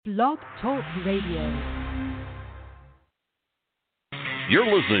Blog Talk Radio. You're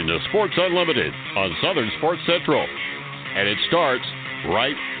listening to Sports Unlimited on Southern Sports Central, and it starts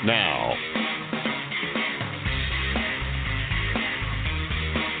right now.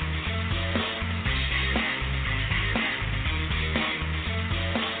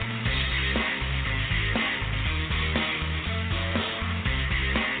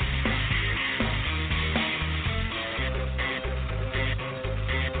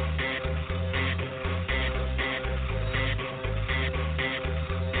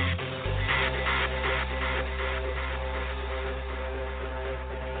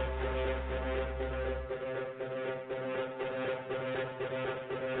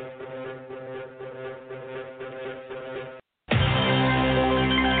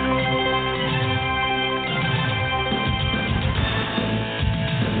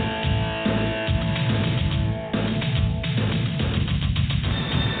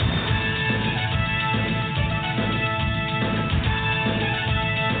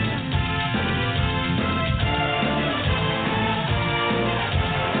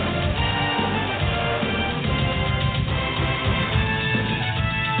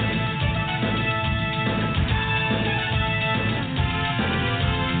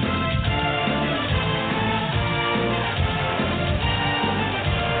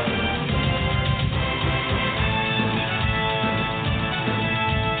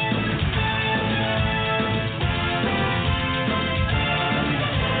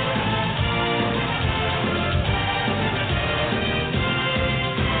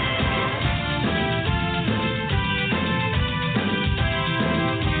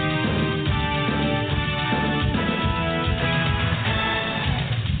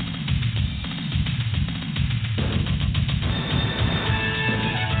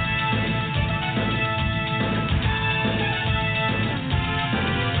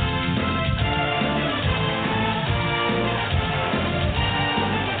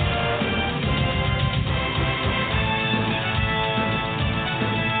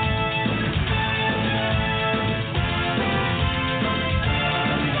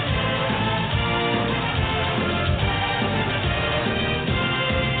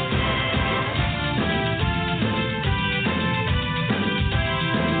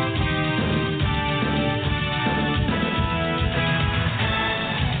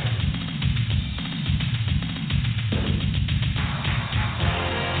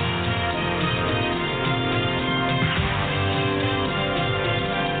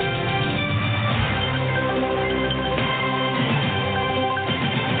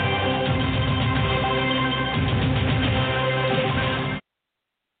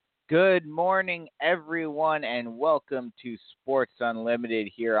 Good morning, everyone, and welcome to Sports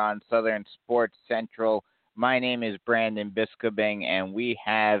Unlimited here on Southern Sports Central. My name is Brandon Biskobing, and we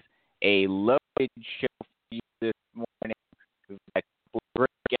have a loaded show for you this morning. We've got a couple of great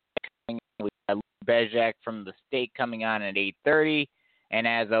guests coming in. We've got Bezjak from the state coming on at 8:30, and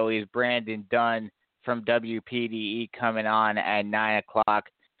as always, Brandon Dunn from WPDE coming on at 9 o'clock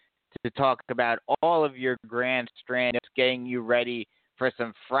to talk about all of your Grand Strand, getting you ready for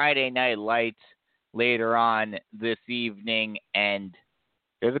some Friday Night Lights later on this evening. And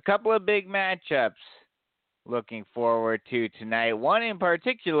there's a couple of big matchups looking forward to tonight. One in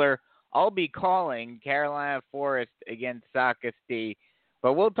particular, I'll be calling Carolina Forest against Sac-Ste,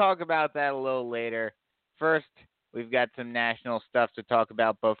 but we'll talk about that a little later. First, we've got some national stuff to talk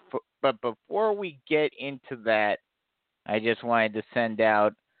about, but before we get into that, I just wanted to send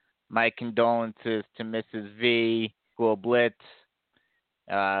out my condolences to Mrs. V, School Blitz,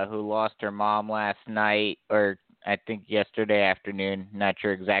 who lost her mom last night, or I think yesterday afternoon. Not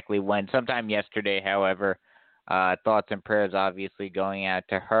sure exactly when. Sometime yesterday, however. Thoughts and prayers obviously going out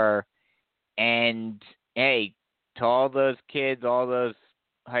to her. And, hey, to all those kids, all those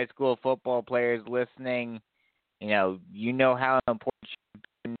high school football players listening, you know how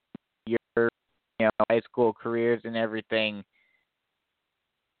important your high school careers and everything.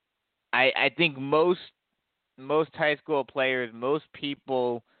 I think most high school players, most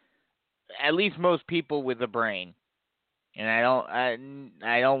people, at least most people with a brain, and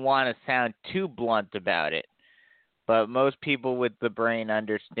I don't want to sound too blunt about it, but most people with the brain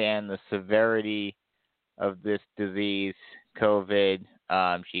understand the severity of this disease, COVID.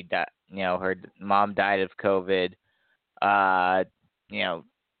 She died, her mom died of COVID.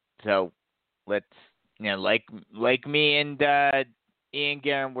 So let's, like me and Ian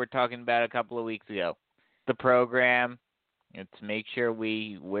Guerin were talking about a couple of weeks ago. The program, to make sure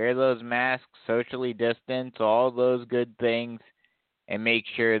we wear those masks, socially distance, all those good things, and make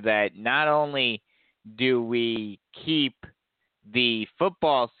sure that not only do we keep the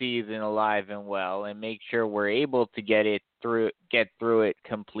football season alive and well and make sure we're able to get through it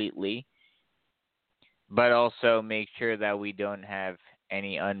completely, but also make sure that we don't have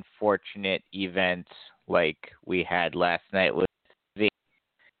any unfortunate events like we had last night with the.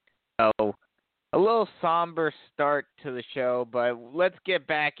 So a little somber start to the show, but let's get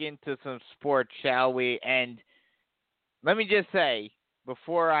back into some sports, shall we? And let me just say,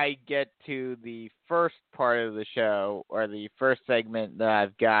 before I get to the first part of the show, or the first segment that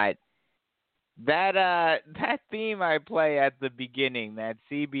I've got, that theme I play at the beginning, that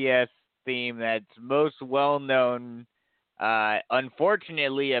CBS theme that's most well known,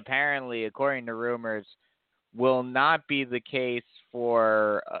 unfortunately, apparently, according to rumors, will not be the case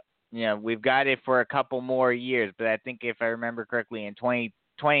for, we've got it for a couple more years, but I think if I remember correctly, in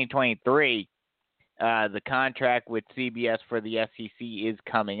 2023, the contract with CBS for the SEC is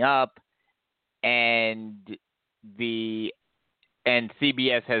coming up, and CBS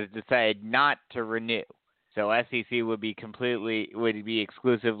has decided not to renew. So SEC would be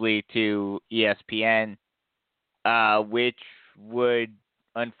exclusively to ESPN, which would,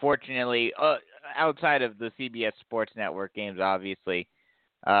 unfortunately, outside of the CBS Sports Network games, obviously,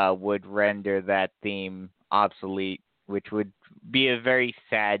 would render that theme obsolete, which would be a very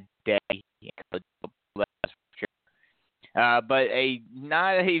sad day. But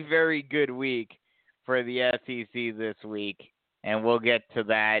not a very good week for the SEC this week, and we'll get to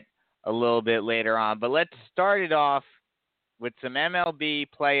that a little bit later on. But let's start it off with some MLB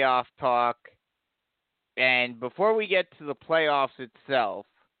playoff talk. And before we get to the playoffs itself,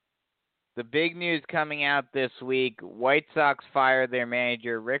 the big news coming out this week: White Sox fired their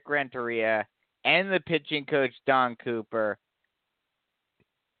manager Rick Renteria and the pitching coach Don Cooper.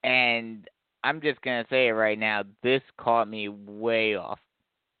 And I'm just going to say it right now, this caught me way off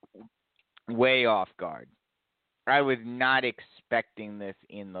guard. I was not expecting this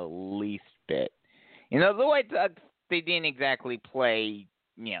in the least bit. The White Sox, they didn't exactly play,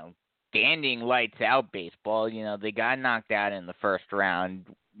 standing lights out baseball. They got knocked out in the first round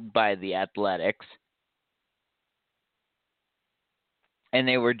by the Athletics. And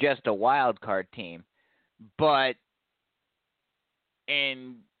they were just a wild card team. But,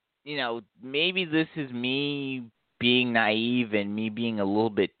 maybe this is me being naive and me being a little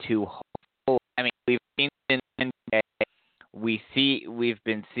bit too hopeful. I mean, we've seen it in the NBA. We've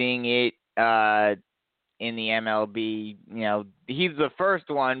been seeing it in the MLB. He's the first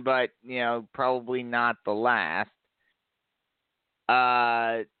one, but probably not the last.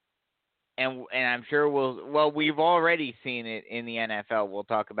 And I'm sure we've already seen it in the NFL. We'll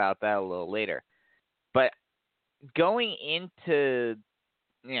talk about that a little later. But going into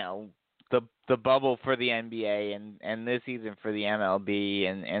the bubble for the NBA and this season for the MLB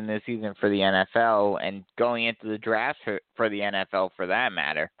and this season for the NFL, and going into the draft for the NFL for that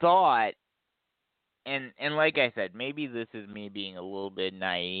matter, thought, and like I said, maybe this is me being a little bit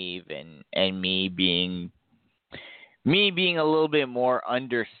naive and me being a little bit more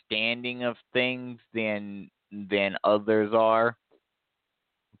understanding of things than others are.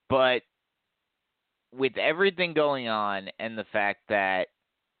 But with everything going on and the fact that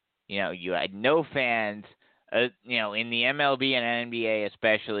you had no fans, in the MLB and NBA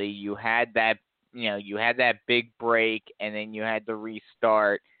especially, you had that big break, and then you had the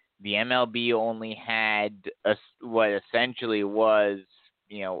restart. The MLB only had what essentially was,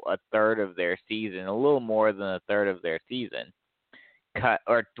 a third of their season, a little more than a third of their season cut,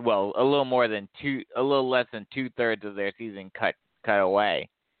 or a little less than 2/3 of their season cut away.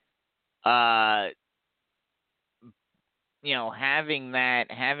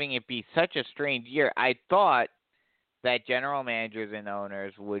 Having it be such a strange year, I thought that general managers and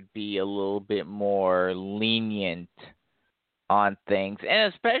owners would be a little bit more lenient on things.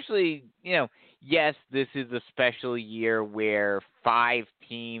 And especially, yes, this is a special year where 5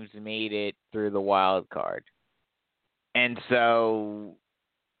 teams made it through the wild card. And so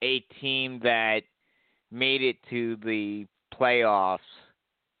a team that made it to the playoffs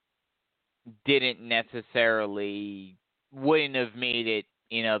wouldn't have made it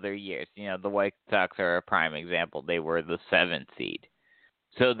in other years. The White Sox are a prime example. They were the 7th seed.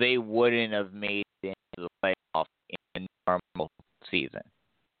 So they wouldn't have made it into the playoffs in a normal season.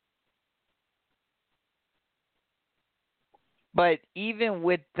 But even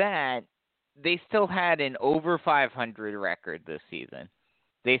with that, they still had an over 500 record this season.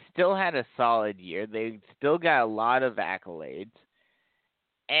 They still had a solid year. They still got a lot of accolades.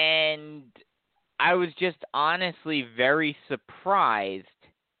 And I was just honestly very surprised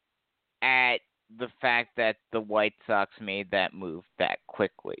at the fact that the White Sox made that move that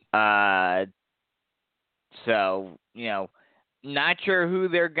quickly. So, Not sure who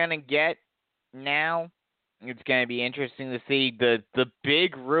they're gonna get now. It's gonna be interesting to see the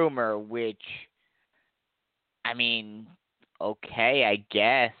big rumor, which I mean, okay, I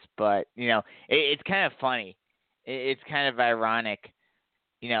guess, but it's kind of funny. It's kind of ironic,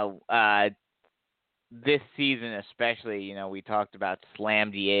 you know. This season especially, we talked about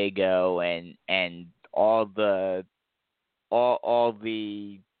Slam Diego and all the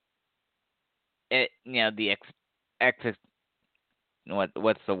the ex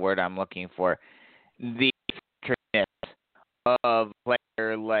what's the word I'm looking for, the of a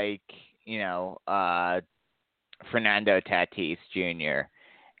player like Fernando Tatis Jr.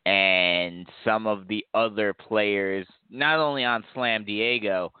 and some of the other players, not only on Slam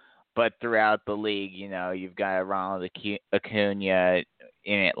Diego, but throughout the league. You've got Ronald Acuna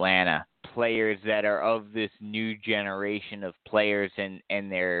in Atlanta, players that are of this new generation of players and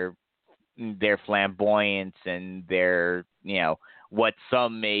their flamboyance and their what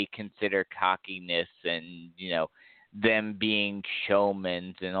some may consider cockiness and them being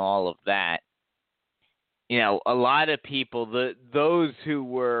showmen and all of that. A lot of people, those who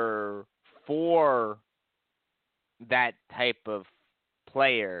were for that type of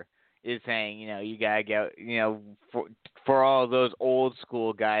player is saying, you gotta get, for all those old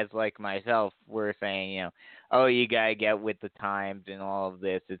school guys like myself, we're saying, oh, you gotta get with the times and all of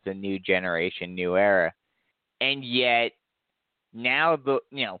this. It's a new generation, new era, and yet now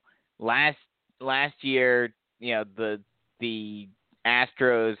last year, the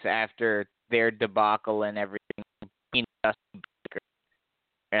Astros, after their debacle and everything, Dusty Baker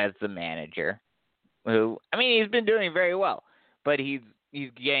as the manager, who, he's been doing very well, but he's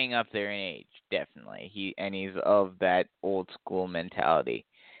getting up there in age, definitely. He's of that old school mentality.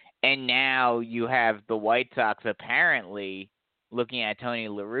 And now you have the White Sox apparently looking at Tony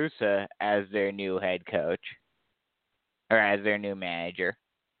La Russa as their new head coach, or as their new manager.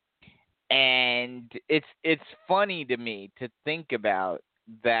 And it's funny to me to think about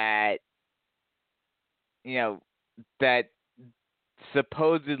that, that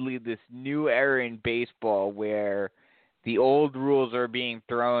supposedly this new era in baseball where the old rules are being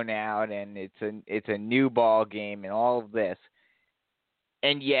thrown out and it's a new ball game and all of this,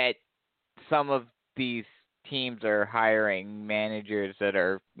 and yet some of these teams are hiring managers that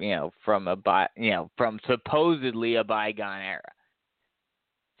are from supposedly a bygone era.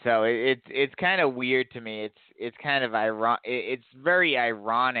 So it's kind of weird to me. It's kind of it's very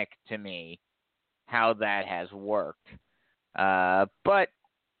ironic to me how that has worked. But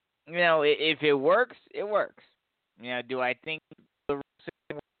if it works, it works. Do I think the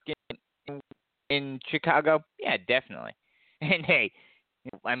Reds work in Chicago? Yeah, definitely. And hey,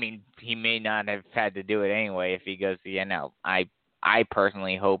 he may not have had to do it anyway if he goes to the NL. I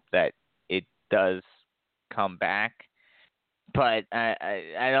personally hope that it does come back, but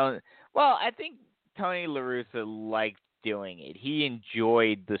I don't. Well, I think Tony La Russa liked doing it. He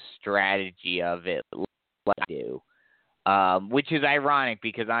enjoyed the strategy of it, like I do. Which is ironic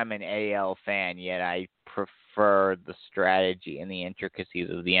because I'm an AL fan, yet I prefer the strategy and the intricacies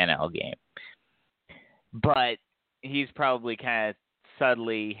of the NL game. But he's probably kind of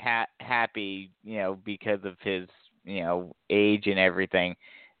subtly happy, because of his, age and everything,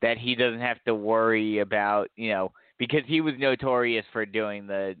 that he doesn't have to worry about, because he was notorious for doing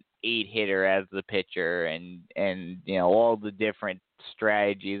the 8-hitter as the pitcher and all the different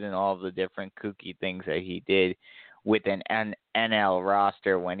strategies and all the different kooky things that he did with an NL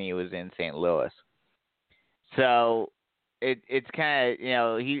roster when he was in St. Louis. So it's kind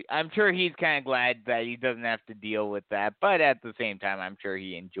of, I'm sure he's kind of glad that he doesn't have to deal with that, but at the same time, I'm sure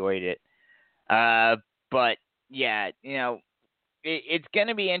he enjoyed it. But yeah, it's going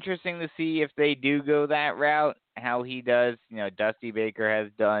to be interesting to see if they do go that route, how he does. Dusty Baker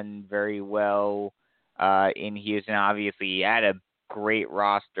has done very well in Houston. Obviously, he had a great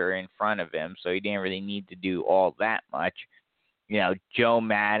roster in front of him, so he didn't really need to do all that much. Joe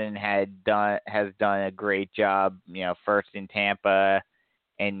Madden has done a great job, first in Tampa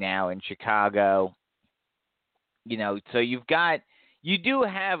and now in Chicago. So you do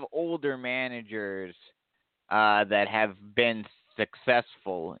have older managers that have been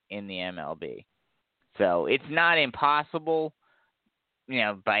successful in the MLB. So it's not impossible,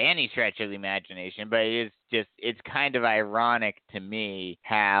 by any stretch of the imagination, but it's kind of ironic to me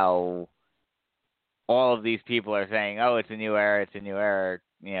how all of these people are saying, oh, it's a new era,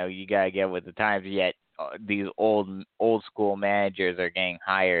 you got to get with the times, yet these old school managers are getting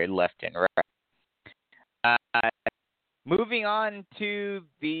hired left and right. Moving on to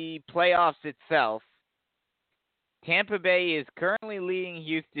the playoffs itself, Tampa Bay is currently leading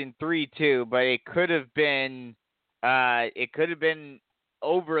Houston 3-2, but it could have been It could have been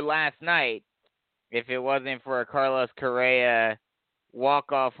over last night if it wasn't for a Carlos Correa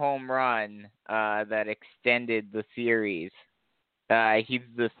walk-off home run that extended the series. He's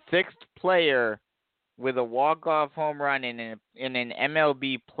the sixth player with a walk-off home run in an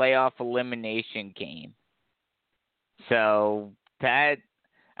MLB playoff elimination game. So that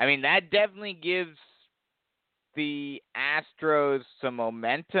definitely gives the Astros some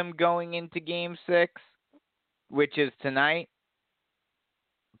momentum going into Game 6, which is tonight.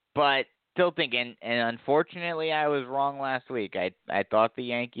 But still thinking, and unfortunately I was wrong last week. I thought the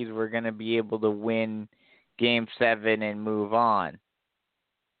Yankees were going to be able to win Game 7 and move on.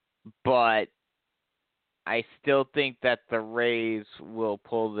 But I still think that the Rays will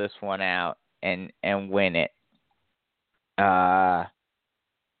pull this one out and win it. I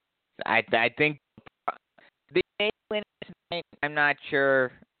think they may win it tonight. I'm not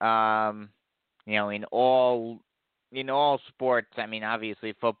sure. In all sports, I mean,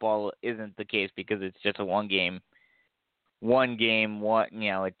 obviously football isn't the case because it's just a one game,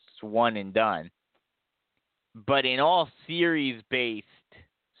 it's one and done. But in all series-based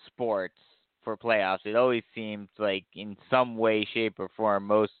sports for playoffs, it always seems like in some way, shape, or form,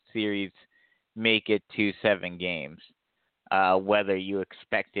 most series make it to 7 games, whether you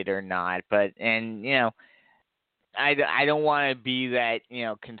expect it or not. But I don't want to be that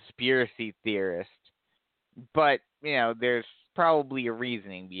conspiracy theorist, but there's probably a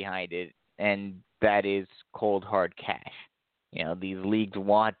reasoning behind it, and that is cold hard cash. These leagues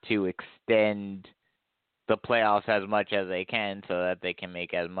want to extend the playoffs as much as they can so that they can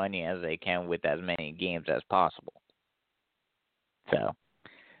make as money as they can with as many games as possible. So,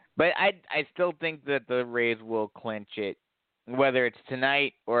 but I still think that the Rays will clinch it, whether it's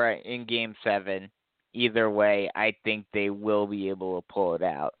tonight or in Game 7. Either way, I think they will be able to pull it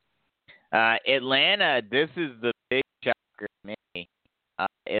out. Atlanta, this is the big shocker to me.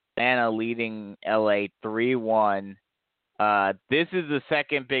 Atlanta leading LA 3-1. This is the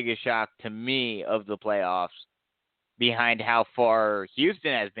second biggest shock to me of the playoffs, behind how far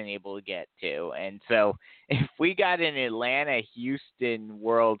Houston has been able to get to. And so if we got an Atlanta-Houston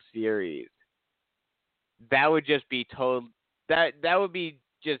World Series, that would just be that would be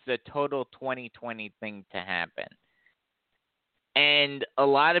just a total 2020 thing to happen. And a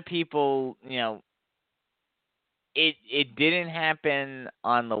lot of people, it didn't happen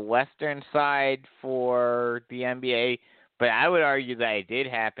on the Western side for the NBA, but I would argue that it did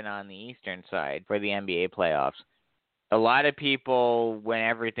happen on the Eastern side for the NBA playoffs. A lot of people, when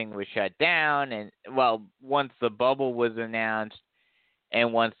everything was shut down, and once the bubble was announced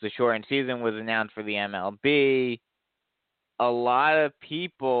and once the shortened season was announced for the MLB, a lot of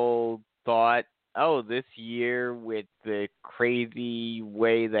people thought, oh, this year with the crazy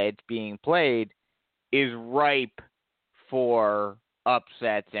way that it's being played is ripe for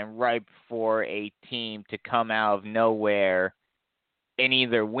upsets and ripe for a team to come out of nowhere and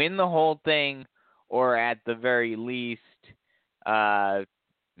either win the whole thing or at the very least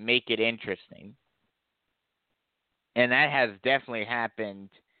make it interesting. And that has definitely happened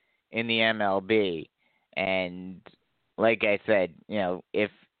in the MLB. And like I said,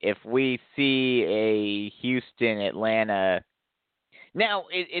 if we see a Houston-Atlanta... Now,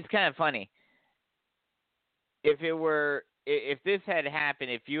 it's kind of funny. If this had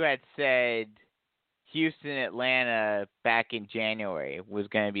happened, if you had said Houston-Atlanta back in January was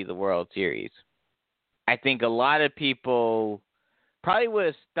going to be the World Series, I think a lot of people probably would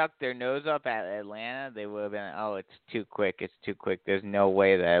have stuck their nose up at Atlanta. They would have been, oh, it's too quick. There's no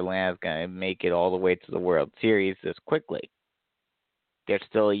way that Atlanta's going to make it all the way to the World Series this quickly. They're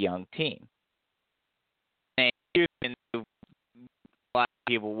still a young team. And Houston, a lot of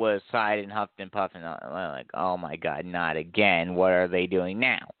people would have sighed and huffed and puffed and like, oh my God, not again. What are they doing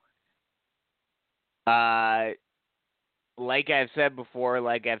now? Like I've said before,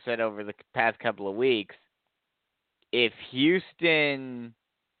 like I've said over the past couple of weeks, if Houston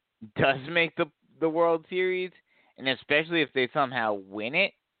does make the World Series, and especially if they somehow win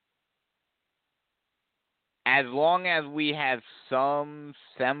it, as long as we have some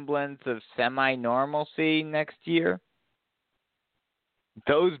semblance of semi-normalcy next year,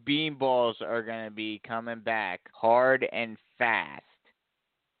 those beanballs are going to be coming back hard and fast.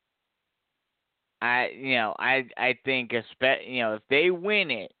 I think, if they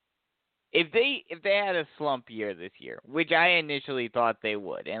win it, if they had a slump year this year, which I initially thought they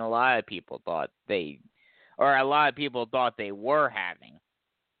would, and a lot of people thought they were having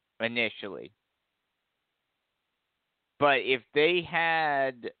initially. But if they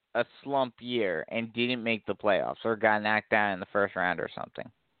had a slump year and didn't make the playoffs or got knocked out in the first round or something,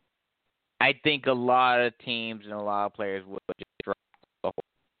 I think a lot of teams and a lot of players will just drop the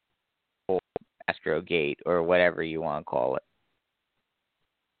whole Astro Gate or whatever you want to call it,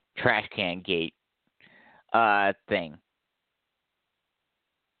 trash can gate thing.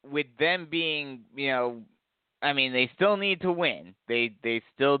 With them being, they still need to win. They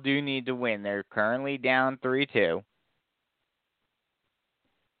still do need to win. They're currently down 3-2.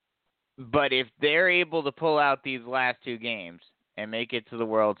 But if they're able to pull out these last two games and make it to the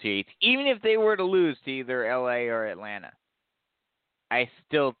World Series, even if they were to lose to either LA or Atlanta, I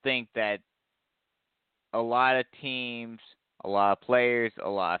still think that a lot of teams, a lot of players, a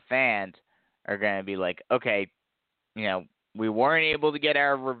lot of fans are going to be like, okay, we weren't able to get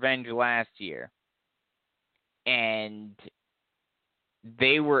our revenge last year, and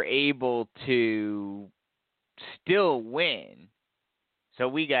they were able to still win, so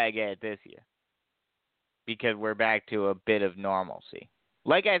we got to get it this year because we're back to a bit of normalcy.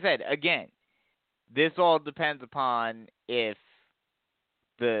 Like I said, again, this all depends upon if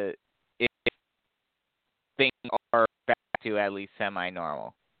things are back to at least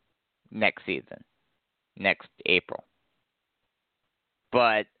semi-normal next season, next April.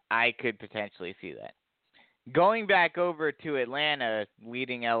 But I could potentially see that. Going back over to Atlanta,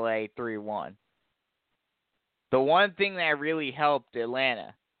 leading LA 3-1. The one thing that really helped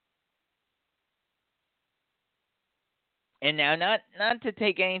Atlanta, and now not to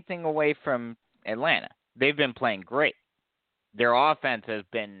take anything away from Atlanta, they've been playing great. Their offense has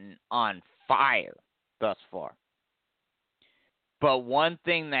been on fire thus far. But one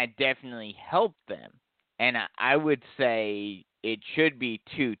thing that definitely helped them, and I would say it should be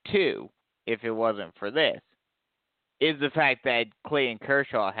 2-2 if it wasn't for this, is the fact that Clayton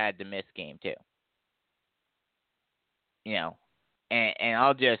Kershaw had to miss game 2. And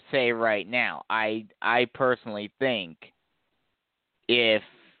I'll just say right now, I personally think if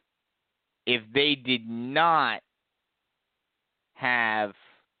they did not have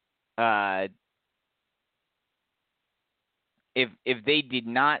if they did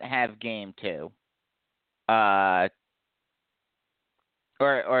not have game 2, or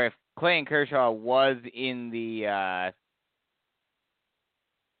if Clayton Kershaw was in the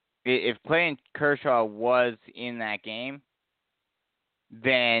if Clayton Kershaw was in that game,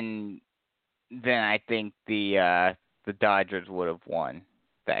 then I think the Dodgers would have won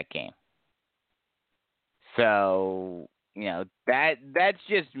that game. So, that's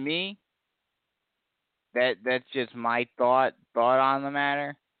just me. That's just my thought on the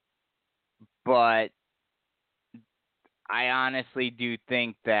matter. But I honestly do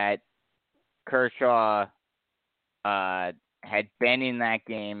think that Kershaw had been in that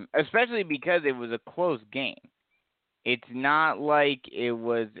game, especially because it was a close game. It's not like it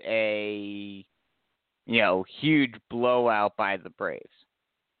was a huge blowout by the Braves.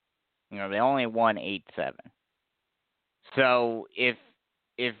 They only won 8-7. So if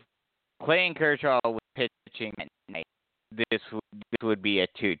Clayton Kershaw was pitching that night, this would be a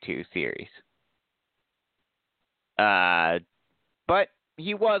 2-2 series. But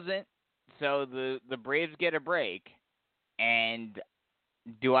he wasn't, so the Braves get a break. And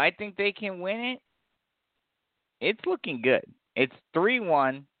do I think they can win it? It's looking good. It's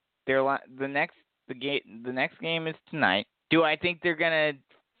 3-1. The next game is tonight. Do I think they're gonna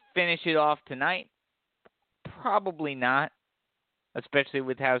finish it off tonight? Probably not, especially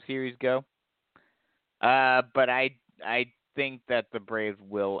with how series go. But I think that the Braves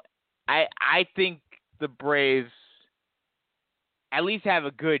will. I think the Braves at least have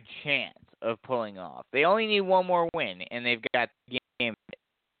a good chance of pulling off. They only need one more win, and they've got the game.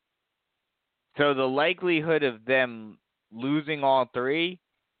 So the likelihood of them losing all three,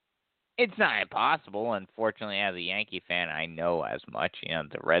 it's not impossible. Unfortunately, as a Yankee fan, I know as much.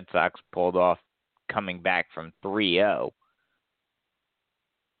 The Red Sox pulled off coming back from 3-0.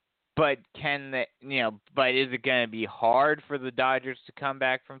 But but is it going to be hard for the Dodgers to come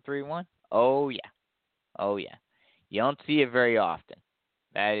back from 3-1? Oh, yeah. You don't see it very often.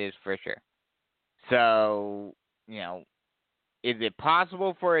 That is for sure. So, is it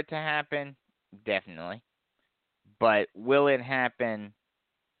possible for it to happen? Definitely. But will it happen?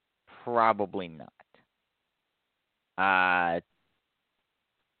 Probably not.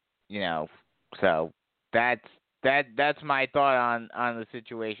 So that's my thought on the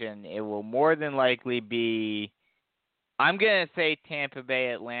situation. It will more than likely be, I'm going to say Tampa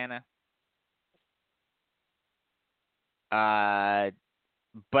Bay, Atlanta.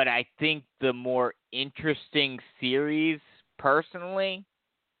 But I think the more interesting series, personally,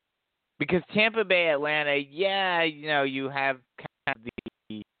 because Tampa Bay, Atlanta, you have kind of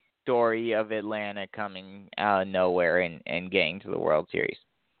the story of Atlanta coming out of nowhere and getting to the World Series.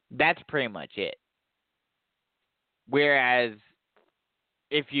 That's pretty much it. Whereas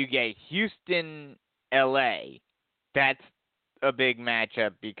if you get Houston, LA, that's a big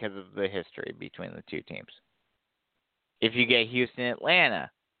matchup because of the history between the two teams. If you get Houston, Atlanta,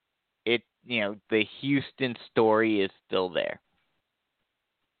 the Houston story is still there.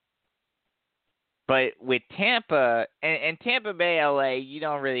 But with Tampa and Tampa Bay, LA, you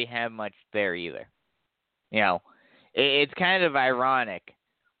don't really have much there either. It's kind of ironic.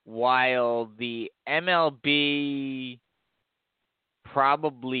 While the MLB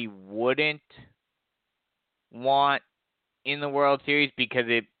probably wouldn't want in the World Series because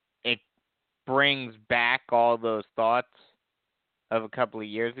it brings back all those thoughts of a couple of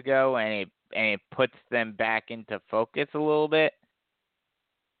years ago, and it puts them back into focus a little bit.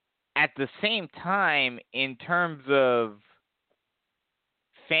 At the same time, in terms of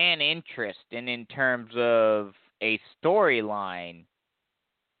fan interest and in terms of a storyline,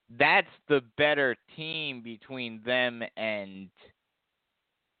 that's the better team between them and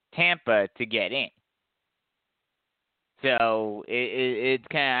Tampa to get in. So it's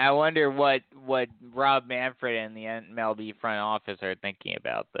kind of, I wonder what Rob Manfred and the MLB front office are thinking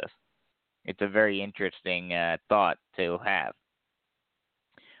about this. It's a very interesting thought to have.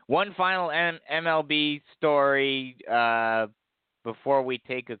 One final MLB story before we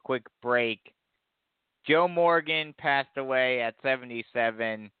take a quick break. Joe Morgan passed away at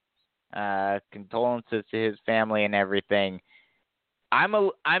 77. Condolences to his family and everything. I'm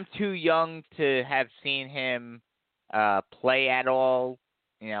too young to have seen him play at all.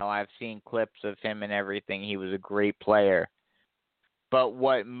 I've seen clips of him and everything. He was a great player. But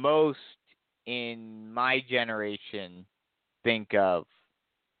what most in my generation think of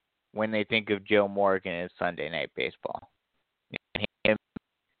when they think of Joe Morgan is Sunday Night Baseball. Him,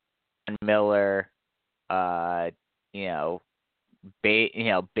 Miller,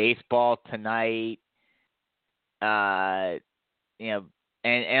 Baseball Tonight, and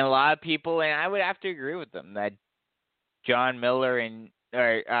a lot of people, and I would have to agree with them that John Miller and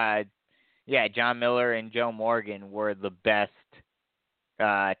Joe Morgan were the best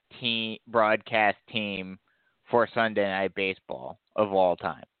broadcast team for Sunday Night Baseball of all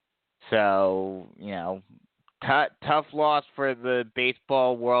time. So, tough loss for the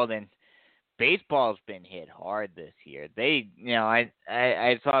baseball world, and baseball's been hit hard this year.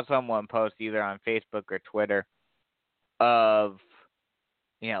 I saw someone post either on Facebook or Twitter of,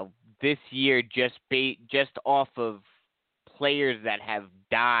 this year just off of players that have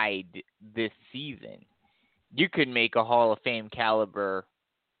died this season, you could make a Hall of Fame caliber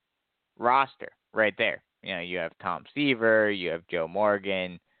roster right there. You have Tom Seaver, you have Joe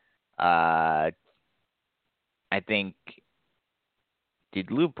Morgan. I think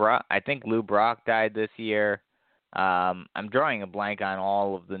Lou Brock died this year. I'm drawing a blank on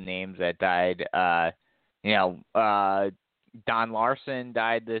all of the names that died. Don Larson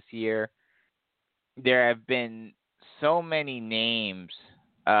died this year. There have been so many names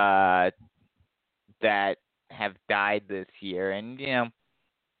that have died this year, and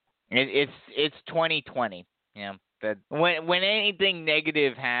it's 2020. That when anything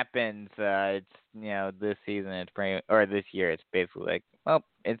negative happens, it's this season this year it's basically like, well,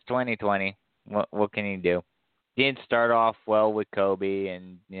 it's 2020. What can you do? Didn't start off well with Kobe,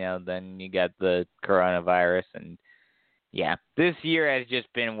 and then you got the coronavirus, and this year has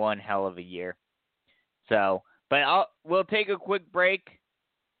just been one hell of a year. So, but we'll take a quick break,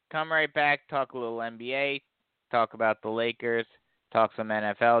 come right back, talk a little NBA, talk about the Lakers, talk some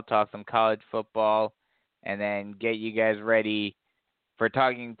NFL, talk some college football, and then get you guys ready for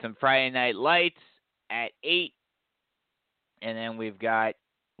talking some Friday Night Lights at 8. And then we've got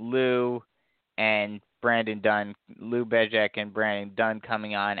Lou and Brandon Dunn, Lou Bezjak and Brandon Dunn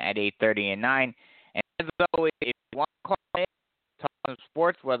coming on at 8:30 and 9. And as always, if you want to call in, talk some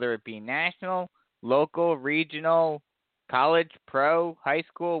sports, whether it be national, local, regional, college, pro, high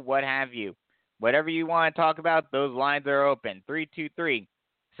school, what have you. Whatever you want to talk about, those lines are open.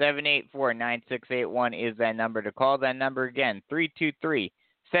 323-784-9681 is that number to call. That number again,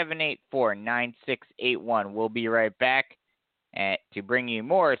 323-784-9681. We'll be right back to bring you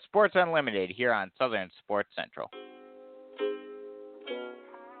more Sports Unlimited here on Southern Sports Central.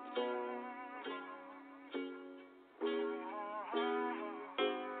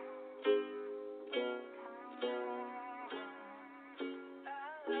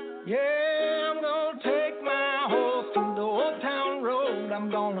 Yeah, I'm gonna take my horse to the old town road. I'm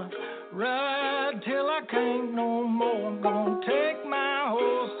gonna ride till I can't no more. I'm gonna take my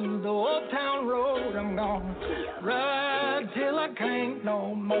horse to the old town road. I'm gonna ride till I can't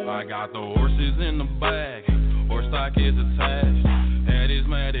no more. I got the horses in the back, horse stock is attached. Head is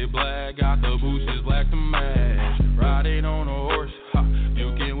matted black, got the bushes black to match. Riding on a horse, ha,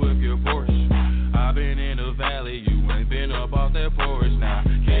 you can whip your Porsche. I've been in the valley, you ain't been up off that porch. Now,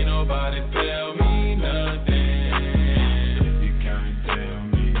 can't nobody tell me nothing. You can't tell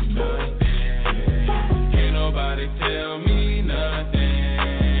me nothing. Can't nobody tell me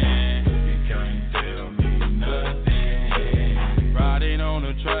nothing. You can't tell me nothing. Riding on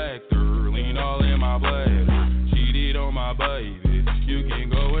a tractor, lean all in my bladder. Cheated on my baby, you can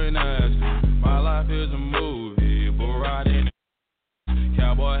go and ask her. My life is a movie, bull riding.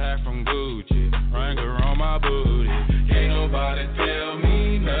 Cowboy hat from Gucci, Wrangler on my booty. Can't nobody tell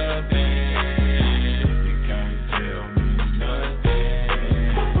me nothing. You can't tell me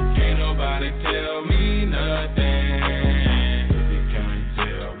nothing. Can't nobody tell me nothing. You can't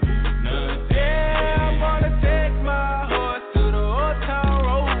tell me nothing. Yeah, I'm gonna take my horse to the old town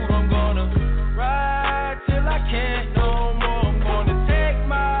road. I'm gonna ride till I can't no more. I'm gonna take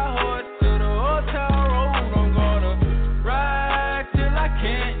my horse to the old town road. I'm gonna ride till I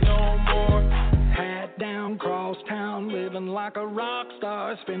can't no more. Hat down, cross town, living like a rock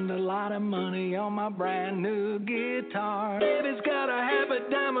star. Spend a lot of money on my brand new guitar. Baby's got a habit,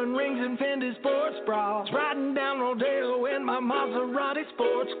 diamond rings and Fendi sports bras. Riding down Rodeo in my Maserati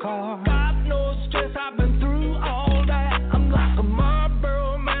sports car. Got no stress, I've been through all that. I'm like a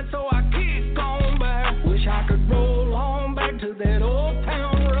Marlboro man, so I keep going back. Wish I could roll home back to that old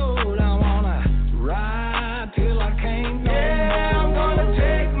town road. I wanna ride till I can't no more. I'm gonna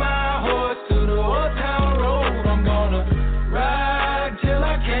take my horse to the old town road. I'm gonna ride till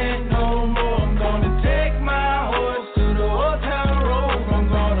I can't no more. I'm gonna take my horse to the old town road. I'm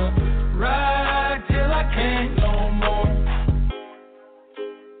gonna ride till I can't no more.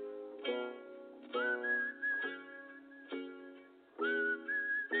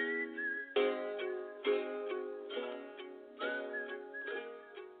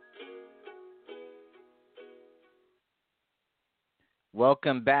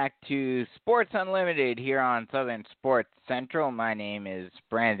 Welcome back to Sports Unlimited here on Southern Sports Central. My name is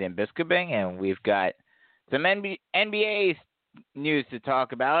Brandon Biskobing, and we've got some NBA news to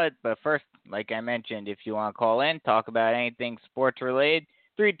talk about. But first, like I mentioned, if you want to call in, talk about anything sports related,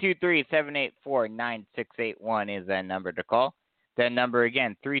 323-784-9681 is that number to call. That number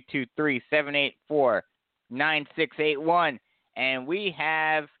again, 323-784-9681. And we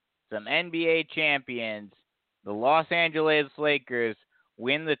have some NBA champions. The Los Angeles Lakers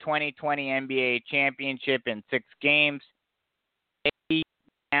win the 2020 NBA championship in 6 games.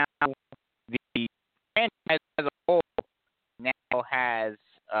 Now, the franchise as a whole now has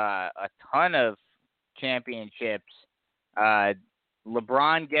a ton of championships.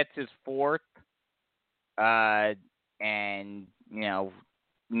 LeBron gets his 4th, and now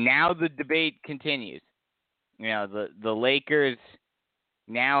the debate continues. The Lakers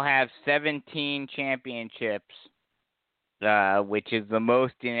now have 17 championships, which is the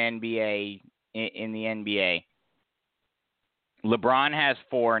most in the NBA. LeBron has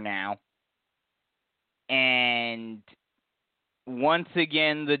 4 now. And once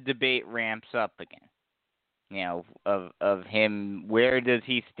again, the debate ramps up again. Of him, where does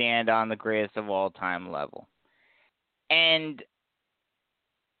he stand on the greatest of all time level? And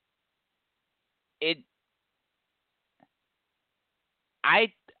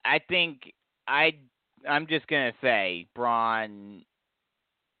I think I'm just going to say, Bron,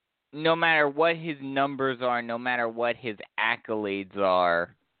 no matter what his numbers are, no matter what his accolades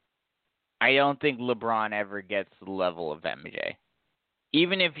are, I don't think LeBron ever gets to the level of MJ.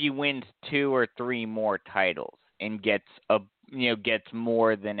 Even if he wins 2 or 3 more titles and gets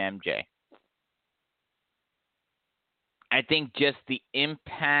more than MJ. I think just the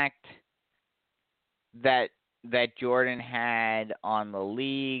impact that Jordan had on the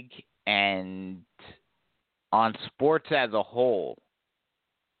league and on sports as a whole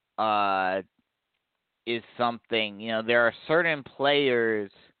is something. There are certain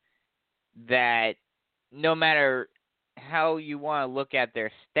players that no matter how you want to look at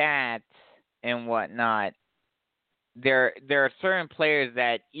their stats and whatnot, there are certain players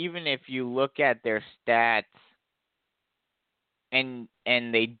that even if you look at their stats and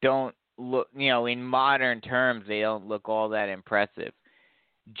they don't look, in modern terms, they don't look all that impressive.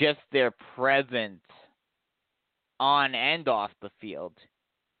 Just their presence on and off the field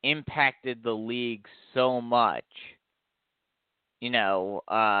impacted the league so much.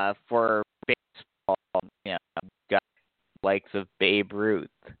 For baseball, got likes of Babe Ruth.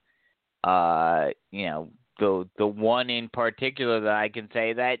 The one in particular that I can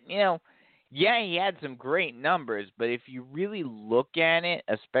say that, he had some great numbers, but if you really look at it,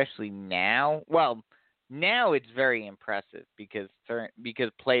 especially now, well, Now it's very impressive because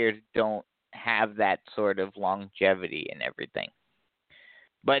players don't have that sort of longevity and everything.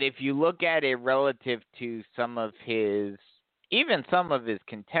 But if you look at it relative to some of his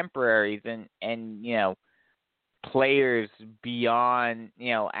contemporaries and players beyond,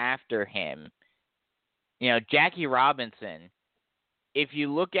 after him, Jackie Robinson, if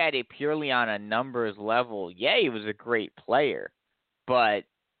you look at it purely on a numbers level, yeah, he was a great player, but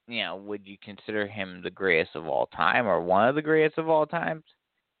would you consider him the greatest of all time or one of the greatest of all times?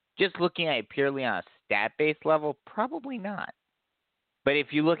 Just looking at it purely on a stat-based level, probably not. But if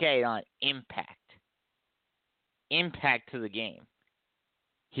you look at it on impact to the game,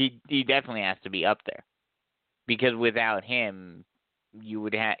 he definitely has to be up there. Because without him, you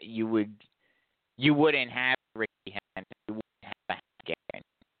wouldn't have Ricky Henderson, you wouldn't have a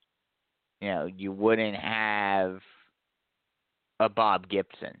Garen. You wouldn't have a Bob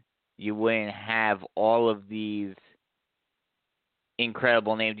Gibson. You wouldn't have all of these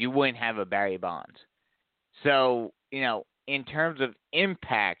incredible names. You wouldn't have a Barry Bonds. So, in terms of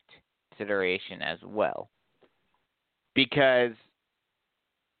impact consideration as well, because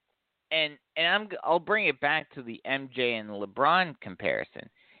I'll bring it back to the MJ and LeBron comparison.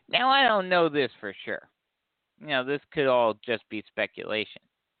 Now, I don't know this for sure. This could all just be speculation.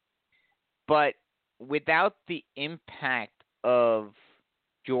 But without the impact of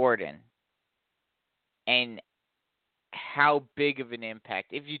Jordan and how big of an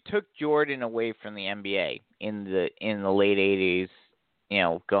impact, if you took Jordan away from the NBA in the late 80s,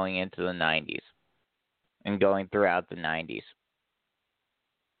 going into the 90s and going throughout the 90s,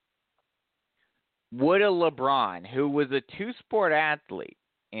 would a LeBron, who was a two-sport athlete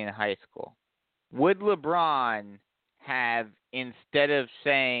in high school, would LeBron have, instead of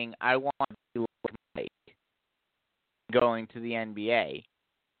saying, I want to be like Mike, going to the NBA,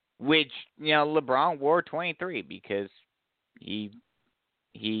 which, LeBron wore 23 because he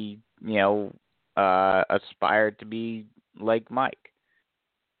aspired to be like Mike.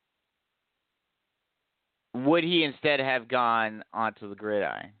 Would he instead have gone onto the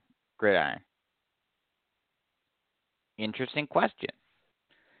gridiron? Interesting question.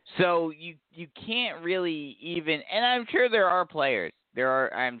 So you can't really even, and I'm sure there are players.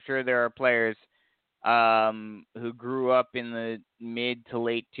 I'm sure there are players who grew up in the mid to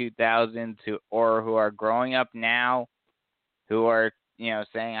late 2000s or who are growing up now, who are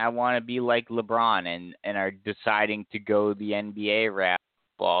saying I want to be like LeBron and are deciding to go the NBA route,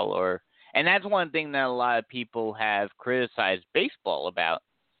 and that's one thing that a lot of people have criticized baseball about.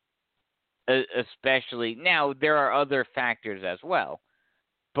 Especially now, there are other factors as well,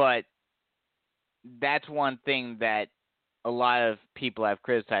 but that's one thing that a lot of people have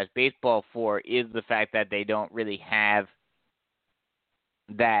criticized baseball for is the fact that they don't really have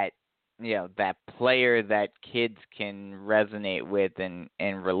that that player that kids can resonate with and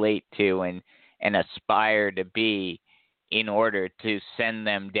relate to and aspire to be in order to send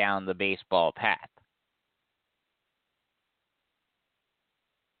them down the baseball path.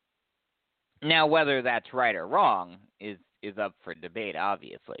 Now, whether that's right or wrong is up for debate,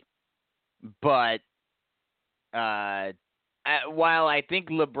 obviously. But while I think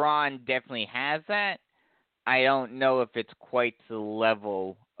LeBron definitely has that, I don't know if it's quite to the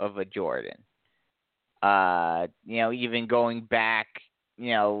level of a Jordan. Even going back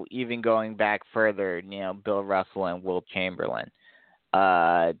further, Bill Russell and Wilt Chamberlain.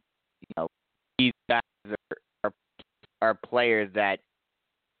 These guys are players that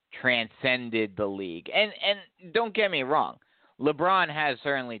transcended the league. And don't get me wrong, LeBron has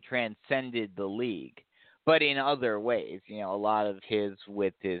certainly transcended the league, but in other ways. A lot of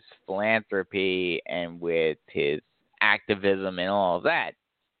with his philanthropy and with his activism and all of that,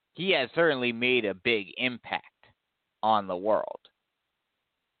 he has certainly made a big impact on the world.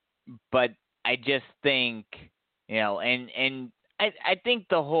 But I just think, and I think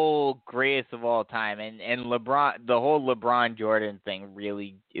the whole greatest of all time and LeBron, the whole LeBron Jordan thing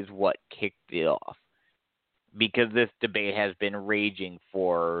really is what kicked it off, because this debate has been raging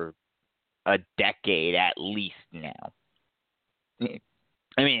for a decade at least now. I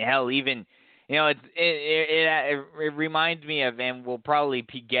mean, hell, even it reminds me of, and we'll probably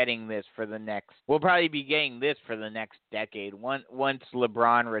be getting this for the next decade. Once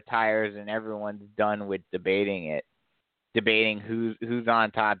LeBron retires and everyone's done with debating who's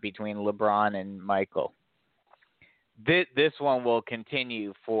on top between LeBron and Michael. This one will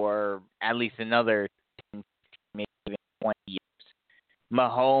continue for at least another 10, maybe even 20 years.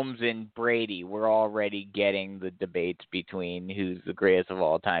 Mahomes and Brady, we're already getting the debates between who's the greatest of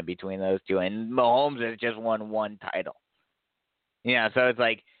all time between those two. And Mahomes has just won one title. So it's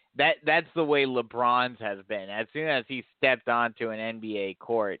like That's the way LeBron's has been. As soon as he stepped onto an NBA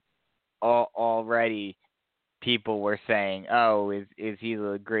court, already people were saying, "Oh, is he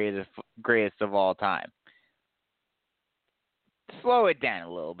the greatest of all time?" Slow it down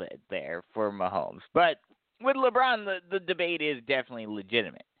a little bit there for Mahomes, but with LeBron, the debate is definitely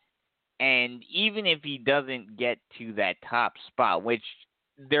legitimate. And even if he doesn't get to that top spot, which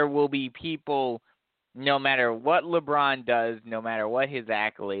there will be people, no matter what LeBron does, no matter what his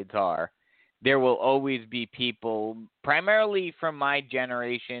accolades are, there will always be people, primarily from my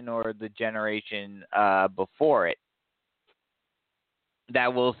generation or the generation before it,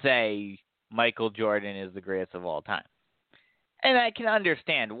 that will say Michael Jordan is the greatest of all time. And I can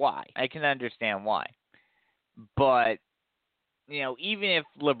understand why. But even if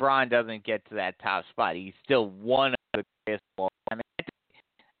LeBron doesn't get to that top spot, he's still one of the greatest of all time.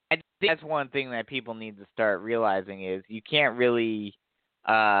 I think that's one thing that people need to start realizing is you can't really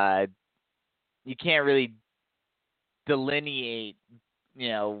delineate,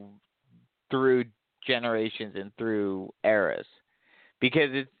 through generations and through eras.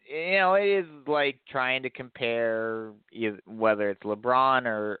 Because it is like trying to compare whether it's LeBron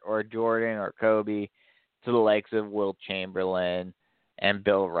or Jordan or Kobe to the likes of Wilt Chamberlain and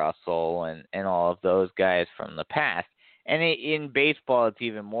Bill Russell and all of those guys from the past. And in baseball, it's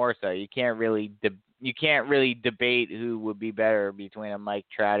even more so. You can't really debate who would be better between a Mike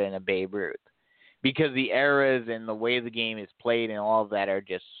Trout and a Babe Ruth, because the eras and the way the game is played and all of that are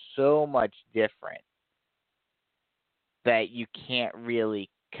just so much different that you can't really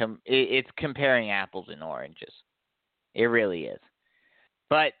it's comparing apples and oranges. It really is.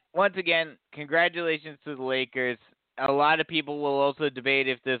 But once again, congratulations to the Lakers. A lot of people will also debate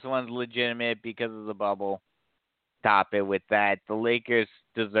if this one's legitimate because of the bubble. Stop it with that. The Lakers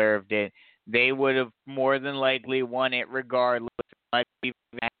deserved it. They would have more than likely won it regardless. Might even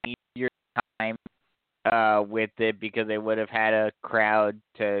had an easier time with it because they would have had a crowd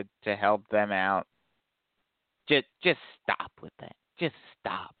to help them out. Just stop with that. Just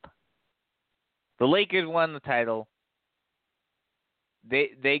stop. The Lakers won the title.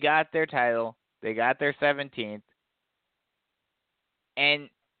 They got their title. They got their 17th. And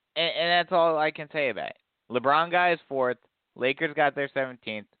that's all I can say about it. LeBron got his 4th. Lakers got their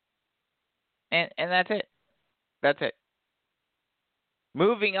 17th. And that's it. That's it.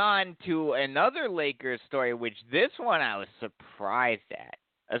 Moving on to another Lakers story, which this one I was surprised at,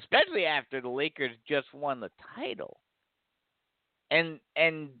 especially after the Lakers just won the title. And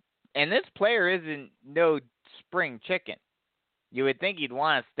this player isn't no spring chicken. You would think he'd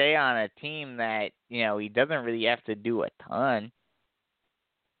want to stay on a team that, he doesn't really have to do a ton.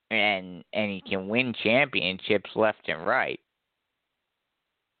 And he can win championships left and right.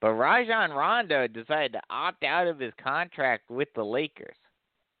 But Rajon Rondo decided to opt out of his contract with the Lakers.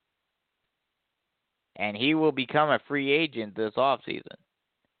 And he will become a free agent this offseason.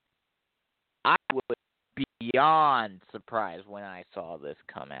 I was beyond surprised when I saw this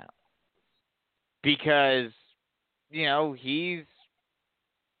come out. Because, he's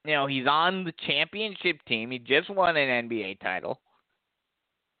on the championship team. He just won an NBA title.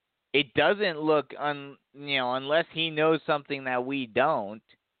 It doesn't look, unless he knows something that we don't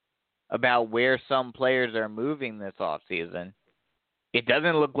about where some players are moving this offseason, it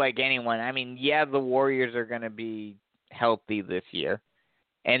doesn't look like anyone. I mean, yeah, the Warriors are going to be healthy this year,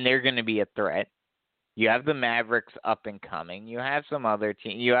 and they're going to be a threat. You have the Mavericks up and coming. You have some other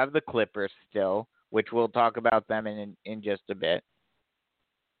teams. You have the Clippers still, which we'll talk about them in just a bit.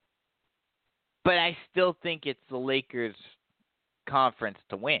 But I still think it's the Lakers' conference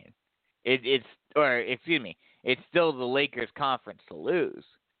to win. It's still the Lakers' conference to lose.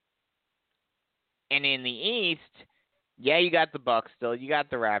 And in the East, yeah, you got the Bucks still. You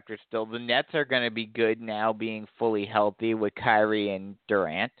got the Raptors still. The Nets are going to be good now being fully healthy with Kyrie and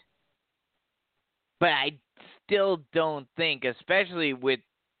Durant. But I still don't think, especially with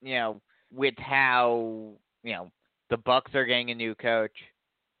how, the Bucks are getting a new coach.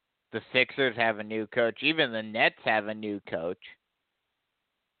 The Sixers have a new coach. Even the Nets have a new coach.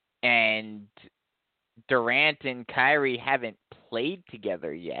 And Durant and Kyrie haven't played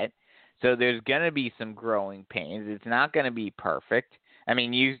together yet. So there's going to be some growing pains. It's not going to be perfect. I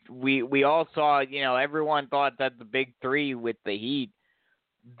mean, we all saw, everyone thought that the big three with the Heat,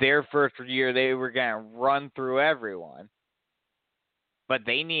 their first year, they were going to run through everyone. But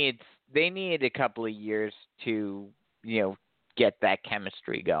they need a couple of years to, get that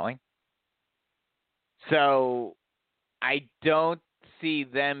chemistry going. So I don't see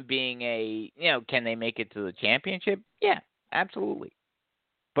them being can they make it to the championship? Yeah, absolutely.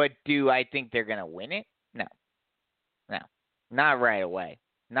 But do I think they're going to win it? No, not right away.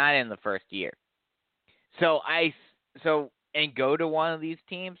 not in the first year. And go to one of these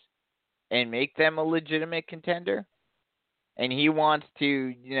teams and make them a legitimate contender. And he wants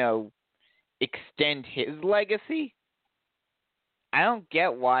to, extend his legacy. I don't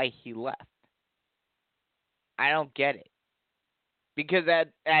get why he left. I don't get it. Because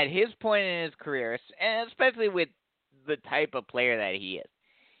at his point in his career, and especially with the type of player that he is,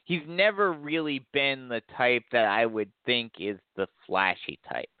 he's never really been the type that I would think is the flashy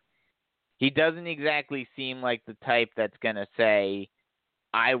type. He doesn't exactly seem like the type that's going to say,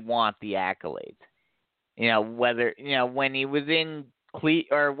 I want the accolades. When he was in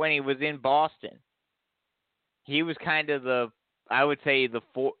when he was in Boston, he was kind of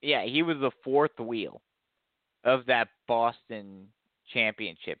he was the fourth wheel of that Boston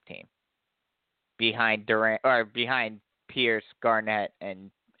championship team behind Pierce, Garnett,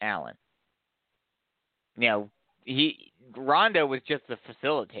 and Allen. Rondo was just a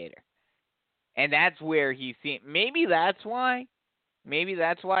facilitator. And that's where he seemed. Maybe that's why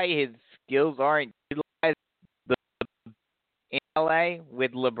his skills aren't utilized in LA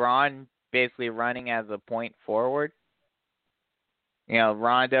with LeBron basically running as a point forward.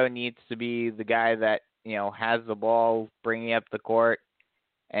 Rondo needs to be the guy that, has the ball bringing up the court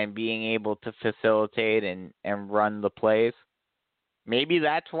and being able to facilitate and run the plays. Maybe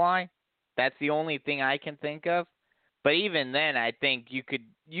that's why. That's the only thing I can think of. But even then, I think you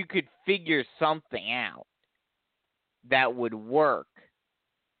could figure something out that would work,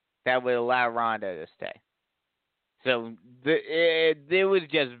 that would allow Rondo to stay. So it was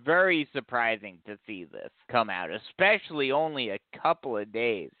just very surprising to see this come out, especially only a couple of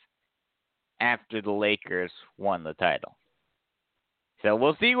days after the Lakers won the title. So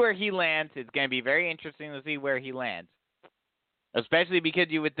we'll see where he lands. It's going to be very interesting to see where he lands, especially because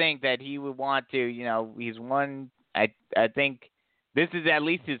you would think that he would want to, he's won. I think this is at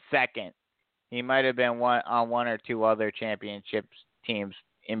least his second. He might have been on one or two other championships teams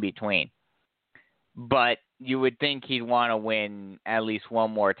in between. But you would think he'd want to win at least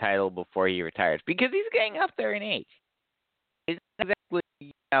one more title before he retires because he's getting up there in age.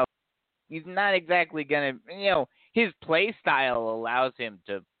 He's not exactly going to, his play style allows him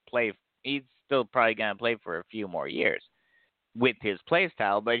to play. He's still probably going to play for a few more years with his play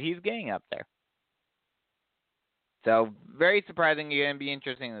style, but he's getting up there. So, very surprising. Going to be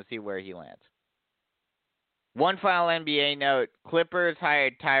interesting to see where he lands. One final NBA note. Clippers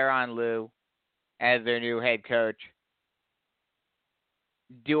hired Tyronn Lue as their new head coach.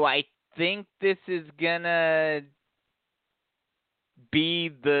 Do I think this is going to be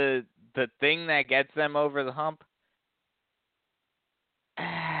the thing that gets them over the hump?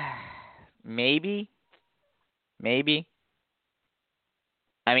 Maybe.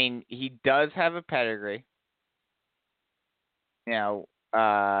 I mean, he does have a pedigree. He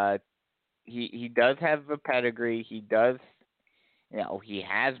does have a pedigree. He does, he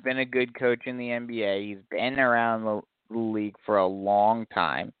has been a good coach in the NBA. He's been around the league for a long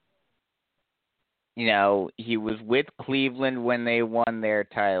time. He was with Cleveland when they won their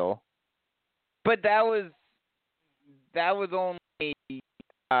title, but that was only,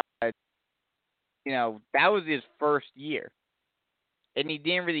 that was his first year, and he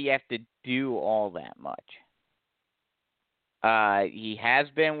didn't really have to do all that much. He has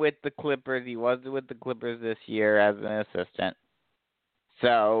been with the Clippers. He was with the Clippers this year as an assistant.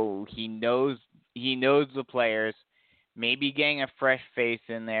 So he knows the players. Maybe getting a fresh face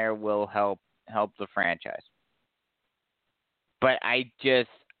in there will help the franchise. But I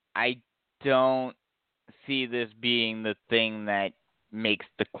don't see this being the thing that makes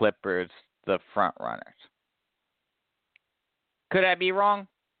the Clippers the front runners. Could I be wrong?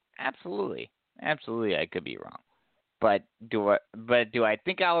 Absolutely. Absolutely I could be wrong. But do I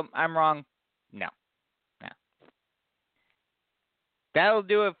think I'm wrong? No. That'll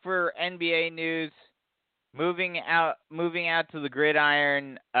do it for NBA news. Moving out to the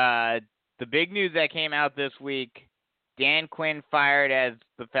gridiron. The big news that came out this week: Dan Quinn fired as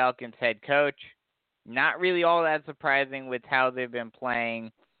the Falcons head coach. Not really all that surprising with how they've been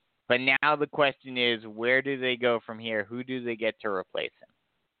playing. But now the question is, where do they go from here? Who do they get to replace him?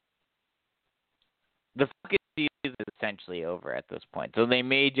 The Falcons season is essentially over at this point. So they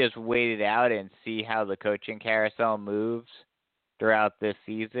may just wait it out and see how the coaching carousel moves throughout this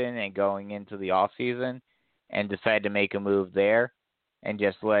season and going into the off season and decide to make a move there and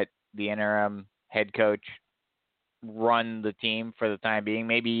just let the interim head coach run the team for the time being,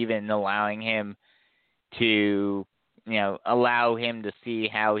 maybe even allowing him to, allow him to see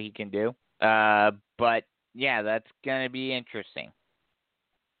how he can do. But yeah, that's going to be interesting.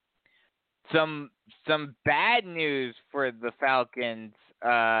 Some bad news for the Falcons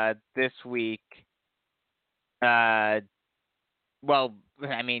this week. Well,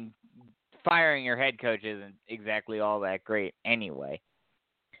 I mean, firing your head coach isn't exactly all that great anyway.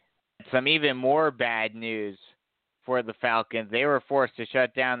 Some even more bad news for the Falcons. They were forced to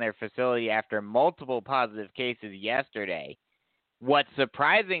shut down their facility after multiple positive cases yesterday. What's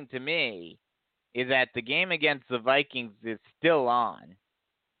surprising to me is that the game against the Vikings is still on.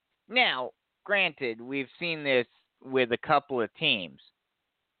 Now, granted, we've seen this with a couple of teams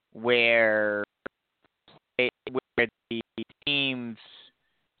where the teams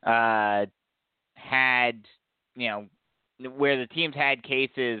had, where the teams had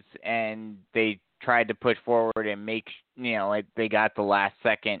cases and they tried to push forward and make, like they got the last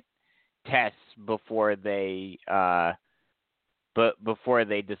second tests before they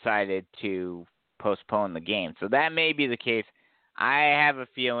decided to postpone the game. So that may be the case. I have a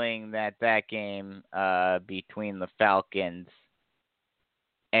feeling that game between the Falcons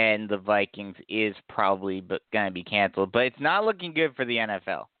and the Vikings is probably going to be canceled. But it's not looking good for the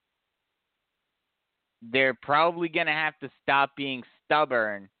NFL. They're probably going to have to stop being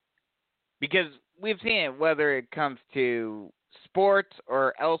stubborn because we've seen it, whether it comes to sports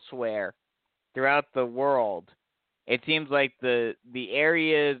or elsewhere throughout the world. It seems like the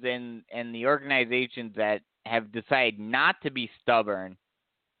areas and the organizations that have decided not to be stubborn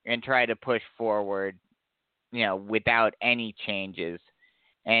and try to push forward, without any changes,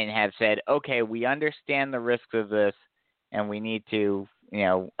 and have said, okay, we understand the risks of this and we need to,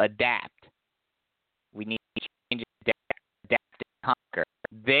 adapt. We need to change, adapt and conquer.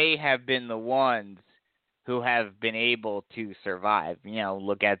 They have been the ones who have been able to survive.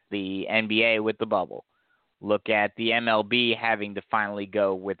 Look at the NBA with the bubble. Look at the MLB having to finally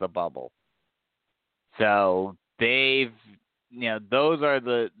go with a bubble. So they've, those are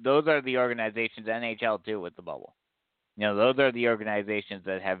the organizations, NHL too with the bubble. Those are the organizations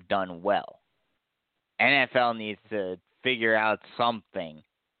that have done well. NFL needs to figure out something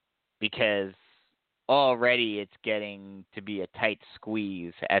because already it's getting to be a tight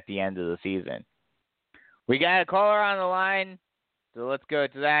squeeze at the end of the season. We got a caller on the line, so let's go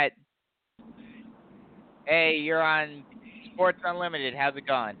to that. Hey, you're on Sports Unlimited. How's it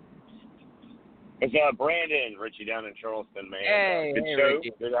going? It's Brandon, Richie down in Charleston, man. Hey, good show.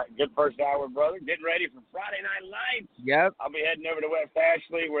 Richie. Good first hour, brother. Getting ready for Friday Night Lights. Yep. I'll be heading over to West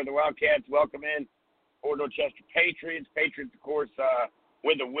Ashley where the Wildcats welcome in Fort Dorchester Patriots. Patriots, of course,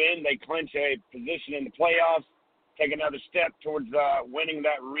 with the win, they clinch a position in the playoffs, take another step towards winning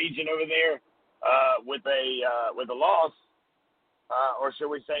that region over there with a loss, or should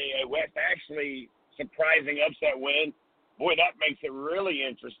we say a West Ashley surprising upset win. Boy, that makes it really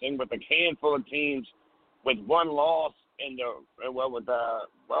interesting with a handful of teams with one loss in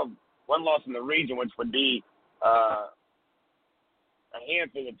one loss in the region, which would be a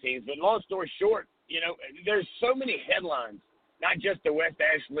handful of teams. But long story short, there's so many headlines, not just the West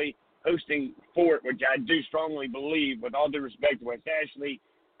Ashley hosting Fort, which I do strongly believe, with all due respect to West Ashley,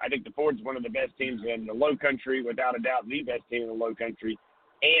 I think the Fort's one of the best teams in the Low Country, without a doubt the best team in the Low Country.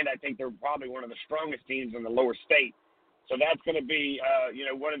 And I think they're probably one of the strongest teams in the lower state. So that's going to be,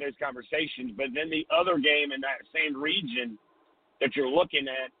 one of those conversations. But then the other game in that same region that you're looking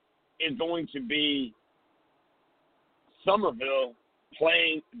at is going to be Somerville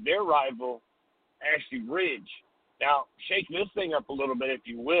playing their rival, Ashley Ridge. Now, shake this thing up a little bit, if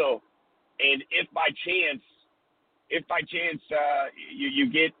you will. And if by chance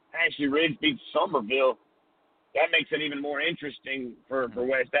you get Ashley Ridge beat Somerville, that makes it even more interesting for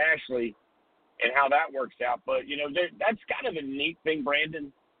West Ashley and how that works out. But, that's kind of the neat thing,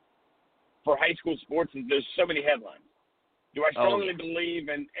 Brandon, for high school sports is there's so many headlines. Do I strongly believe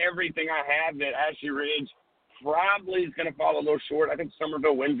in everything I have that Ashley Ridge probably is going to fall a little short? I think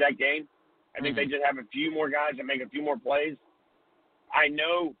Somerville wins that game. I think they just have a few more guys that make a few more plays. I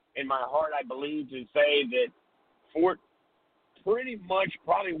know in my heart I believe to say that Fort pretty much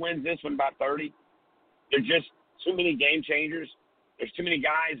probably wins this one by 30. There's just too many game changers. There's too many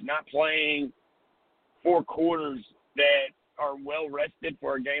guys not playing 4 quarters that are well rested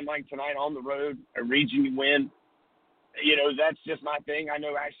for a game like tonight on the road, a region win. That's just my thing. I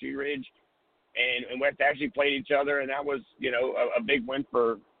know Ashley Ridge and West Ashley played each other, and that was, a big win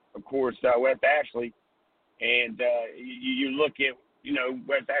for, of course, West Ashley. And you look at,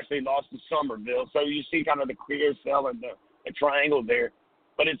 West Ashley lost to Somerville, so you see kind of the clear cell and the triangle there.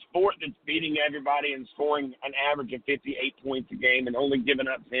 But it's Fort that's beating everybody and scoring an average of 58 points a game and only giving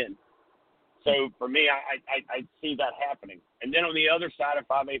up 10. So for me, I see that happening. And then on the other side of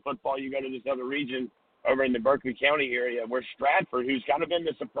 5A football, you go to this other region over in the Berkeley County area where Stratford, who's kind of been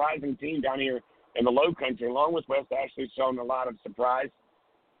the surprising team down here in the Low Country, along with West Ashley, shown a lot of surprise.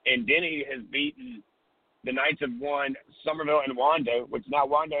 And Denny has beaten the Knights have won Somerville and Wando, which now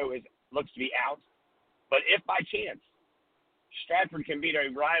Wando looks to be out. But if by chance Stratford can beat a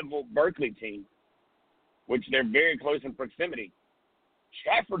rival Berkeley team, which they're very close in proximity,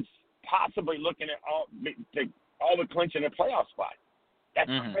 Stratford's possibly looking at all the clinching a playoff spot. That's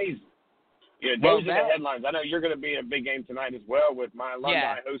crazy. You know, those are the headlines. I know you're going to be in a big game tonight as well with my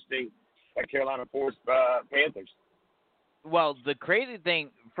alumni hosting at Carolina Forest Panthers. Well, the crazy thing,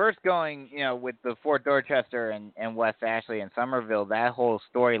 first going, you know, with the Fort Dorchester and West Ashley and Somerville, that whole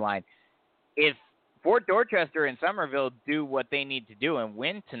storyline, if Fort Dorchester and Somerville do what they need to do and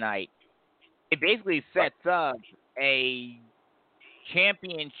win tonight, it basically sets up a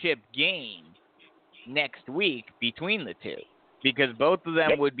championship game next week between the two, because both of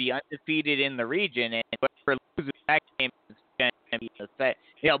them would be undefeated in the region, and whoever loses that game is going to be the set.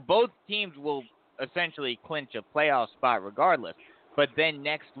 You know, both teams will essentially clinch a playoff spot regardless, but then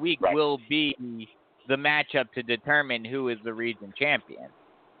next week will be the matchup to determine who is the region champion.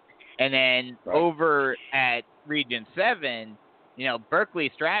 And then over at Region 7, you know,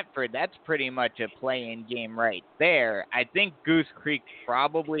 Berkeley-Stratford, that's pretty much a play-in game right there. I think Goose Creek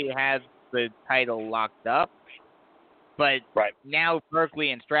probably has the title locked up, but now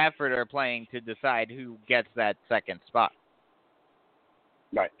Berkeley and Stratford are playing to decide who gets that second spot.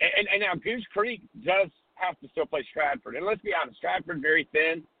 Right. And now Goose Creek does have to still play Stratford. And let's be honest, Stratford very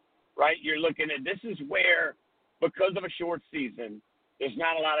thin, right? You're looking at, this is where, because of a short season, there's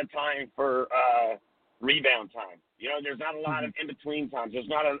not a lot of time for rebound time. You know, there's not a lot of in-between times. There's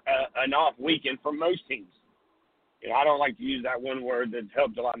not an off weekend for most teams. You know, I don't like to use that one word that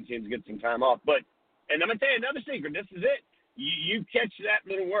helps a lot of teams get some time off. But, and I'm going to tell you another secret. This is it. You catch that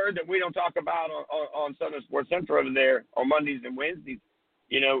little word that we don't talk about on Southern Sports Central over there on Mondays and Wednesdays.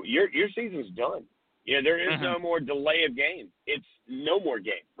 You know, your season's done. You know, there is no more delay of game. It's no more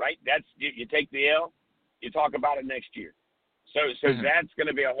game, right? That's you take the L, you talk about it next year. So that's going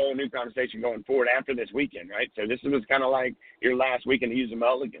to be a whole new conversation going forward after this weekend, right? So this was kind of like your last weekend to use a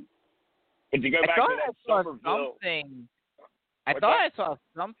mulligan. But to go back to that Somerville, I thought I saw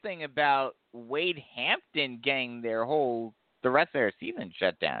something about Wade Hampton getting the rest of their season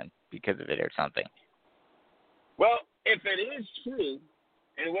shut down because of it or something. Well, if it is true,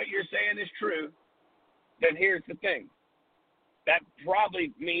 and what you're saying is true, then here's the thing. That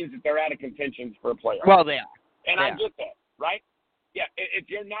probably means that they're out of contention for a playoff. Well, they are. And I get that, right? Yeah, if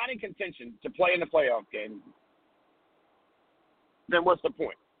you're not in contention to play in the playoff game, then what's the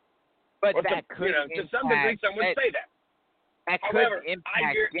point? But that could to some degree, someone would say that. However,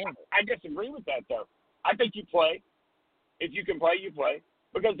 I disagree with that, though. I think you play. If you can play, you play.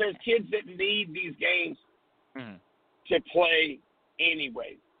 Because there's kids that need these games to play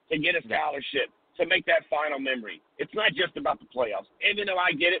anyway, to get a scholarship, to make that final memory. It's not just about the playoffs. Even though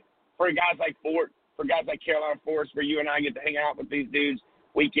I get it, for guys like Fort, for guys like Carolina Forest, where you and I get to hang out with these dudes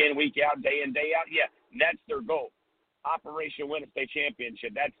week in, week out, day in, day out, that's their goal. Operation Win a State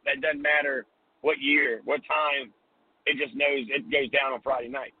Championship. That doesn't matter what year, what time. It just knows it goes down on Friday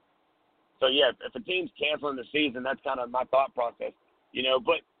night. So, if a team's canceling the season, that's kind of my thought process. You know,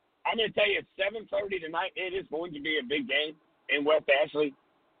 but I'm going to tell you, at 7:30 tonight, it is going to be a big game in West Ashley.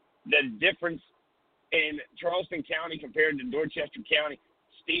 The difference in Charleston County compared to Dorchester County,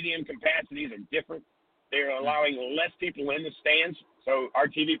 stadium capacities are different. They're allowing less people in the stands. So our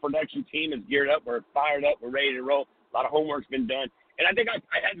TV production team is geared up. We're fired up. We're ready to roll. A lot of homework's been done. And I think I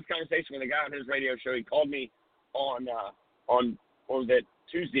had this conversation with a guy on his radio show. He called me on what was it,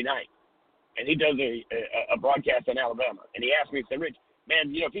 Tuesday night. And he does a broadcast in Alabama. And he asked me, he said, Rich,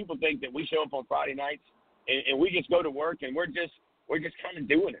 man, you know, people think that we show up on Friday nights and we just go to work and we're just kind of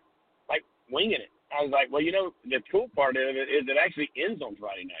doing it, like winging it. I was like, well, you know, the cool part of it is it actually ends on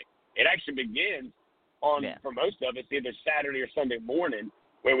Friday night. It actually begins on, for most of us, either Saturday or Sunday morning,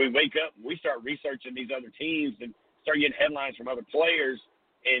 where we wake up and we start researching these other teams and start getting headlines from other players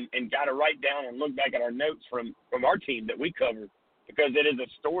and got to write down and look back at our notes from our team that we cover, because it is a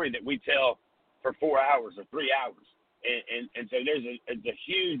story that we tell for 4 hours or 3 hours. And so there's a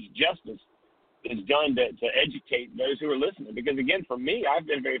huge justice that's done to educate those who are listening. Because, again, for me, I've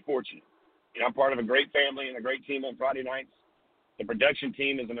been very fortunate. You know, I'm part of a great family and a great team on Friday nights. The production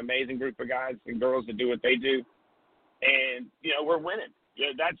team is an amazing group of guys and girls that do what they do. And, you know, we're winning. You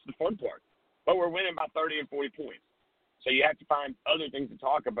know, that's the fun part. But we're winning by 30 and 40 points. So you have to find other things to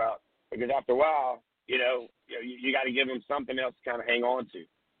talk about, because after a while, you got to give them something else to kind of hang on to.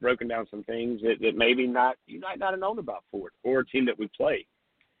 Broken down some things that maybe you might not have known about Fort or a team that we play.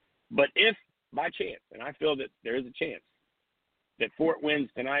 But if by chance, and I feel that there is a chance that Fort wins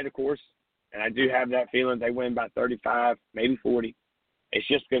tonight, of course, and I do have that feeling they win by 35, maybe 40. It's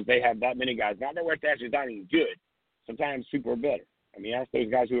just because they have that many guys. Not that West Ashley's not even good. Sometimes people are better. I mean, ask those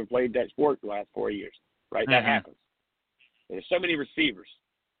guys who have played that sport the last 4 years, right? That happens. There's so many receivers,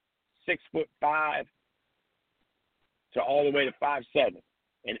 6'5" to all the way to 5'7",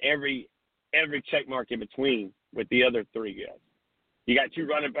 and every check mark in between with the other three guys. You got two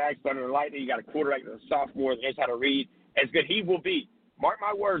running backs, Thunder and Lightning. You got a quarterback that's a sophomore that knows how to read. As good he will be. Mark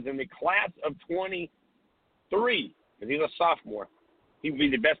my words, in the class of 23, because he's a sophomore, he will be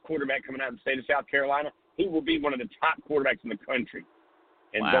the best quarterback coming out of the state of South Carolina. He will be one of the top quarterbacks in the country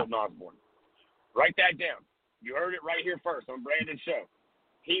in Dalton Osborne. Write that down. You heard it right here first on Brandon's show.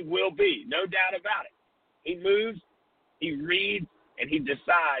 He will be, no doubt about it. He moves, he reads, and he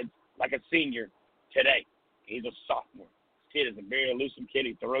decides like a senior today. He's a sophomore. This kid is a very elusive kid.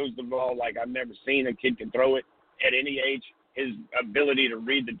 He throws the ball like I've never seen a kid can throw it at any age. His ability to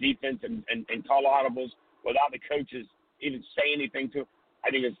read the defense and call audibles without the coaches even say anything to him,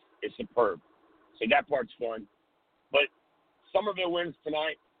 I think is superb. So that part's fun. But Somerville wins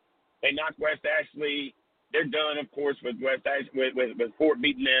tonight. They knock West Ashley. They're done, of course, with West Ashley, with Fort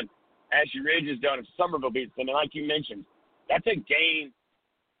beating them. Ashley Ridge is done if Somerville beats them. And like you mentioned, that's a game.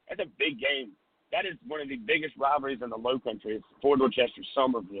 That's a big game. That is one of the biggest rivalries in the Low Country. It's Fort Dorchester,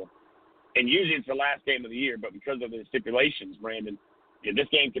 Somerville. And usually it's the last game of the year, but because of the stipulations, Brandon, this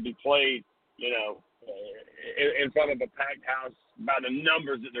game could be played, in front of a packed house by the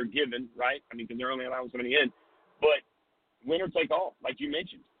numbers that they're given, right? I mean, because they're only allowing so many in. But winner take all, like you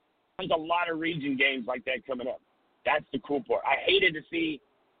mentioned. There's a lot of region games like that coming up. That's the cool part. I hated to see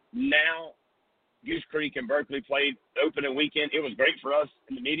now Goose Creek and Berkeley played opening weekend. It was great for us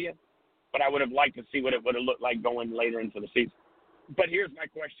in the media, but I would have liked to see what it would have looked like going later into the season. But here's my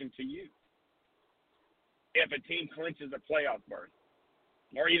question to you. If a team clinches a playoff berth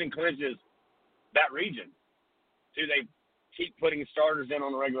or even clinches that region, do they keep putting starters in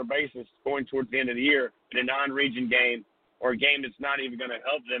on a regular basis going towards the end of the year in a non-region game or a game that's not even going to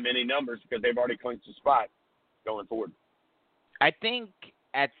help them any numbers because they've already clinched a spot going forward? I think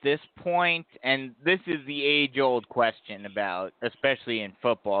at this point, and this is the age-old question about, especially in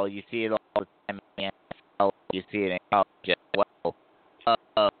football, you see it all the time in the NFL, you see it in college as well,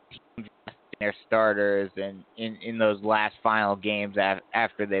 teams their starters and in those last final games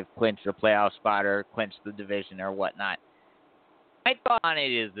after they've clinched a playoff spot or clinched the division or whatnot. My thought on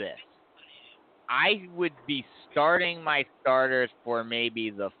it is this. I would be starting my starters for maybe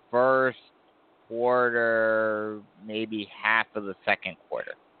the first quarter, maybe half of the second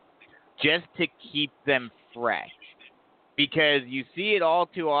quarter, just to keep them fresh. Because you see it all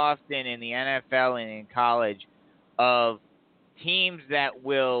too often in the NFL and in college of teams that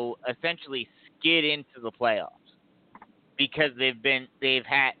will essentially skid into the playoffs because they've been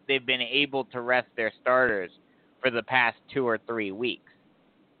able to rest their starters for the past 2 or 3 weeks.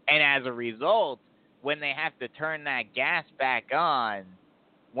 And as a result, when they have to turn that gas back on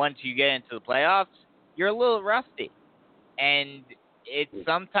once you get into the playoffs, you're a little rusty. And it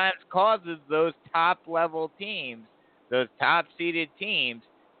sometimes causes those top-level teams, those top-seeded teams,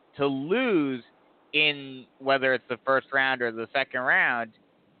 to lose in whether it's the first round or the second round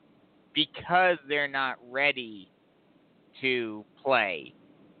because they're not ready to play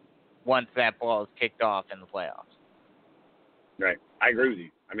once that ball is kicked off in the playoffs. Right. I agree with you.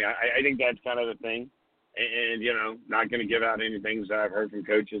 I mean, I think that's kind of the thing. And not going to give out any things that I've heard from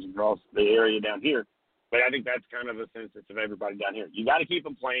coaches across the area down here. But I think that's kind of the census of everybody down here. You got to keep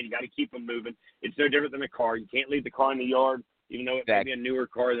them playing. You got to keep them moving. It's no different than a car. You can't leave the car in the yard, even though it may be a newer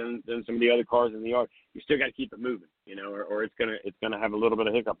car than some of the other cars in the yard. You still got to keep it moving, or it's gonna have a little bit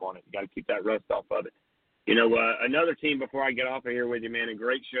of hiccup on it. You got to keep that rust off of it. Another team before I get off of here with you, man. A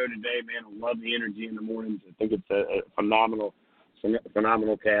great show today, man. I love the energy in the mornings. I think it's a phenomenal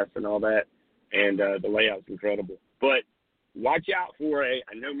cast and all that, and the layout's incredible. But watch out for I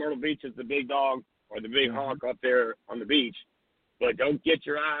know Myrtle Beach is the big dog or the big hawk up there on the beach, but don't get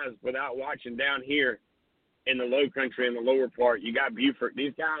your eyes without watching down here in the Low Country, in the lower part. You got Buford.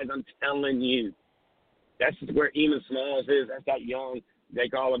 These guys, I'm telling you, that's where Eamon Smalls is. That's that young, they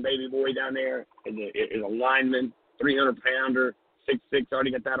call him baby boy down there, is a lineman, 300-pounder, 6'6",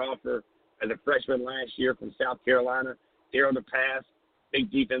 already got that offer as a freshman last year from South Carolina. Daryl DePass,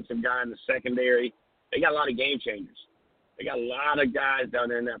 big defensive guy in the secondary. They got a lot of game changers. They got a lot of guys down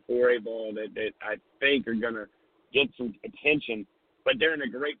there in that 4A ball that I think are going to get some attention. But they're in a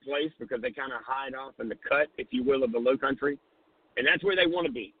great place because they kind of hide off in the cut, if you will, of the Low Country. And that's where they want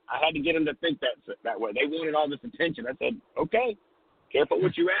to be. I had to get them to think that way. They wanted all this attention. I said, okay, careful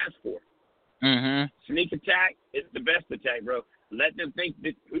what you ask for. Sneak attack is the best attack, bro. Let them think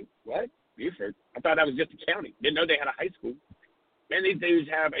that, what? Buford? I thought that was just a county. Didn't know they had a high school. Man, these dudes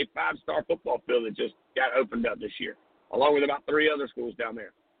have a 5-star football field that just got opened up this year, along with about 3 other schools down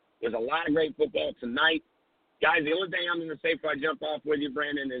there. There's a lot of great football tonight. Guys, the only thing I'm going to say before I jump off with you,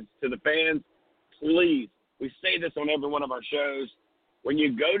 Brandon, is to the fans, please, we say this on every one of our shows, when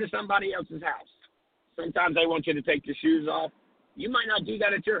you go to somebody else's house, sometimes they want you to take your shoes off. You might not do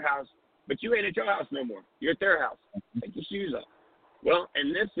that at your house, but you ain't at your house no more. You're at their house. Take your shoes off. Well,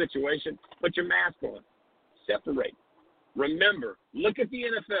 in this situation, put your mask on. Separate. Remember, look at the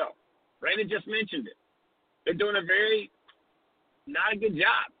NFL. Brandon just mentioned it. They're doing a not a good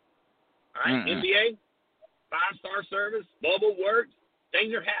job. All right, NBA, 5-star service, bubble works,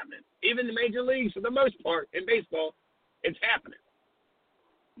 things are happening. Even the major leagues, for the most part, in baseball, it's happening.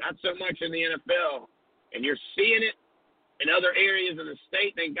 Not so much in the NFL. And you're seeing it in other areas of the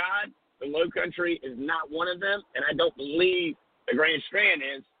state. Thank God the Low Country is not one of them, and I don't believe the Grand Strand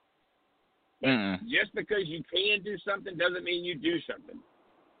is. But just because you can do something doesn't mean you do something,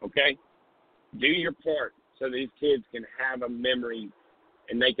 okay? Do your part so these kids can have a memory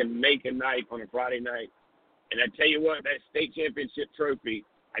and they can make a night on a Friday night. And I tell you what, that state championship trophy,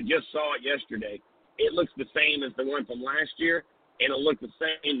 I just saw it yesterday. It looks the same as the one from last year, and it'll look the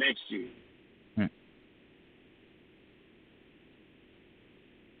same next year.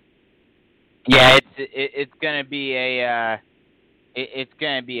 Yeah, it's going to be it's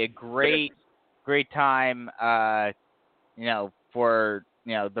going to be a great time, for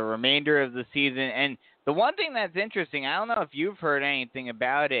the remainder of the season. And the one thing that's interesting, I don't know if you've heard anything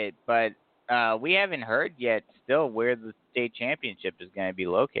about it, but we haven't heard yet still where the state championship is going to be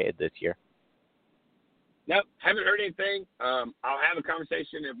located this year. Nope, haven't heard anything. I'll have a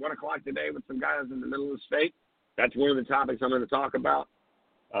conversation at 1 o'clock today with some guys in the middle of the state. That's one of the topics I'm going to talk about.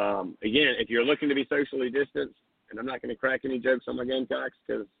 Again, if you're looking to be socially distanced, and I'm not going to crack any jokes on my Gamecocks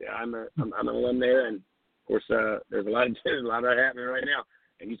because I'm an alum there, and of course there's a lot of that happening right now.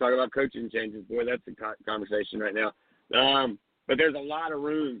 And you talk about coaching changes, boy, that's a conversation right now. But there's a lot of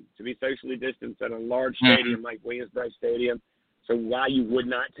room to be socially distanced at a large stadium like Williams-Brice Stadium. So why you would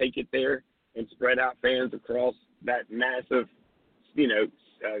not take it there and spread out fans across that massive,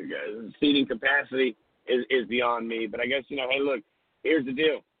 seating capacity is beyond me. But I guess, hey, look, here's the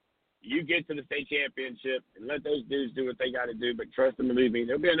deal. You get to the state championship and let those dudes do what they got to do, but trust them and believe me,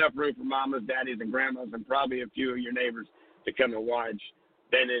 there'll be enough room for mamas, daddies, and grandmas, and probably a few of your neighbors to come and watch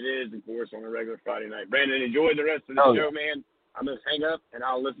than it is, of course, on a regular Friday night. Brandon, enjoy the rest of the show, man. I'm going to hang up, and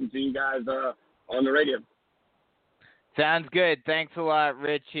I'll listen to you guys on the radio. Sounds good. Thanks a lot,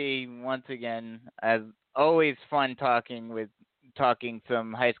 Richie. Once again, as always, fun talking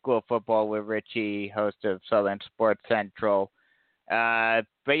some high school football with Richie, host of Southern Sports Central.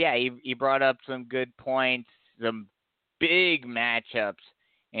 But yeah, he brought up some good points, some big matchups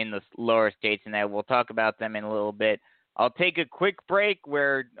in the lower states, and we'll talk about them in a little bit. I'll take a quick break.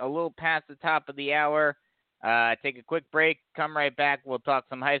 We're a little past the top of the hour. Take a quick break. Come right back. We'll talk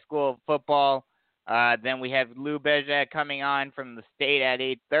some high school football. Then we have Lou Bezjak coming on from the state at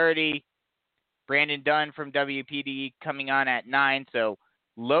 8:30. Brandon Dunn from WPDE coming on at 9. So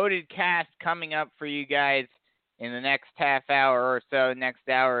loaded cast coming up for you guys in the next half hour or so, next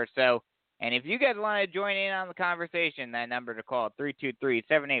hour or so. And if you guys want to join in on the conversation, that number to call,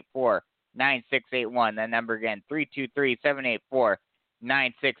 323-784-9681. That number again,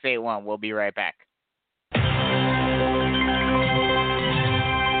 323-784-9681. We'll be right back.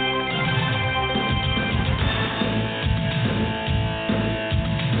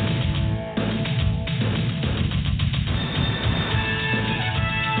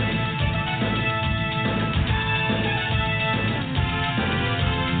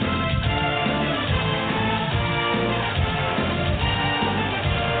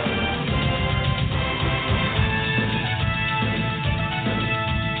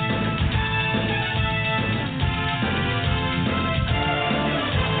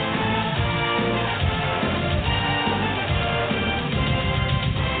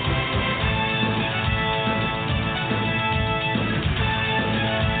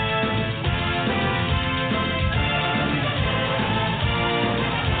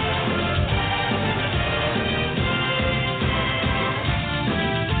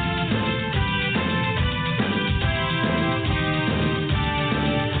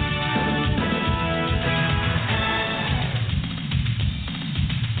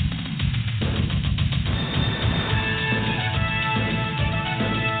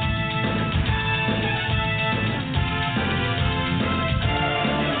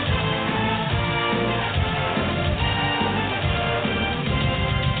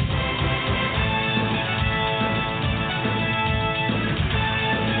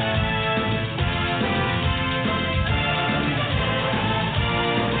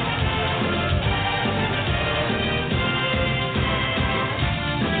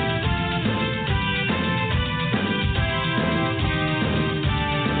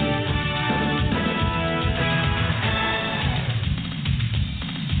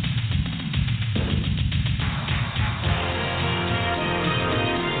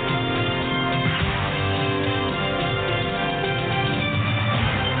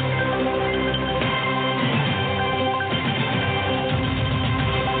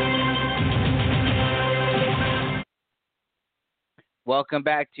 Welcome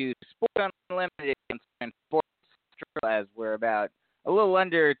back to Sports Unlimited and Sports Central, as we're about a little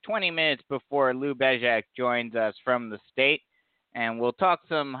under 20 minutes before Lou Bezjak joins us from the state. And we'll talk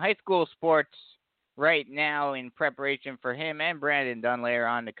some high school sports right now in preparation for him and Brandon Dunn later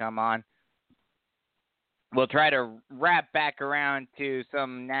on to come on. We'll try to wrap back around to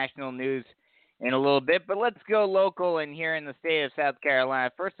some national news in a little bit, but let's go local and here in the state of South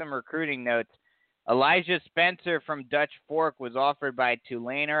Carolina. First, some recruiting notes. Elijah Spencer from Dutch Fork was offered by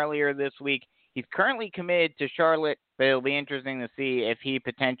Tulane earlier this week. He's currently committed to Charlotte, but it'll be interesting to see if he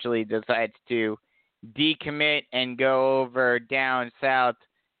potentially decides to decommit and go over down south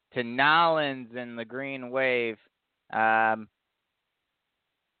to Nollins and the Green Wave.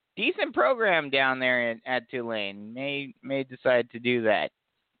 Decent program down there at Tulane. May decide to do that.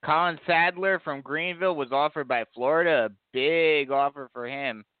 Colin Sadler from Greenville was offered by Florida. A big offer for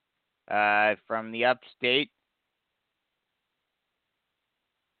him from the upstate.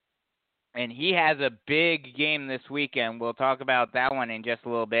 And he has a big game this weekend. We'll talk about that one in just a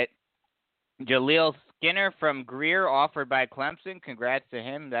little bit. Jaleel Skinner from Greer, offered by Clemson. Congrats to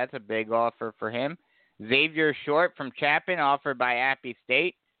him. That's a big offer for him. Xavier Short from Chapin, offered by Appy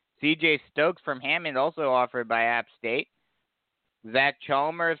State. C.J. Stokes from Hammond, also offered by App State. Zach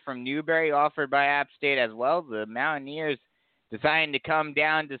Chalmers from Newberry, offered by App State as well. The Mountaineers deciding to come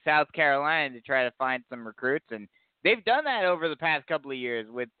down to South Carolina to try to find some recruits, and they've done that over the past couple of years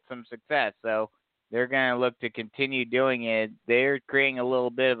with some success, so they're going to look to continue doing it. They're creating a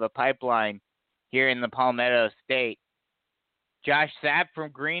little bit of a pipeline here in the Palmetto State. Josh Sapp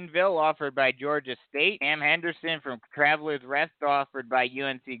from Greenville, offered by Georgia State. Sam Henderson from Travelers Rest, offered by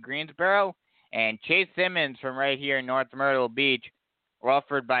UNC Greensboro. And Chase Simmons from right here in North Myrtle Beach,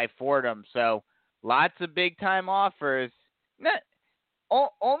 offered by Fordham. So lots of big-time offers.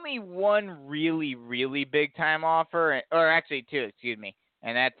 Only one really, really big-time offer, or actually two, excuse me,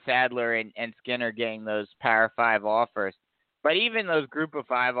 and that's Sadler and Skinner getting those Power 5 offers. But even those Group of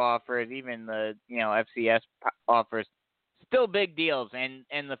 5 offers, even the FCS offers, still big deals. And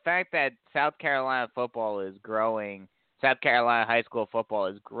the fact that South Carolina football is growing, South Carolina high school football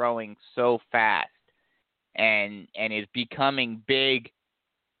is growing so fast and is becoming big,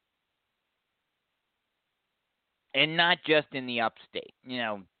 and not just in the upstate.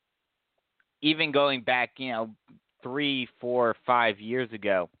 Even going back, 3, 4, 5 years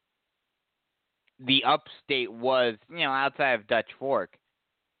ago, the upstate was, outside of Dutch Fork,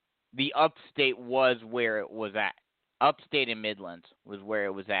 the upstate was where it was at. Upstate and Midlands was where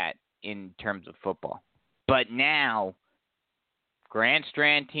it was at in terms of football. But now, Grand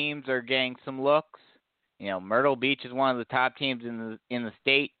Strand teams are getting some looks. Myrtle Beach is one of the top teams in the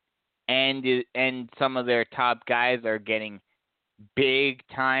state, and some of their top guys are getting big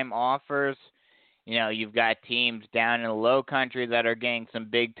time offers. You've got teams down in the Low Country that are getting some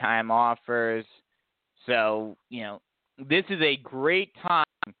big time offers. So, this is a great time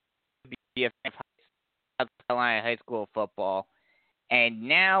to be a fan of South Carolina high school football. And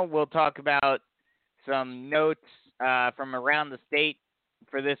now we'll talk about some notes from around the state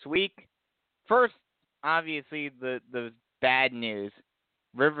for this week. First, obviously, the bad news.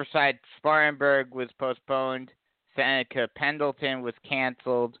 Riverside Spartanburg was postponed. Seneca Pendleton was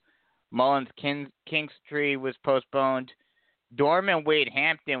canceled. Mullins Kingstree was postponed. Dorman Wade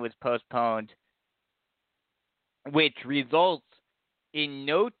Hampton was postponed, which results in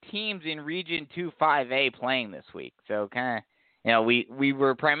no teams in Region 2 5A playing this week. So kind of, we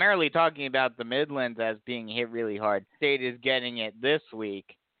were primarily talking about the Midlands as being hit really hard. State is getting it this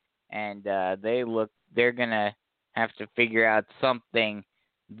week, and they're going to have to figure out something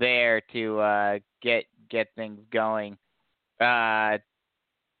there to get things going. The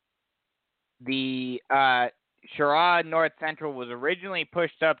Sherrod North Central was originally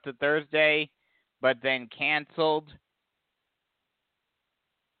pushed up to Thursday, but then canceled.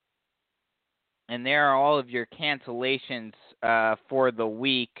 And there are all of your cancellations for the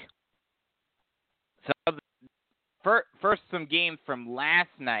week. So first, some games from last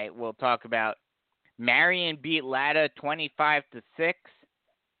night we'll talk about. Marion beat Latta 25-6.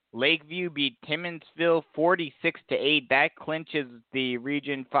 Lakeview beat Timmonsville 46-8. That clinches the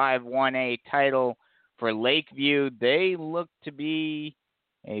Region 5 1A title for Lakeview. They look to be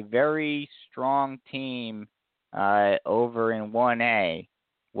a very strong team over in 1A.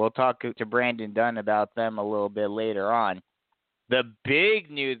 We'll talk to Brandon Dunn about them a little bit later on. The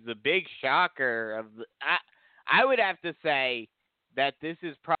big news, the big shocker of I would have to say that this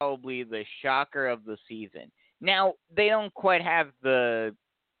is probably the shocker of the season. Now, they don't quite have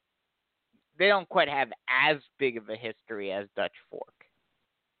as big of a history as Dutch Fork.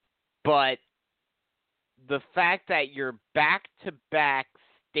 But the fact that you're back-to-back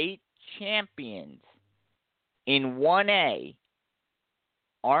state champions in 1A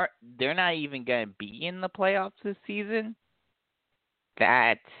they're not even going to be in the playoffs this season?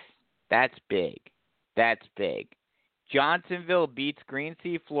 That's big. That's big. Johnsonville beats Green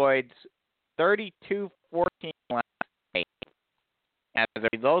Sea Floyd's 32-14 last night. As a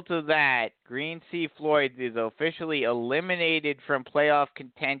result of that, Green Sea Floyd is officially eliminated from playoff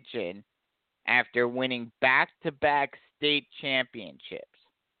contention after winning back-to-back state championships.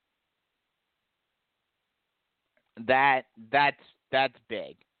 That's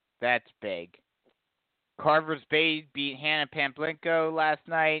big. That's big. Carver's Bay beat Hannah Pamplico last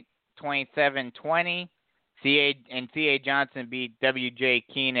night, 27-20. C.A. Johnson beat W.J.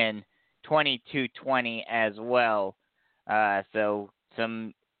 Keenan 22-20 as well. So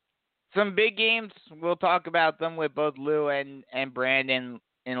some big games. We'll talk about them with both Lou and Brandon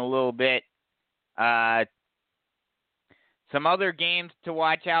in a little bit. Some other games to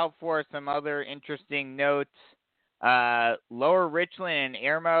watch out for, some other interesting notes. Lower Richland and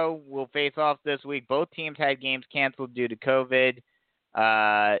Irmo will face off this week. Both teams had games canceled due to COVID,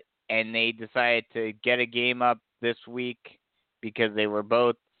 and they decided to get a game up this week because they were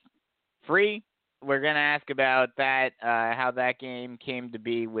both free. We're going to ask about that, how that game came to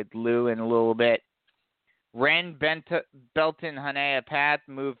be with Lou in a little bit. Belton Hanea Path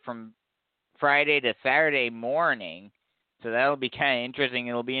moved from Friday to Saturday morning, so that'll be kind of interesting.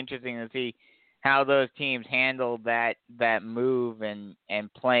 It'll be interesting to see how those teams handled that move and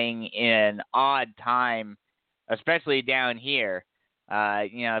playing in an odd time, especially down here.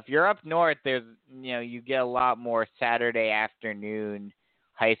 If you're up north, there's you get a lot more Saturday afternoon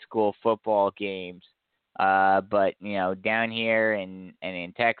high school football games. But down here and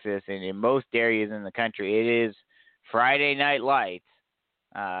in Texas and in most areas in the country, it is Friday night lights.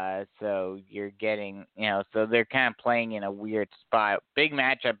 So you're getting, so they're kind of playing in a weird spot. Big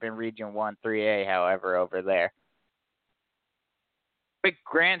matchup in Region 1 3A, however, over there. Quick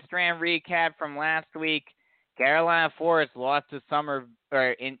Grand Strand recap from last week. Carolina Forest lost to Sumter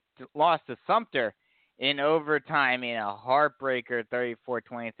in overtime in a heartbreaker,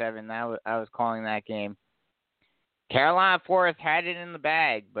 34-27. I was calling that game. Carolina Forest had it in the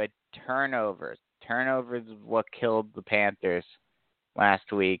bag, but turnovers. Turnovers is what killed the Panthers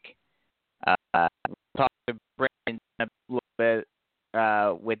last week. We'll talk to Brandon a little bit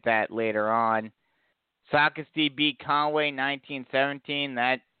with that later on. Socastee beat Conway 19-17.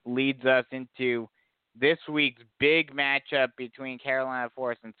 That leads us into this week's big matchup between Carolina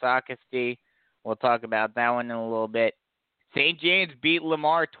Forest and Socastee. We'll talk about that one in a little bit. St. James beat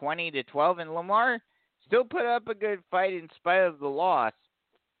Lamar 20-12, and Lamar still put up a good fight in spite of the loss.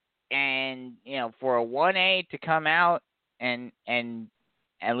 And, for a 1A to come out and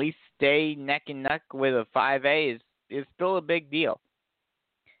at least stay neck and neck with a 5A is still a big deal.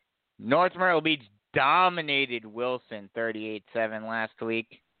 North Myrtle Beach dominated Wilson 38-7 last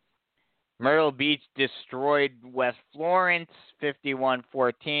week. Myrtle Beach destroyed West Florence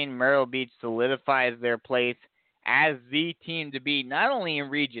 51-14. Myrtle Beach solidifies their place as the team to beat not only in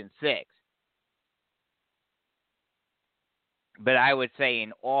Region 6, but I would say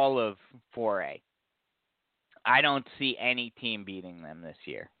in all of 4A. I don't see any team beating them this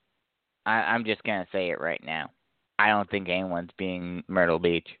year. I'm just going to say it right now. I don't think anyone's beating Myrtle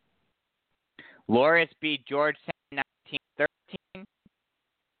Beach. Loris beat Georgetown 19-13.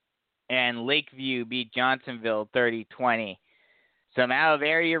 And Lakeview beat Johnsonville 30-20. Some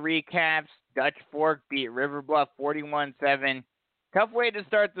out-of-area recaps. Dutch Fork beat River Bluff 41-7. Tough way to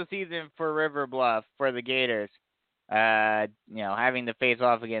start the season for River Bluff, for the Gators. Having to face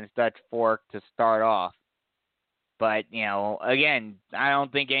off against Dutch Fork to start off. But, again, I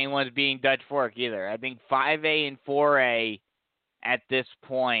don't think anyone's beating Dutch Fork either. I think 5A and 4A at this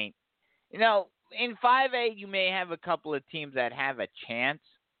point. In 5A, you may have a couple of teams that have a chance.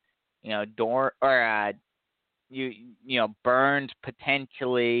 Burns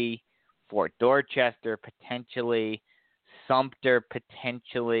potentially, Fort Dorchester potentially, Sumter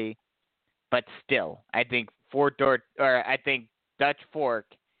potentially, but still, I think Dutch Fork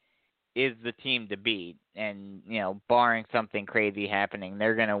is the team to beat, and barring something crazy happening,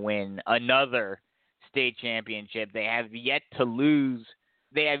 they're going to win another state championship. They have yet to lose.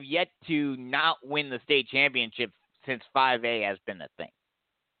 They have yet to not win the state championship since 5A has been a thing.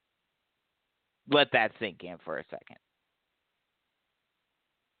 Let that sink in for a second.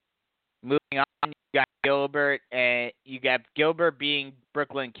 Moving on, you got Gilbert beating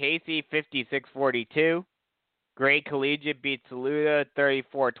Brooklyn Casey 56-42. Gray Collegiate beat Saluda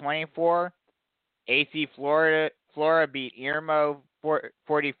 34-24. AC Flora beat Irmo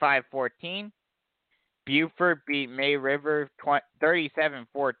 45-14. Beaufort beat May River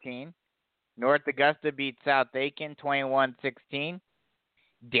 37-14. North Augusta beat South Aiken 21-16.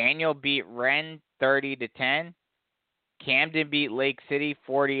 Daniel beat Wren 30-10. Camden beat Lake City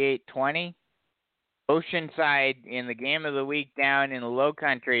 48-20. Oceanside in the game of the week down in the Low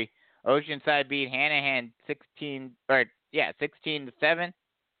Country, Oceanside beat Hanahan 16-7.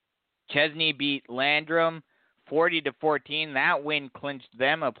 Chesney beat Landrum 40-14. That win clinched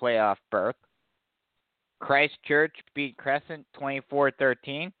them a playoff berth. Christchurch beat Crescent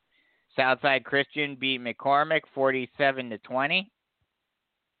 24-13. Southside Christian beat McCormick 47-20.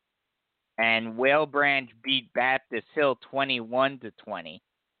 And Whale Branch beat Baptist Hill 21-20.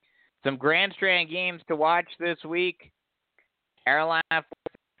 Some Grand Strand games to watch this week. Carolina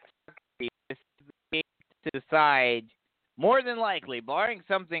this is the game to decide, more than likely, barring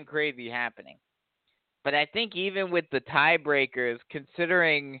something crazy happening. But I think even with the tiebreakers,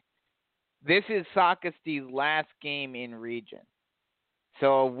 considering this is Sockesty's last game in region,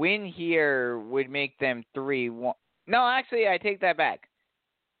 so a win here would make them 3-1. No, actually, I take that back.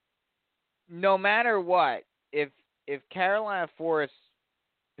 No matter what, if Carolina Forest,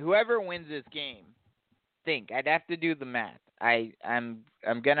 whoever wins this game, I'd have to do the math. I'm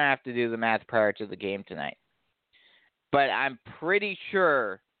gonna have to do the math prior to the game tonight. But I'm pretty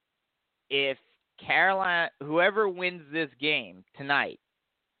sure if Carolina, whoever wins this game tonight,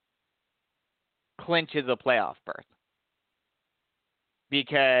 clinches a playoff berth.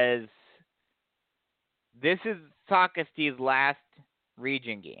 Because this is Sockesty's last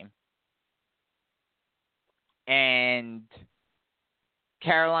region game. And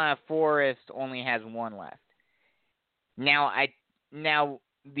Carolina Forest only has one left. Now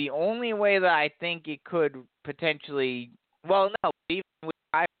the only way that I think it could potentially, so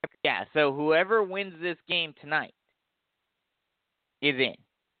whoever wins this game tonight is in,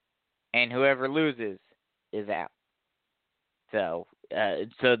 and whoever loses is out. So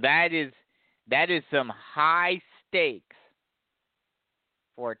that is some high stakes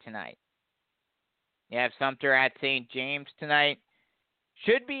for tonight. You have Sumter at St. James tonight.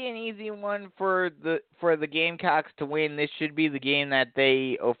 Should be an easy one for the Gamecocks to win. This should be the game that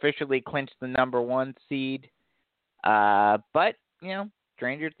they officially clinch the number 1 seed. But,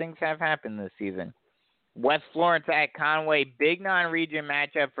 stranger things have happened this season. West Florence at Conway, big non-region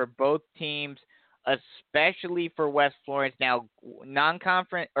matchup for both teams, especially for West Florence. Now,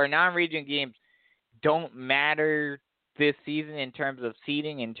 non-conference or non-region games don't matter this season in terms of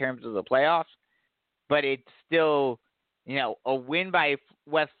seeding, in terms of the playoffs, but it's still, a win by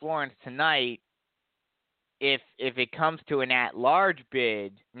West Florence tonight, if it comes to an at-large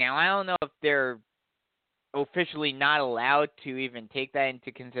bid. Now, I don't know if they're officially not allowed to even take that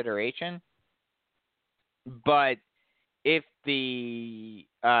into consideration, but if the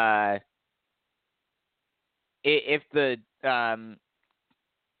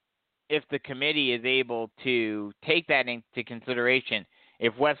committee is able to take that into consideration,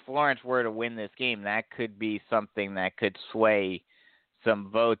 if West Florence were to win this game, that could be something that could sway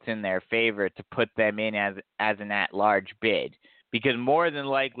some votes in their favor to put them in as an at-large bid, because more than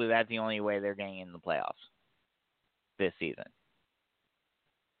likely that's the only way they're getting in the playoffs this season.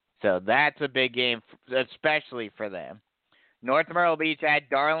 So that's a big game, especially for them. North Myrtle Beach at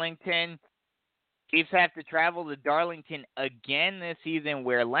Darlington. Chiefs have to travel to Darlington again this season,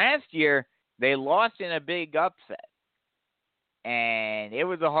 where last year they lost in a big upset. And it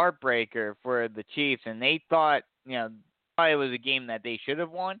was a heartbreaker for the Chiefs, and they thought, it was a game that they should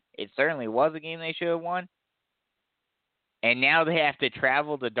have won. It certainly was a game they should have won. And now they have to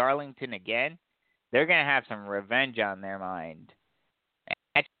travel to Darlington again. They're going to have some revenge on their mind. And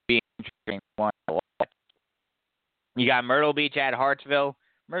that should be an interesting one to watch. You got Myrtle Beach at Hartsville.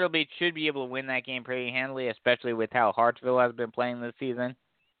 Myrtle Beach should be able to win that game pretty handily, especially with how Hartsville has been playing this season.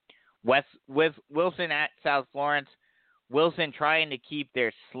 With Wilson at South Florence. Wilson trying to keep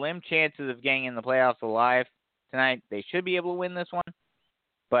their slim chances of getting in the playoffs alive tonight. They should be able to win this one.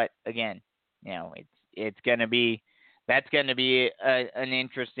 But again, that's going to be an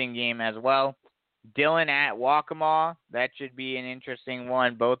interesting game as well. Dillon at Waccamaw. That should be an interesting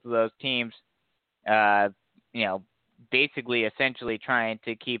one. Both of those teams, basically essentially trying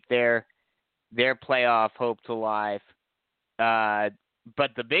to keep their playoff hopes alive. But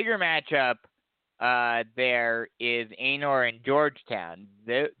the bigger matchup there is Anor and Georgetown.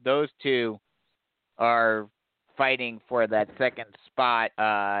 Those two are fighting for that second spot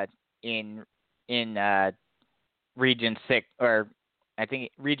in Region 6, or I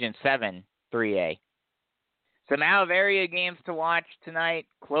think Region 7, 3A. Some out-of-area games to watch tonight.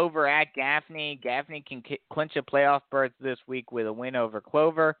 Clover at Gaffney. Gaffney can clinch a playoff berth this week with a win over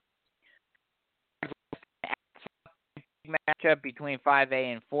Clover. matchup between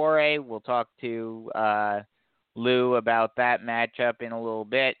 5A and 4A. We'll talk to Lou about that matchup in a little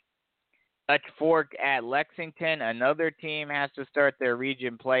bit. Dutch Fork at Lexington. Another team has to start their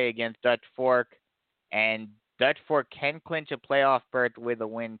region play against Dutch Fork, and Dutch Fork can clinch a playoff berth with a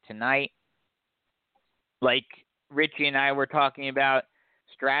win tonight. Like Richie and I were talking about,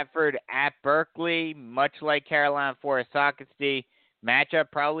 Stratford at Berkeley, much like Carolina Forest Socastee, matchup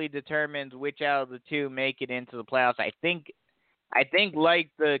probably determines which out of the two make it into the playoffs. I think like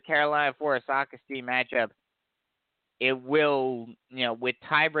the Carolina Forest Socastee matchup, it will, with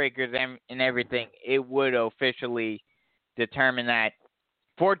tiebreakers and everything, it would officially determine that.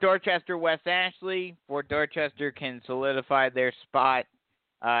 Fort Dorchester, West Ashley. Fort Dorchester can solidify their spot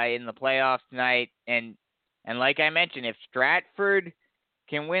in the playoffs tonight. And like I mentioned, if Stratford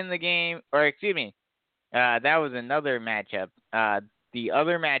can win the game, that was another matchup. The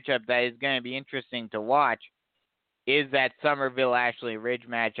other matchup that is going to be interesting to watch is that Somerville-Ashley Ridge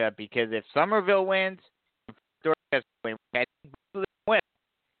matchup, because if Somerville wins, Dorchester wins,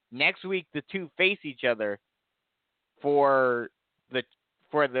 next week the two face each other for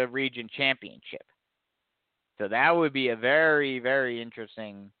the region championship. So that would be a very, very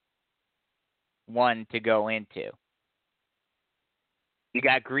interesting one to go into. You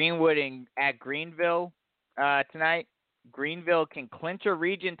got Greenwood at Greenville tonight. Greenville can clinch a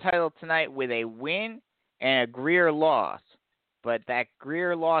region title tonight with a win and a Greer loss, but that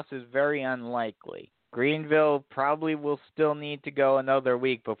Greer loss is very unlikely. Greenville probably will still need to go another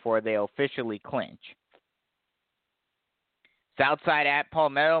week before they officially clinch. Southside at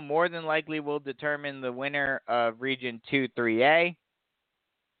Palmetto more than likely will determine the winner of Region 2-3A.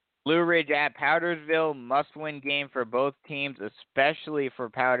 Blue Ridge at Powdersville, must-win game for both teams, especially for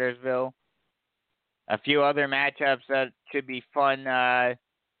Powdersville. A few other matchups that should be fun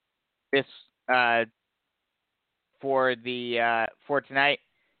for tonight.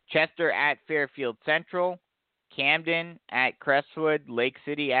 Chester at Fairfield Central, Camden at Crestwood, Lake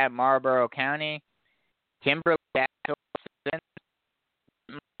City at Marlborough County, Timberlake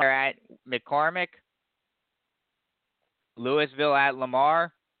at McCormick, Louisville at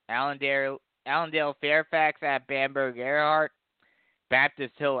Lamar, Allendale Fairfax at Bamberg Earhart,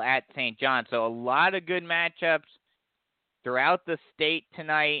 Baptist Hill at St. John. So a lot of good matchups throughout the state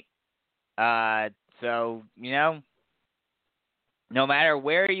tonight. So, no matter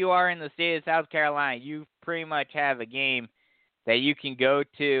where you are in the state of South Carolina, you pretty much have a game that you can go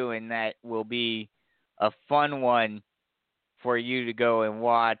to, and that will be a fun one for you to go and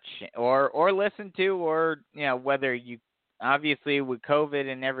watch or listen to, or, whether you, obviously with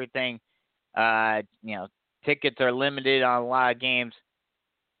COVID and everything, tickets are limited on a lot of games,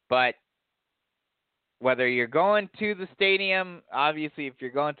 but whether you're going to the stadium, obviously if you're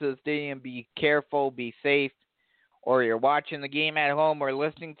going to the stadium, be careful, be safe, or you're watching the game at home or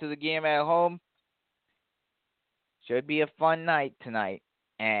listening to the game at home, should be a fun night tonight.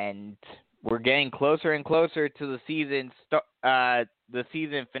 And we're getting closer and closer to the season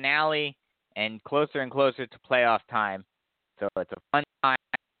finale, and closer to playoff time. So it's a fun time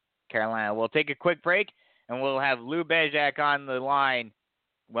in Carolina. We'll take a quick break, and we'll have Lou Bezjak on the line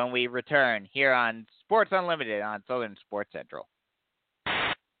when we return here on Sports Unlimited on Southern Sports Central.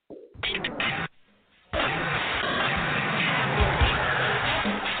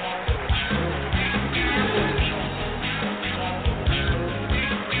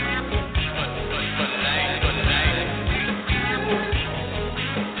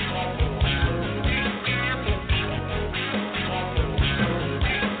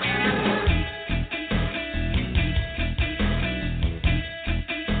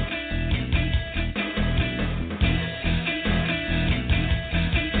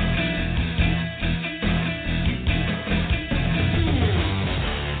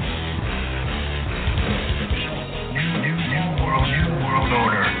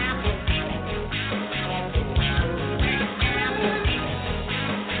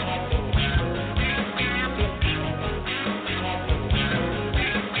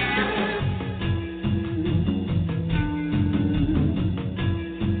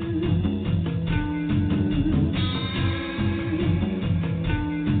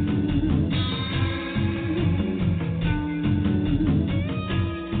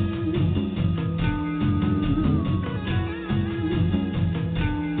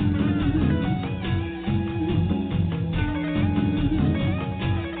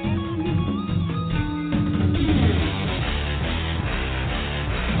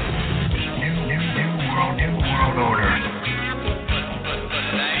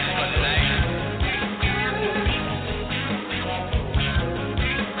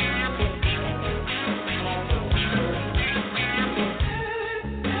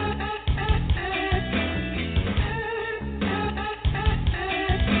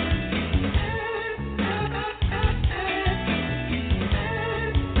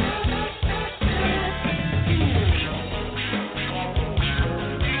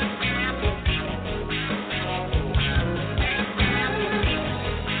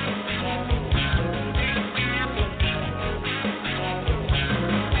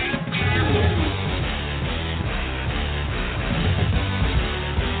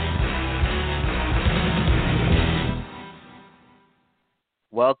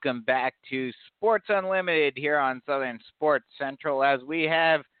 welcome back to Sports Unlimited here on Southern Sports Central as we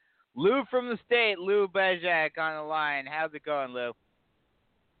have Lou from the state, Lou Bezjak, on the line. How's it going, Lou?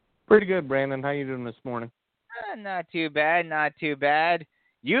 Pretty good, Brandon. How you doing this morning? Not too bad, not too bad.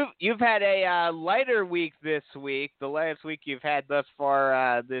 You've had a lighter week this week, the lightest week you've had thus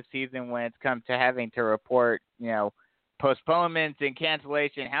far this season when it's come to having to report, postponements and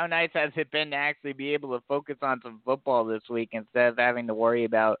cancellation. How nice has it been to actually be able to focus on some football this week instead of having to worry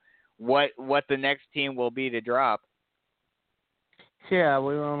about what the next team will be to drop? Yeah,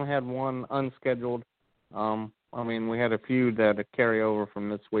 we only had one unscheduled. We had a few that carry over from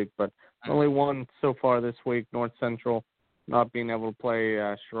this week, but only one so far this week. North Central not being able to play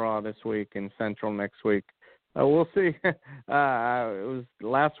Shara this week and Central next week. We'll see. It was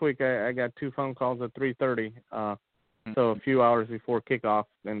last week. I got 2 phone calls at 3:30. So a few hours before kickoff,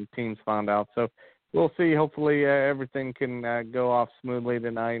 and teams found out. So we'll see. Hopefully everything can go off smoothly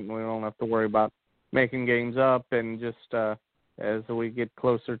tonight, and we don't have to worry about making games up. And just as we get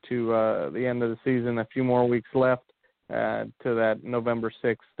closer to the end of the season, a few more weeks left to that November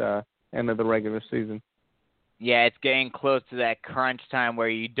 6th end of the regular season. Yeah, it's getting close to that crunch time where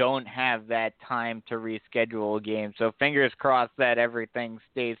you don't have that time to reschedule a game. So fingers crossed that everything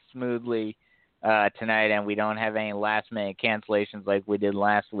stays smoothly tonight, and we don't have any last-minute cancellations like we did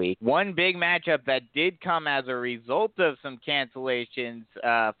last week. One big matchup that did come as a result of some cancellations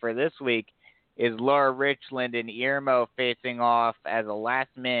for this week is Laura Richland and Irmo facing off as a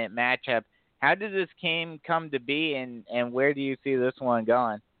last-minute matchup. How did this game come to be, and where do you see this one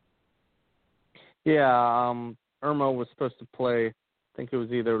going? Yeah, Irmo was supposed to play, I think it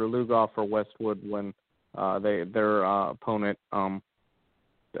was either Lugoff or Westwood when their opponent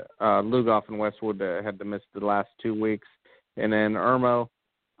Lugoff and Westwood had to miss the last 2 weeks. And then Irmo,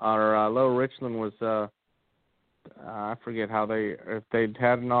 or Lower Richland was, I forget if they'd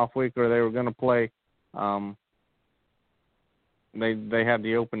had an off week or they were going to play. They had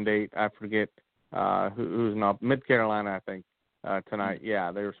the open date. I forget who's not. Mid-Carolina, I think, tonight.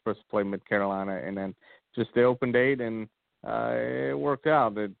 Yeah, they were supposed to play Mid-Carolina, and then just the open date, and it worked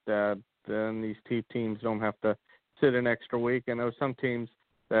out. Then these two teams don't have to sit an extra week. I know some teams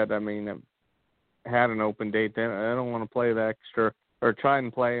that, had an open date. They don't want to play the extra or try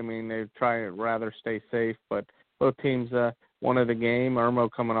and play. They rather stay safe. But both teams wanted the game. Irmo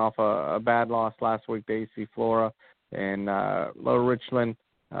coming off a bad loss last week to AC Flora, and Lower Richland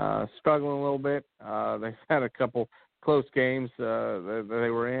struggling a little bit. They've had a couple close games that they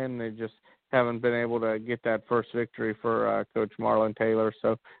were in. They just haven't been able to get that first victory for Coach Marlon Taylor.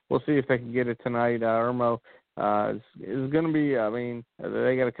 So we'll see if they can get it tonight. Irmo is going to be,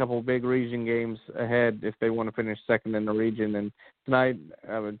 they got a couple of big region games ahead if they want to finish second in the region. And tonight,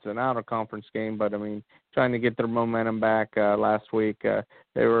 it's an out-of-conference game, but, trying to get their momentum back last week.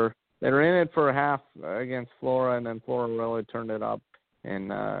 They were in it for a half against Flora, and then Flora really turned it up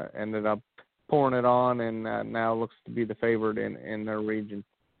and ended up pouring it on, and now looks to be the favorite in their region.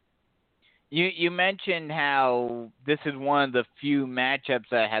 You mentioned how this is one of the few matchups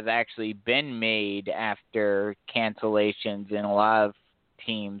that has actually been made after cancellations, and a lot of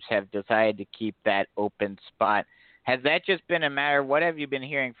teams have decided to keep that open spot. Has that just been a matter, what have you been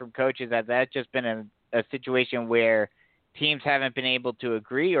hearing from coaches? Has that just been a situation where teams haven't been able to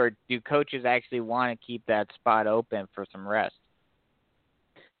agree, or do coaches actually want to keep that spot open for some rest?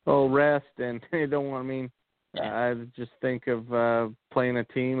 Well, rest, and they don't want, I just think of playing a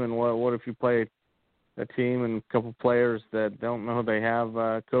team, and what if you play a team and a couple players that don't know they have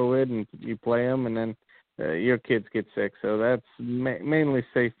COVID, and you play them, and then your kids get sick. So that's mainly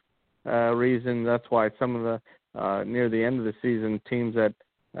safe reason. That's why some of the near the end of the season, teams that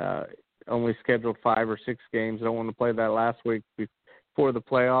only scheduled 5 or 6 games don't want to play that last week before the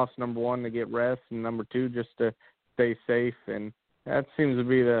playoffs. Number one, to get rest, and number two, just to stay safe. And that seems to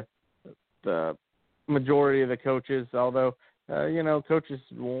be the majority of the coaches, although, coaches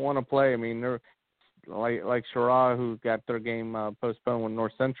want to play. They're like Shara, who got their game postponed with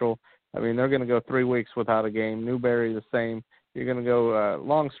North Central. They're going to go 3 weeks without a game. Newberry, the same. You're going to go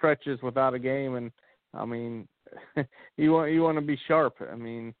long stretches without a game, and, you want to be sharp.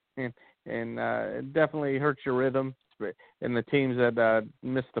 And it definitely hurts your rhythm. And the teams that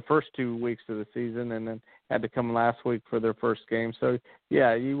missed the first 2 weeks of the season and then had to come last week for their first game. So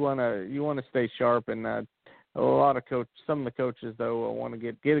yeah, you want to stay sharp, and some of the coaches though want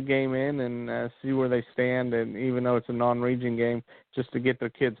to get a game in and see where they stand, and even though it's a non-region game, just to get their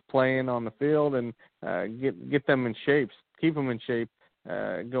kids playing on the field and get them in shape, keep them in shape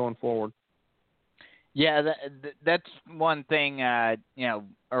going forward. Yeah, that's one thing.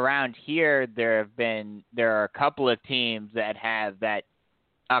 Around here there are a couple of teams that have that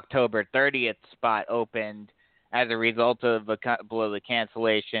October 30th spot opened as a result of a couple of the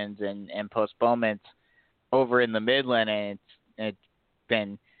cancellations and postponements over in the Midland, and it's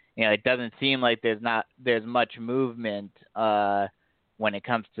been, it doesn't seem like there's much movement when it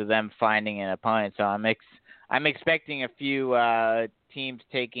comes to them finding an opponent. So I'm expecting a few teams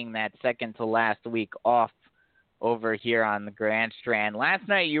taking that second to last week off over here on the Grand Strand. Last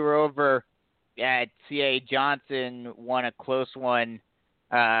night you were over at C.A. Johnson, won a close one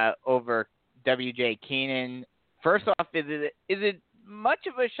over W.J. Keenan. First off, is it much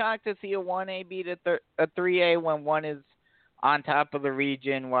of a shock to see a 1A beat a 3A when one is on top of the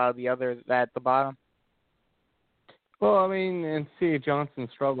region while the other is at the bottom? Well, I mean, and C.A. Johnson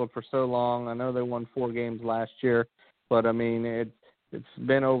struggled for so long. I know they won 4 games last year, but, I mean, it's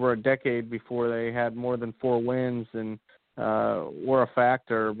been over a decade before they had more than 4 wins and were a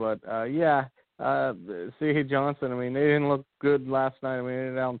factor. But, C.A. Johnson, I mean, they didn't look good last night. I mean,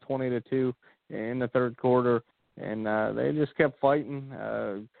 they were down 20-2 in the third quarter, and they just kept fighting,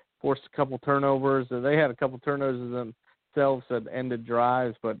 forced a couple turnovers. They had a couple turnovers themselves that ended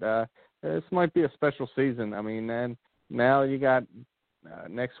drives, but this might be a special season. I mean, and now you got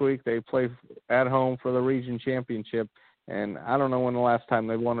next week they play at home for the region championship, and I don't know when the last time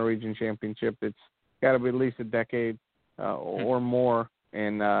they won a region championship. It's got to be at least a decade or more,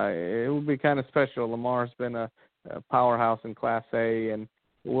 and it will be kind of special. Lamar's been a powerhouse in Class A, and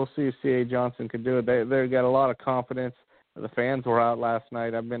we'll see if C.A. Johnson can do it. They got a lot of confidence. The fans were out last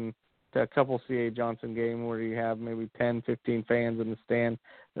night. I've been to a couple C.A. Johnson games where you have maybe 10, 15 fans in the stand.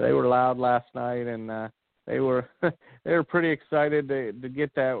 They were loud last night, and they were pretty excited to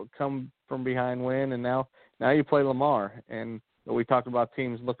get that come from behind win. And now you play Lamar, and we talked about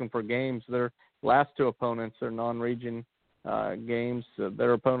teams looking for games. Their last 2 opponents are non-region games.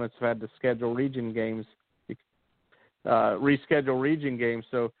 Their opponents have had to schedule region games, reschedule region games.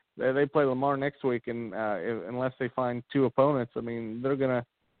 So they play Lamar next week, and unless they find 2 opponents, I mean, they're going to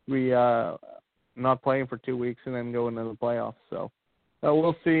be not playing for 2 weeks and then go into the playoffs. So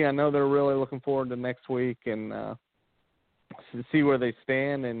we'll see. I know they're really looking forward to next week and see where they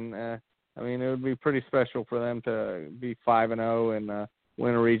stand. And I mean, it would be pretty special for them to be 5-0 and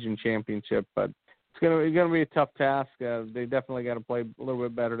win a region championship. But it's going to be a tough task. They definitely got to play a little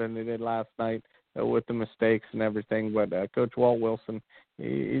bit better than they did last night with the mistakes and everything. But Coach Walt Wilson,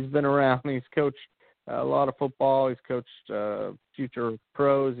 he's been around. He's coached a lot of football. He's coached future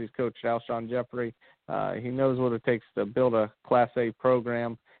pros. He's coached Alshon Jeffrey. He knows what it takes to build a Class A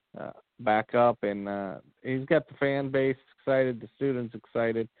program back up, and he's got the fan base excited, the students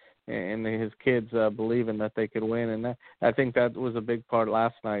excited, and his kids believing that they could win. And I think that was a big part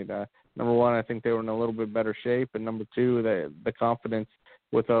last night. Number one, I think they were in a little bit better shape, and number two, the confidence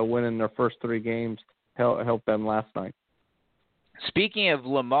with winning their first 3 games helped them last night. Speaking of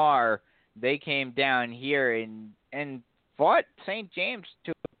Lamar, they came down here and fought St. James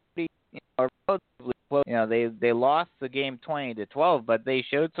to a relatively close. They lost the game 20-12, but they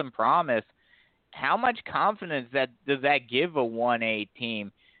showed some promise. How much confidence does that give a 1A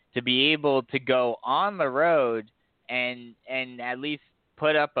team to be able to go on the road and at least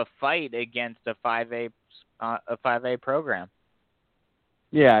put up a fight against a 5A program?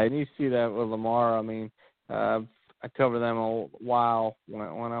 Yeah, and you see that with Lamar. I mean, I covered them a while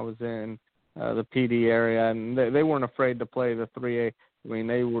when I was in the PD area, and they weren't afraid to play the 3A. I mean,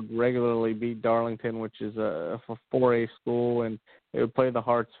 they would regularly beat Darlington, which is a 4A school, and they would play the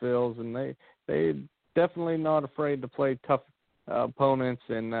Hartsvilles, and they definitely not afraid to play tough opponents,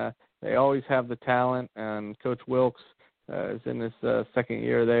 and they always have the talent. And Coach Wilkes is in his second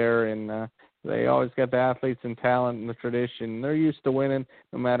year there, and they always got the athletes and talent and the tradition. They're used to winning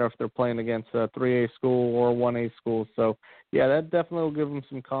no matter if they're playing against a 3A school or a 1A school. So, yeah, that definitely will give them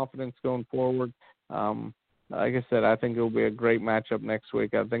some confidence going forward. Like I said, I think it will be a great matchup next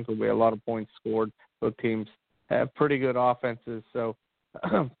week. I think there will be a lot of points scored. Both teams have pretty good offenses. So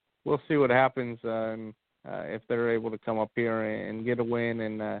we'll see what happens and if they're able to come up here and get a win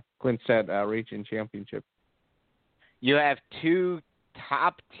and clinch that region championship. You have 2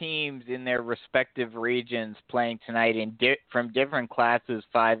 top teams in their respective regions playing tonight from different classes,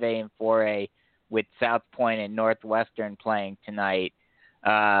 5A and 4A, with South Point and Northwestern playing tonight.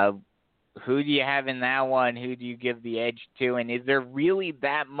 Who do you have in that one? Who do you give the edge to? And is there really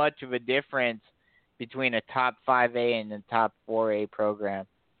that much of a difference between a top 5A and a top 4A program?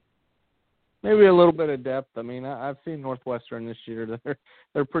 Maybe a little bit of depth. I mean, I've seen Northwestern this year.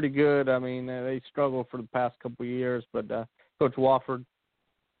 They're pretty good. I mean, they struggled for the past couple of years, but Coach Wofford,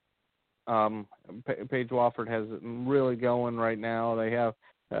 Paige Wofford has it really going right now. They have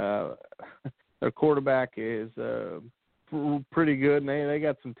their quarterback is pretty good, and they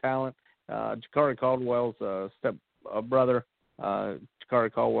got some talent. Jakari Caldwell's step brother,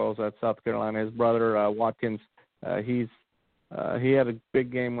 Jakari Caldwell's at South Carolina. His brother Watkins, he had a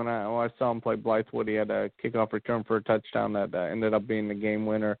big game when I saw him play Blythewood. He had a kickoff return for a touchdown that ended up being the game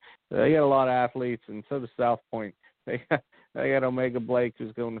winner. They got a lot of athletes, and so does South Point. They got Omega Blake,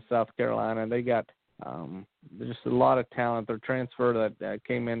 who's going to South Carolina. They got just a lot of talent. Their transfer that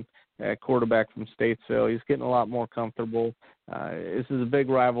came in at quarterback from Statesville, he's getting a lot more comfortable. This is a big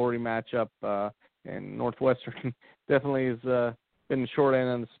rivalry matchup, and Northwestern definitely has been the short end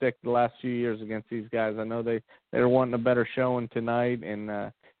of the stick the last few years against these guys. I know they're wanting a better showing tonight,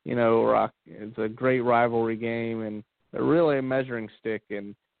 and it's a great rivalry game, and they're really a measuring stick.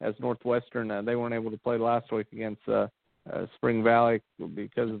 And as Northwestern, they weren't able to play last week against Spring Valley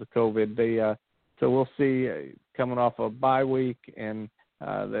because of the COVID. So we'll see coming off a bye week, and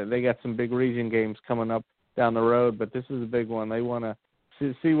they got some big region games coming up down the road, but this is a big one. They want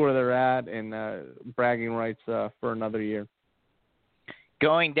to see where they're at and bragging rights for another year.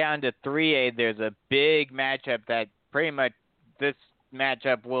 Going down to 3A, there's a big matchup that pretty much this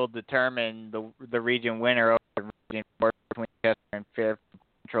matchup will determine the region winner over region 4 between Chester and Fairfield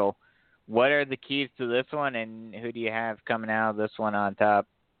Central. What are the keys to this one, and who do you have coming out of this one on top?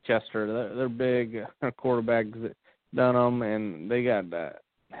 Chester, they're big. Their quarterback Dunn, and they got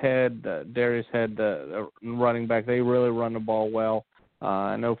Darius Head, the running back. They really run the ball well.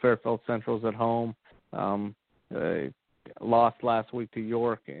 I know Fairfield Central's at home. They lost last week to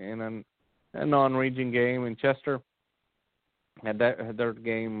York in a non-region game, and Chester had their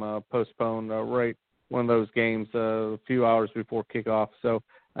game postponed right one of those games a few hours before kickoff. So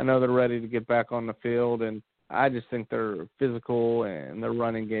I know they're ready to get back on the field, and I just think they're physical and their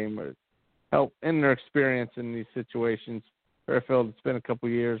running game help in their experience in these situations. Fairfield, it's been a couple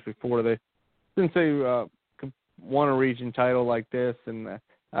of years since they won a region title like this, and I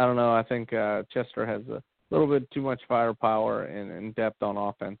don't know. I think Chester has a little bit too much firepower and depth on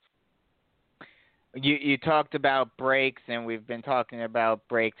offense. You talked about breaks, and we've been talking about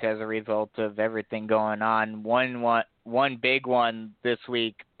breaks as a result of everything going on. One big one this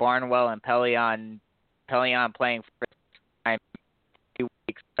week: Barnwell and Pelion playing for the first time in 2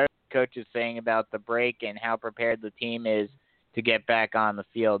 weeks. What are the coaches saying about the break and how prepared the team is to get back on the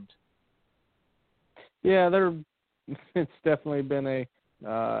field? Yeah, it's definitely been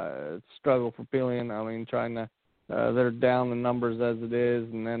a struggle for Pelion. I mean, they're down the numbers as it is,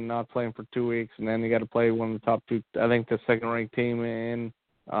 and then not playing for 2 weeks, and then you got to play one of the top two. I think the second-ranked team in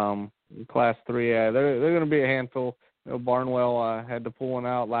Class 3A. They're going to be a handful. Barnwell had to pull one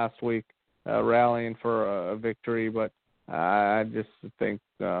out last week, rallying for a victory, but I just think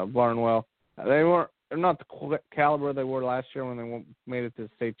Barnwell, they're not the caliber they were last year when they made it to the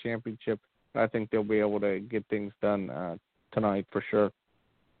state championship. I think they'll be able to get things done tonight for sure.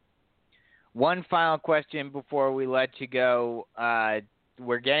 One final question before we let you go.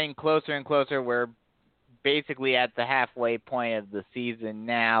 We're getting closer and closer. We're basically at the halfway point of the season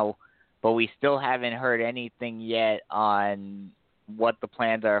now, but we still haven't heard anything yet on what the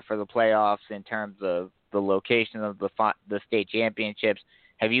plans are for the playoffs in terms of the location of the state championships.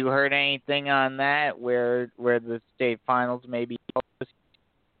 Have you heard anything on that, where the state finals may be?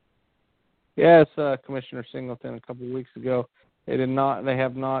 Yes, Commissioner Singleton a couple of weeks ago. They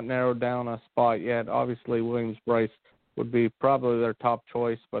have not narrowed down a spot yet. Obviously, Williams-Brice would be probably their top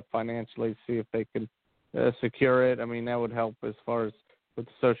choice, but financially, see if they can secure it. I mean, that would help as far as with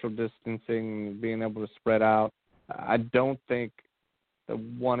the social distancing and being able to spread out. I don't think the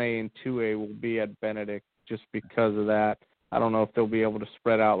 1A and 2A will be at Benedict just because of that. I don't know if they'll be able to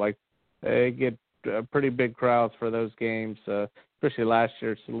spread out. Like, they get pretty big crowds for those games, especially last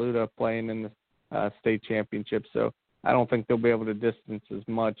year, Saluda playing in the state championship. So I don't think they'll be able to distance as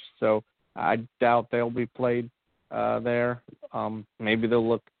much. So I doubt they'll be played there. Maybe they'll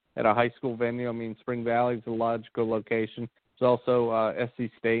look at a high school venue. I mean, Spring Valley is a logical location. It's also SC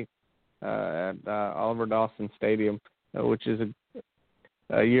State at Oliver Dawson Stadium, which is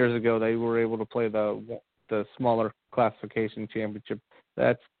years ago they were able to play the smaller classification championship.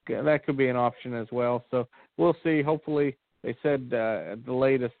 That could be an option as well. So we'll see. Hopefully, they said at the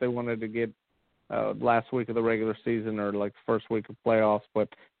latest they wanted to get last week of the regular season or like first week of playoffs, but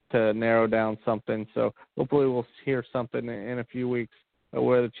to narrow down something. So hopefully we'll hear something in a few weeks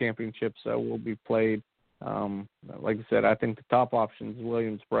where the championships will be played. Like I said, I think the top option is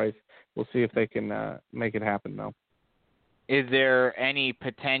Williams-Brice. We'll see if they can make it happen, though. Is there any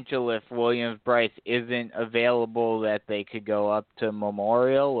potential if Williams-Brice isn't available that they could go up to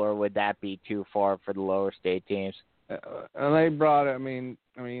Memorial, or would that be too far for the lower state teams? And they brought it. I mean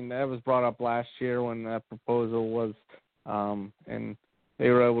that was brought up last year when that proposal was and they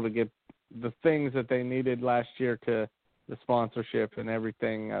were able to get the things that they needed last year to the sponsorship and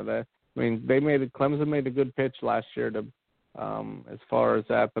everything. Clemson made a good pitch last year to as far as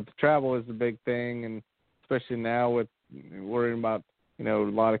that, but the travel is the big thing, and especially now with worrying about a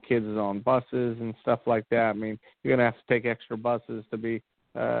lot of kids on buses and stuff like that. I mean, you're gonna have to take extra buses to be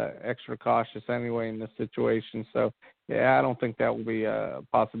extra cautious anyway in this situation. So yeah, I don't think that will be a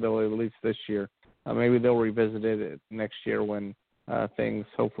possibility, at least this year. Maybe they'll revisit it next year when things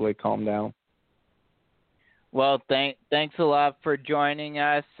hopefully calm down. Well, thanks a lot for joining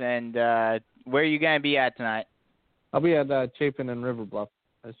us. And where are you going to be at tonight? I'll be at Chapin and River Bluff.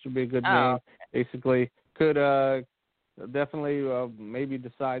 That should be a good game. Okay. Basically, could definitely maybe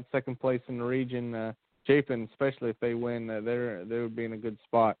decide second place in the region. Chapin, especially if they win, they would be in a good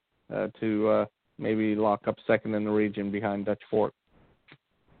spot to maybe lock up second in the region behind Dutch Fork.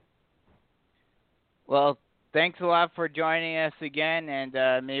 Well, thanks a lot for joining us again,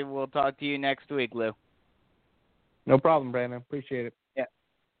 and maybe we'll talk to you next week, Lou. No problem, Brandon. Appreciate it. Yeah.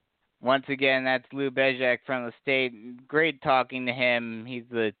 Once again, that's Lou Bezjak from the state. Great talking to him. He's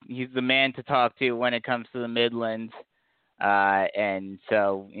the man to talk to when it comes to the Midlands. And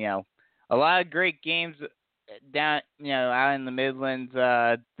so, a lot of great games down, out in the Midlands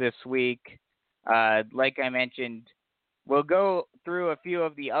this week. Like I mentioned, we'll go through a few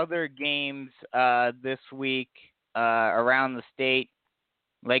of the other games this week around the state.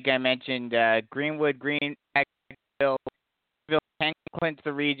 Like I mentioned, Greenwood, Greenville can clinch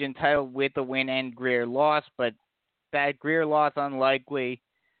the region title with a win and Greer loss, but that Greer loss unlikely.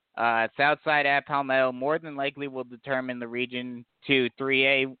 Southside at Palmetto more than likely will determine the Region 2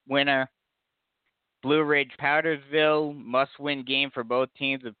 3A winner. Blue Ridge, Powdersville, must-win game for both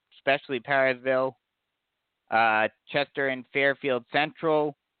teams, especially Powdersville. Chester and Fairfield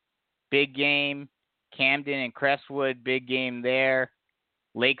Central, big game. Camden and Crestwood, big game there.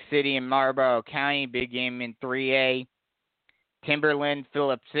 Lake City and Marlborough County, big game in 3A. Timberland,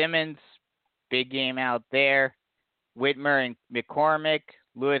 Philip Simmons, big game out there. Whitmer and McCormick,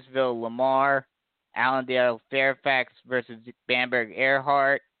 Louisville, Lamar, Allendale, Fairfax versus Bamberg,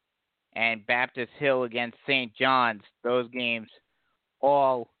 Earhart, and Baptist Hill against St. John's. Those games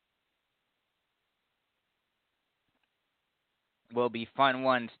all will be fun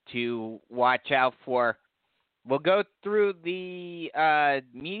ones to watch out for. We'll go through the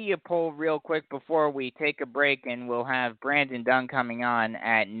media poll real quick before we take a break, and we'll have Brandon Dunn coming on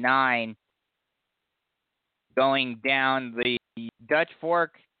at 9. Going down the Dutch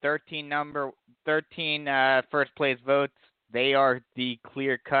Fork, 13 first place votes. They are the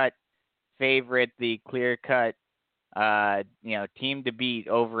clear-cut favorite, the clear-cut team to beat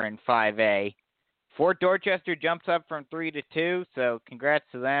over in 5A. Fort Dorchester jumps up from 3 to 2, so congrats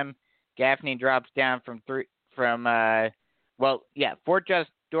to them. Gaffney drops down from 3 Fort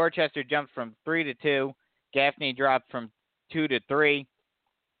Dorchester jumps from 3 to 2. Gaffney dropped from 2 to 3.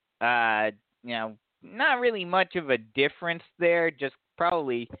 Not really much of a difference there, just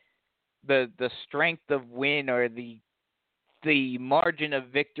probably the strength of win or the margin of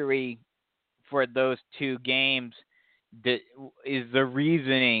victory for those two games is the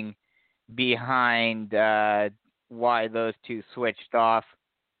reasoning behind why those two switched off.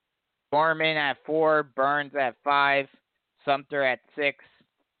 Gorman at 4, Burns at 5, Sumter at 6,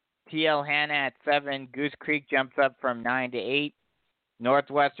 TL Hanna at 7, Goose Creek jumps up from 9 to 8,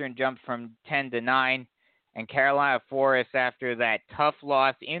 Northwestern jumps from 10 to 9, and Carolina Forest, after that tough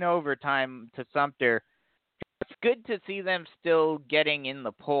loss in overtime to Sumter, it's good to see them still getting in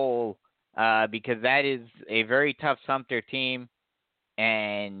the poll because that is a very tough Sumter team.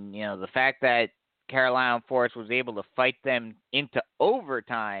 And, the fact that Carolina Forest was able to fight them into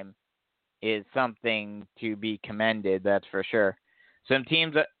overtime is something to be commended, that's for sure.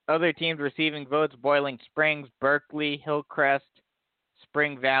 Other teams receiving votes: Boiling Springs, Berkeley, Hillcrest,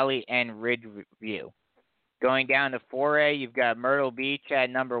 Spring Valley, and Ridgeview. Going down to 4A, you've got Myrtle Beach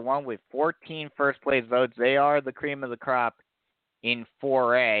at number 1 with 14 first-place votes. They are the cream of the crop in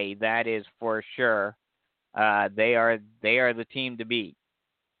 4A, that is for sure. They are the team to beat.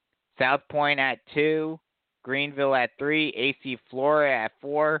 South Point at 2, Greenville at 3, AC Flora at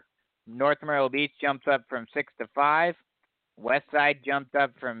 4, North Myrtle Beach jumps up from 6 to 5, Westside jumped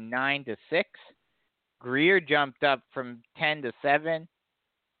up from 9 to 6, Greer jumped up from 10 to 7,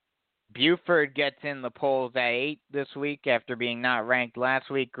 Buford gets in the polls at 8 this week after being not ranked last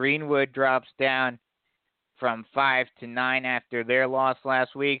week. Greenwood drops down from 5 to 9 after their loss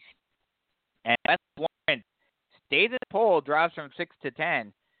last week. And West Florence stayed in the poll, drops from 6 to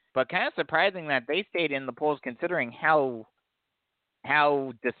 10. But kind of surprising that they stayed in the polls considering how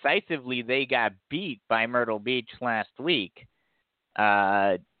how decisively they got beat by Myrtle Beach last week.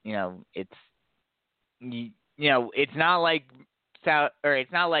 It's not like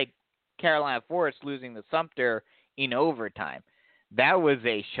it's not like Carolina Forest losing to Sumter in overtime. That was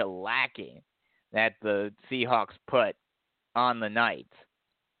a shellacking that the Seahawks put on the Knights.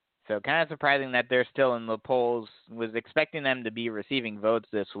 So kind of surprising that they're still in the polls. Was expecting them to be receiving votes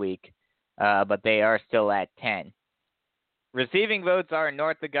this week, but they are still at 10. Receiving votes are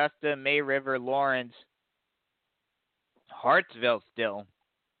North Augusta, May River, Lawrence, Hartsville still,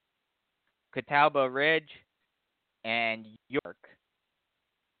 Catawba Ridge, and York.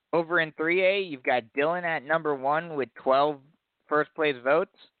 Over in 3A, you've got Dillon at number 1 with 12 first-place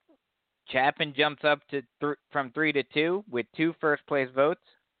votes. Chapin jumps up to from 3 to 2 with 2 first-place votes.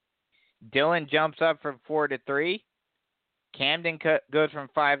 Dillon jumps up from 4 to 3. Camden goes from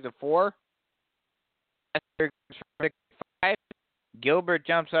 5 to 4. Chester goes from 6 to 5. Gilbert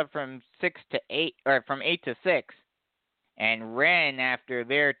jumps up from 6 to 8, or from 8 to 6. And Wren, after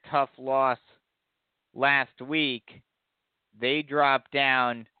their tough loss last week, they dropped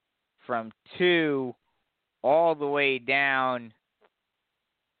down from 2 all the way down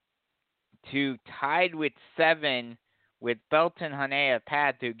to tied with 7 with Belton Hanea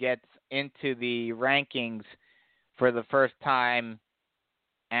Pat, who gets into the rankings for the first time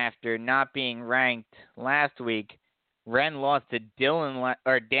after not being ranked last week. Wren lost to Daniel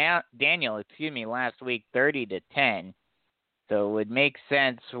last week 30-10. So it would make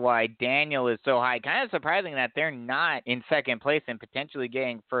sense why Daniel is so high. Kind of surprising that they're not in second place and potentially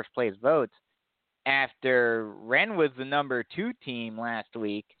getting first place votes after Wren was the number 2 team last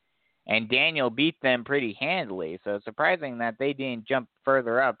week and Daniel beat them pretty handily. So it's surprising that they didn't jump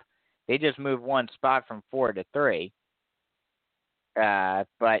further up. They just moved 1 spot from 4 to 3.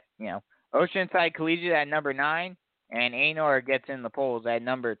 But, Oceanside Collegiate at number 9 and Anor gets in the polls at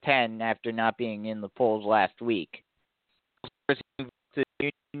number 10 after not being in the polls last week.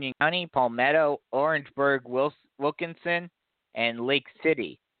 Union County, Palmetto, Orangeburg, Wilkinson, and Lake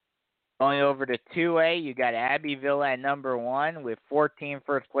City. Going over to 2A, you got Abbeville at number 1 with 14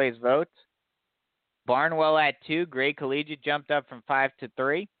 first-place votes. Barnwell at 2. Gray Collegiate jumped up from 5 to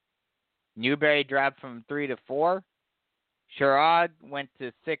 3. Newberry dropped from 3 to 4. Sherrod went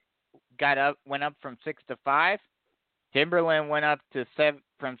up from 6 to 5. Timberland went up to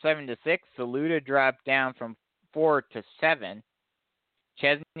from 7 to 6. Saluda dropped down from 4 to 7.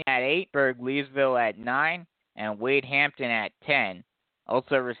 Chesney at 8, Berg Leesville at 9, and Wade Hampton at 10.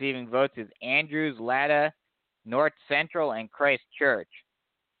 Also receiving votes is Andrews, Latta, North Central, and Christ Church.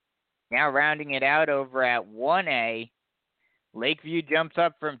 Now rounding it out over at 1A, Lakeview jumps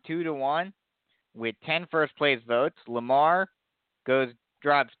up from 2 to 1 with 10 first-place votes. Lamar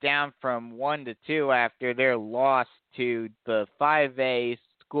drops down from 1 to 2 after their loss to the 5A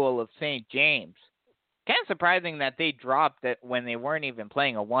School of St. James. Kind of surprising that they dropped it when they weren't even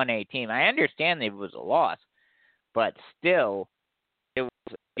playing a 1A team. I understand it was a loss, but still, it was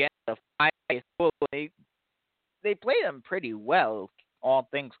against a 5A school. They played them pretty well, all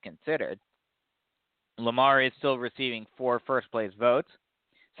things considered. Lamar is still receiving 4 first-place votes.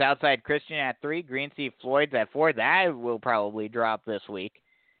 Southside Christian at 3, Greensea Floyd's at 4. That will probably drop this week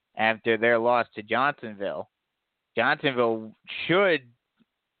after their loss to Johnsonville. Johnsonville should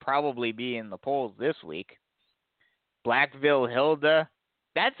probably be in the polls this week. Blackville Hilda.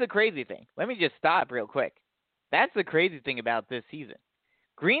 That's the crazy thing. Let me just stop real quick. That's the crazy thing about this season.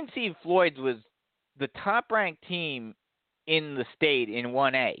 Greensea Floyd's was the top-ranked team in the state in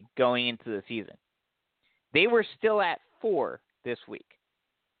 1A going into the season. They were still at 4 this week.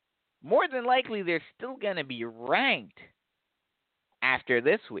 More than likely, they're still going to be ranked after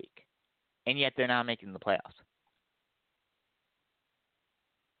this week, and yet they're not making the playoffs.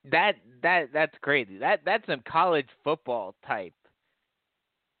 That's crazy. That's some college football type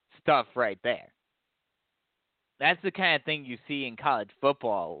stuff right there. That's the kind of thing you see in college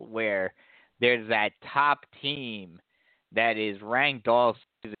football where there's that top team that is ranked all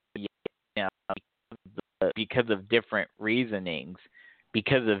season, because of different reasonings,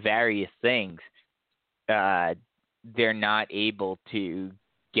 because of various things. They're not able to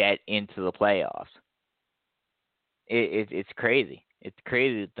get into the playoffs. It's crazy. It's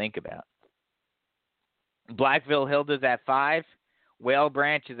crazy to think about. Blackville Hilda's at 5. Whale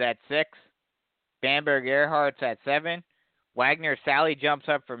Branch is at 6. Bamberg Earhart's at 7. Wagner Sally jumps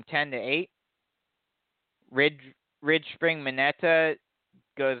up from 10 to 8. Ridge Spring Minetta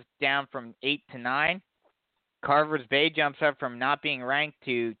goes down from 8 to 9. Carver's Bay jumps up from not being ranked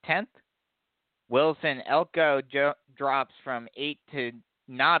to 10th. Wilson Elko drops from 8 to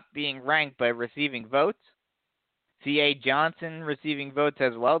not being ranked but receiving votes. C.A. Johnson receiving votes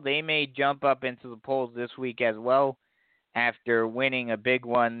as well. They may jump up into the polls this week as well after winning a big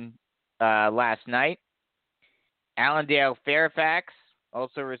one last night. Allendale Fairfax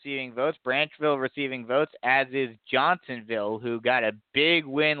also receiving votes. Branchville receiving votes, as is Johnsonville, who got a big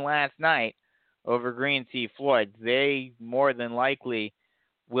win last night over Green Sea Floyd. They more than likely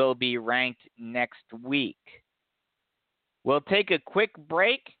will be ranked next week. We'll take a quick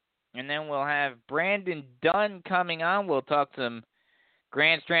break, and then we'll have Brandon Dunn coming on. We'll talk some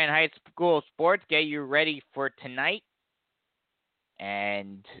Grand Strand High School sports, get you ready for tonight,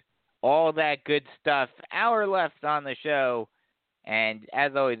 and all that good stuff. Hour left on the show. And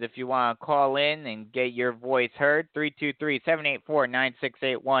as always, if you want to call in and get your voice heard,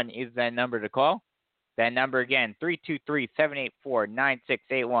 323-784-9681 is that number to call. That number again,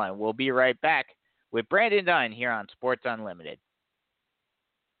 323-784-9681. We'll be right back with Brandon Dunn here on Sports Unlimited.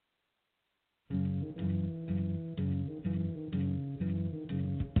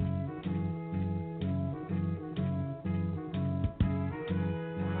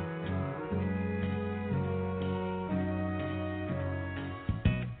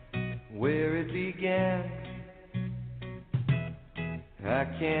 Where it began, I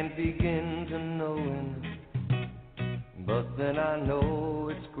can't begin to knowing, but then I know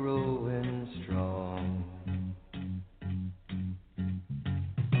it's growing strong.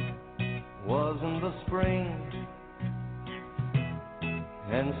 Wasn't the spring,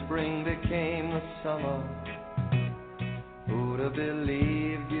 and spring became the summer. Who'd have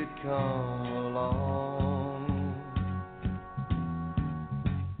believed you'd come along?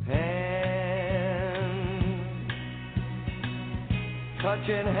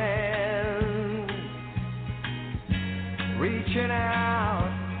 Touching hands, reaching out,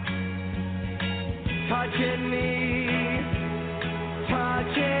 touching me,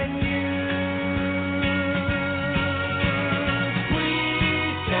 touching you.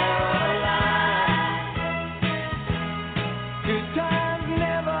 Sweet Caroline, good times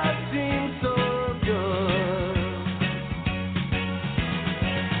never seem so good.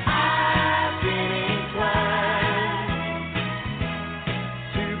 I've been inclined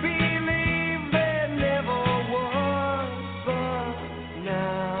to believe there never was, but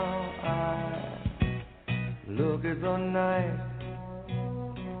now I look at the night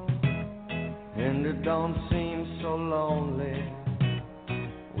and it don't seem so lonely.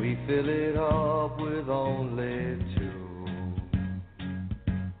 We fill it up with only two.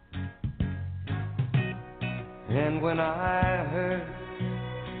 And when I hurt,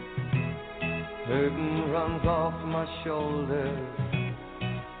 hurting runs off my shoulders.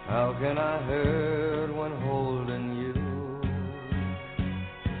 How can I hurt when holding you?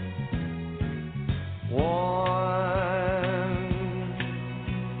 Warm,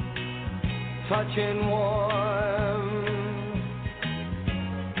 touching warm,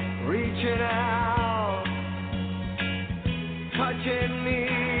 reaching out, touching me,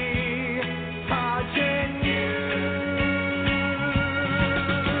 touching you.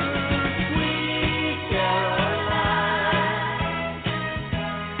 Sweet Caroline,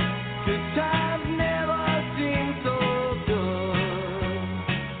 good times never seem so good.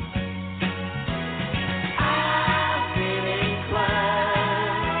 I've been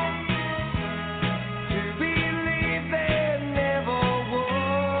inclined to believe there never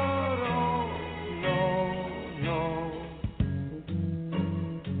would. Oh, no, no.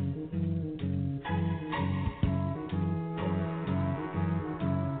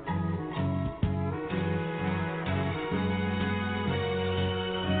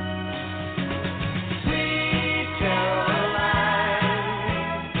 Sweet Caroline,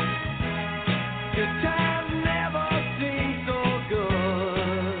 good times never seem so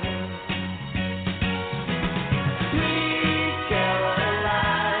good. Sweet Caroline,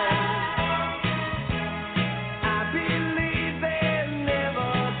 I believe they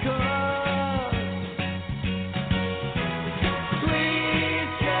never could. Sweet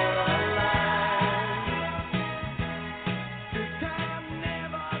Caroline, good times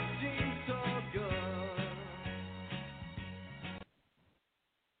never seem so good.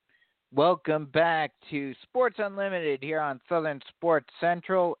 Welcome back to Sports Unlimited here on Southern Sports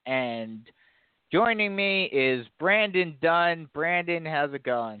Central, and joining me is Brandon Dunn. Brandon, how's it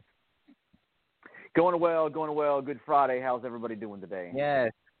going? Going well, going well. Good Friday. How's everybody doing today?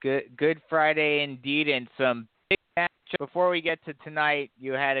 Yes, good Friday indeed, and some big matchups. Before we get to tonight,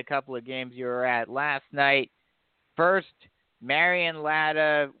 you had a couple of games you were at last night. First, Marion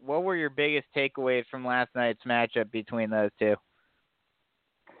Latta. What were your biggest takeaways from last night's matchup between those two?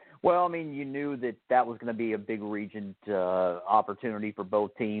 Well, I mean, you knew that was going to be a big region opportunity for both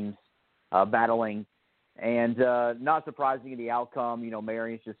teams, battling And not surprising in the outcome,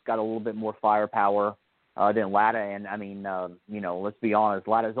 Marion's just got a little bit more firepower than Latta. And, I mean, let's be honest,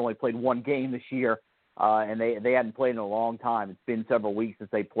 Latta's only played one game this year, and they hadn't played in a long time. It's been several weeks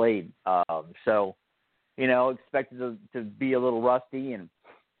since they played. So, expected to be a little rusty and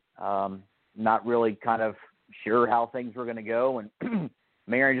not really kind of sure how things were going to go. And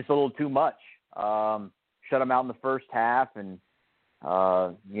Marion just a little too much. Shut them out in the first half and,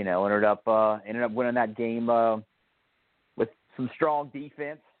 ended up winning that game with some strong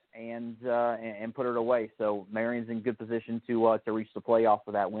defense and put it away. So Marion's in good position to reach the playoff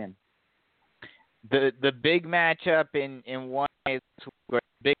with that win. The big matchup in 1A,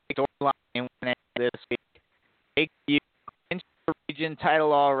 big storyline in 1A this week. You clinched the region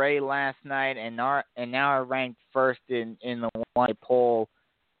title already last night, and now are ranked first in the 1A poll.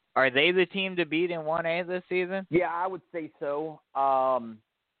 Are they the team to beat in 1A this season? Yeah, I would say so.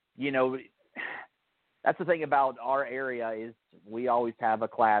 That's the thing about our area is we always have a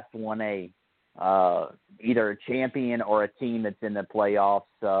Class 1A, either a champion or a team that's in the playoffs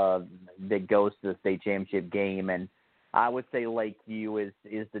that goes to the state championship game. And I would say Lakeview is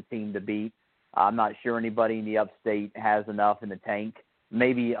the team to beat. I'm not sure anybody in the upstate has enough in the tank.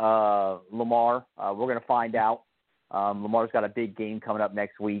 Maybe Lamar. We're going to find out. Lamar's got a big game coming up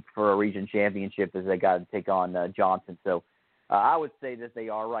next week for a region championship as they got to take on Johnson. So I would say that they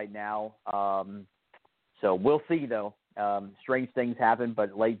are right now. So we'll see, though. Strange things happen,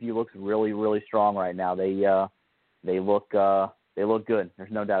 but Lakeview looks really, really strong right now. They look good.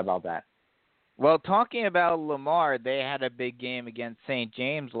 There's no doubt about that. Well, talking about Lamar, they had a big game against St.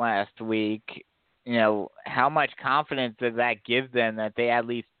 James last week. How much confidence does that give them that they at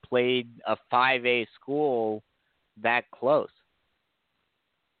least played a 5A school that close?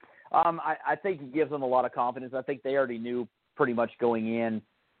 I think it gives them a lot of confidence. I think they already knew pretty much going in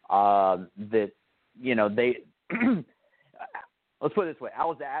that, they let's put it this way. I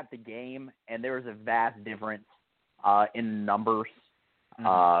was at the game, and there was a vast difference in numbers.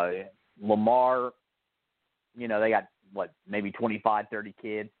 Lamar, they got, maybe 25, 30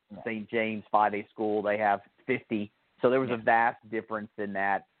 kids. St. James, 5A school, they have 50. So there was a vast difference in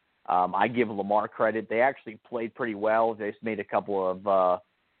that. I give Lamar credit. They actually played pretty well. They just made a couple of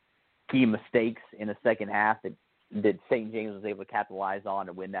key mistakes in the second half that St. James was able to capitalize on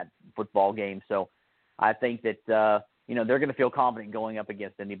to win that football game. So I think that, they're going to feel confident going up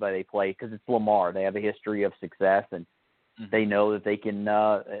against anybody they play because it's Lamar. They have a history of success, and they know that they can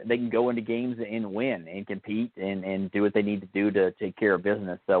go into games and win and compete and do what they need to do to take care of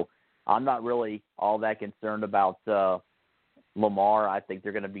business. So I'm not really all that concerned about Lamar. I think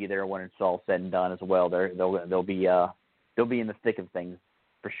they're going to be there when it's all said and done as well. They'll be in the thick of things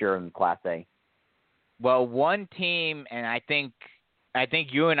for sure in Class A. Well, one team, and I think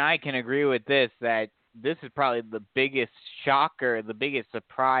you and I can agree with this, that this is probably the biggest shocker, the biggest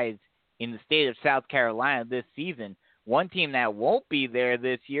surprise in the state of South Carolina this season. One team that won't be there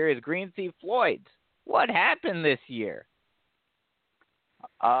this year is Green Sea Floyd's. What happened this year?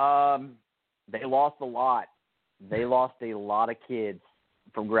 They lost a lot. They lost a lot of kids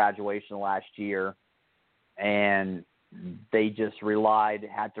from graduation last year, and they just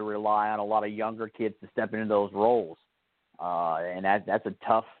had to rely on a lot of younger kids to step into those roles. And that's a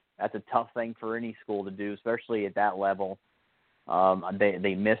tough thing for any school to do, especially at that level.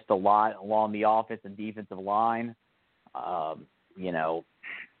 They missed a lot along the offensive and defensive line.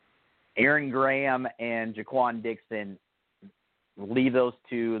 Aaron Graham and Jaquan Dixon, leave those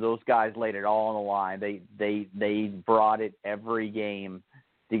guys laid it all on the line. They brought it every game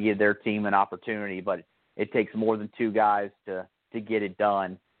to give their team an opportunity, but it takes more than two guys to get it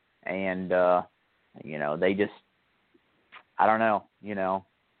done. And they just, I don't know,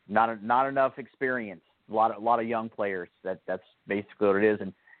 not enough experience. A lot of young players. That's basically what it is.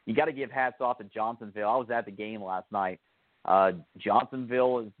 And you got to give hats off to Johnsonville. I was at the game last night.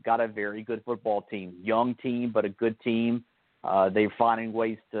 Johnsonville has got a very good football team. Young team, but a good team. They're finding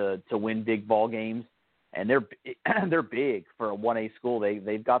ways to win big ball games, and they're big for a 1A school.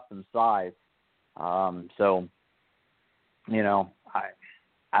 They've got some size. So,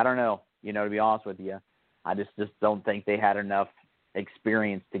 I don't know. To be honest with you, I just don't think they had enough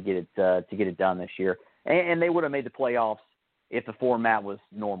experience to get it done this year. And they would have made the playoffs if the format was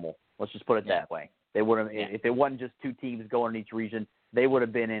normal. Let's just put it that way. They would have, if it wasn't just two teams going in each region, they would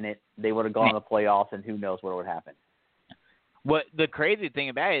have been in it. They would have gone to the playoffs, and who knows what would happen. What the crazy thing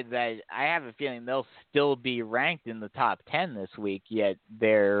about it is that I have a feeling they'll still be ranked in the top 10 this week, yet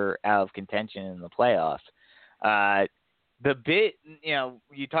they're out of contention in the playoffs.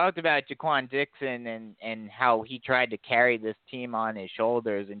 You talked about Jaquan Dixon and how he tried to carry this team on his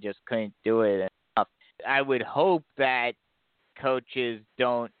shoulders and just couldn't do it enough. I would hope that coaches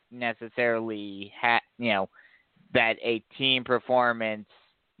don't necessarily that a team performance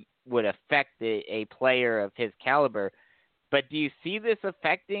would affect a player of his caliber. But do you see this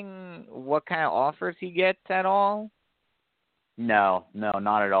affecting what kind of offers he gets at all? No,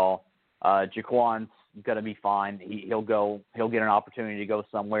 not at all. Jaquan's going to be fine. He'll get an opportunity to go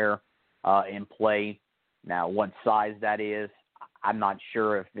somewhere and play. Now, what size that is, I'm not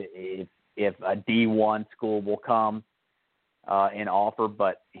sure if a D1 school will come and offer,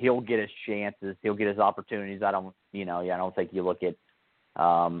 but he'll get his chances. He'll get his opportunities. I don't think you look at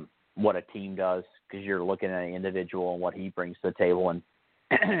what a team does, because you're looking at an individual and what he brings to the table, and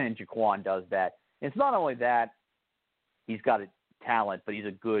Jaquan does that. It's not only that he's got a talent, but he's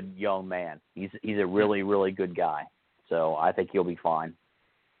a good young man. He's a really, really good guy. So I think he'll be fine.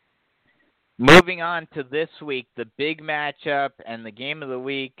 Moving on to this week, the big matchup and the game of the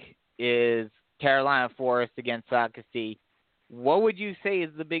week is Carolina Forest against Socastee. What would you say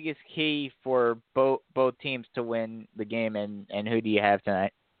is the biggest key for both teams to win the game, and who do you have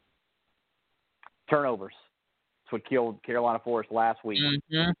tonight? Turnovers. That's what killed Carolina Forest last week.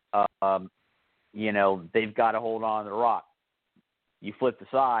 Mm-hmm. They've got to hold on to the rock. You flip the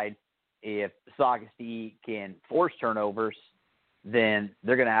side, if Socastee can force turnovers, then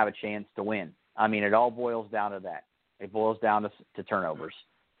they're going to have a chance to win. I mean, it all boils down to that. It boils down to turnovers.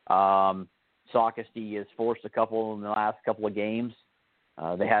 Socastee has forced a couple in the last couple of games.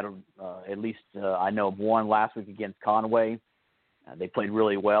 They had at least I know of one last week against Conway. They played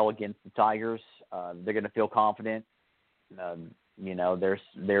really well against the Tigers. They're going to feel confident. They're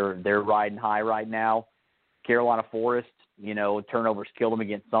riding high right now. Carolina Forest, turnovers killed them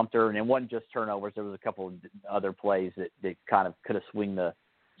against Sumter, and it wasn't just turnovers. There was a couple of other plays that kind of could have swung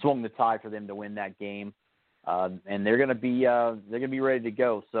the tide for them to win that game. And they're going to be ready to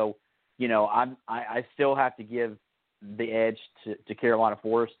go. So, I still have to give the edge to Carolina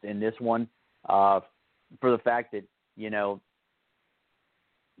Forest in this one for the fact that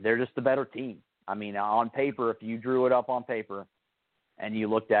they're just the better team. I mean, on paper, if you drew it up on paper and you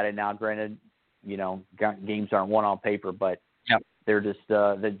looked at it now, granted, games aren't won on paper, but yep. they've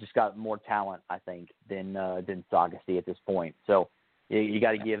just got more talent, I think, than Socastee at this point. So you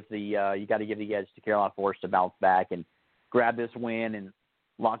got to give the edge to Carolina Forest to bounce back and grab this win and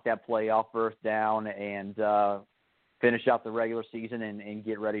lock that playoff berth down and finish out the regular season and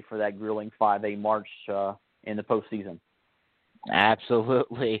get ready for that grueling 5A march in the postseason.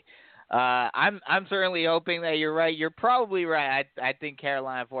 Absolutely. I'm certainly hoping that you're right. You're probably right. I think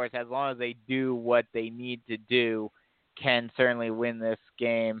Carolina Forest, as long as they do what they need to do, can certainly win this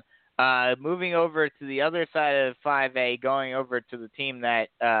game. Moving over to the other side of 5A, going over to the team that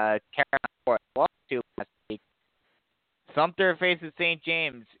Carolina Forest lost to last week. Sumter faces St.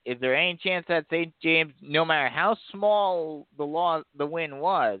 James. Is there any chance that St. James, no matter how small the win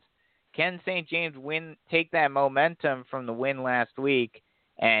was, can St. James take that momentum from the win last week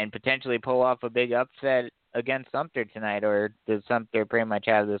and potentially pull off a big upset against Sumter tonight, or does Sumter pretty much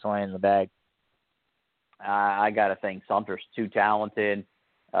have this one in the bag? I got to think Sumter's too talented.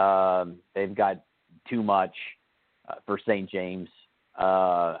 They've got too much for St. James.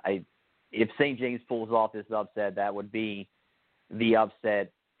 If St. James pulls off this upset, that would be the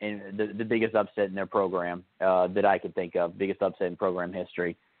upset and the biggest upset in their program that I could think of, biggest upset in program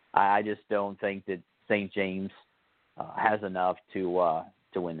history. I just don't think that St. James has enough to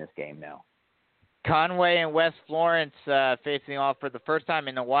win this game now. Conway and West Florence facing off for the first time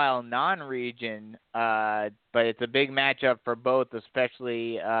in a while, non-region, but it's a big matchup for both,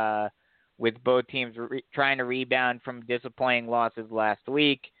 especially with both teams trying to rebound from disappointing losses last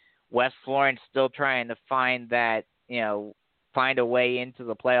week. West Florence still trying to find that, find a way into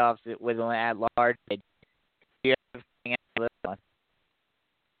the playoffs with an at-large.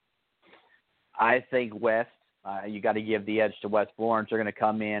 I think West, you got to give the edge to West Florence. They're going to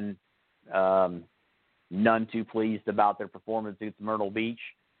come in none too pleased about their performance against Myrtle Beach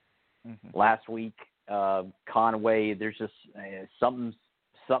last week. Conway, there's just something's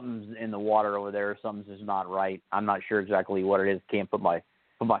in the water over there. Something's just not right. I'm not sure exactly what it is. Can't put my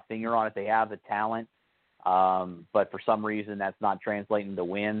finger on it. They have the talent, but for some reason that's not translating to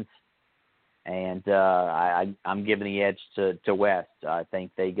wins. And I'm giving the edge to West. I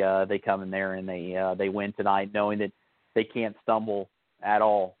think they come in there and they win tonight, knowing that they can't stumble at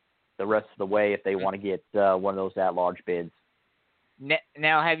all the rest of the way if they want to get one of those at-large bids.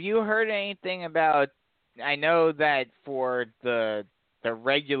 Now, have you heard anything about? I know that for the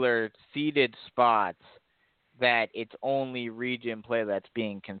regular seeded spots, that it's only region play that's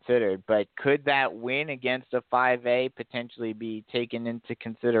being considered. But could that win against a 5A potentially be taken into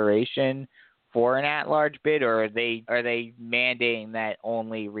consideration for an at-large bid, or are they mandating that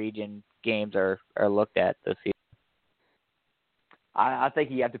only region games are looked at this year? I think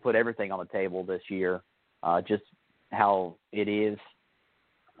you have to put everything on the table this year, just how it is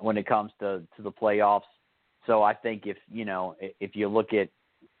when it comes to the playoffs. So I think if you look at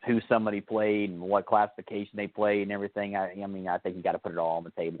who somebody played and what classification they played and everything, I think you got to put it all on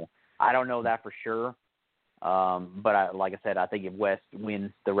the table. I don't know that for sure, but like I said, I think if West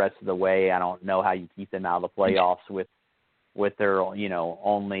wins the rest of the way, I don't know how you keep them out of the playoffs with their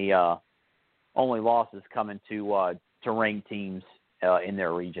only losses coming to ranked teams in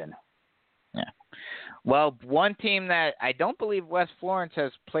their region. Yeah. Well, one team that I don't believe West Florence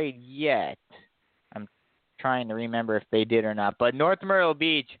has played yet, I'm trying to remember if they did or not, but North Myrtle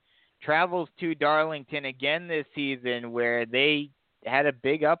Beach travels to Darlington again this season, where they had a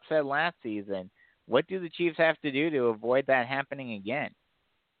big upset last season. What do the Chiefs have to do to avoid that happening again?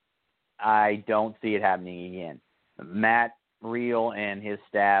 I don't see it happening again. Matt Reel and his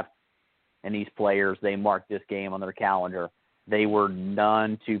staff and these players, they marked this game on their calendar. They were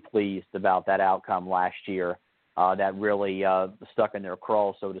none too pleased about that outcome last year. That really stuck in their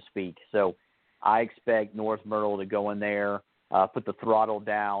craw, so to speak. So I expect North Myrtle to go in there, put the throttle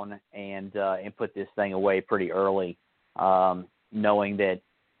down, and put this thing away pretty early, knowing that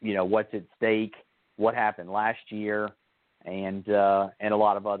what's at stake, what happened last year, and a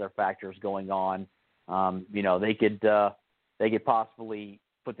lot of other factors going on. They could possibly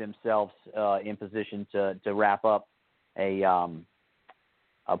put themselves in position to wrap up a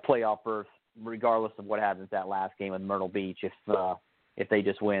playoff berth, regardless of what happens that last game with Myrtle Beach, if they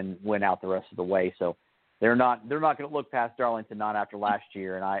just win out the rest of the way. So they're not going to look past Darlington, not after last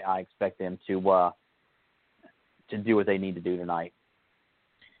year, and I expect them to do what they need to do tonight.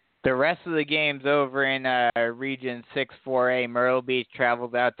 The rest of the games over in Region 6-4A, Myrtle Beach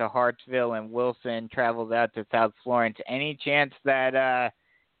travels out to Hartsville and Wilson travels out to South Florence. Any chance that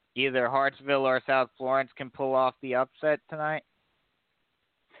either Hartsville or South Florence can pull off the upset tonight?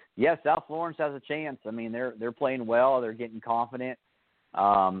 Yes, South Florence has a chance. I mean, they're playing well. They're getting confident.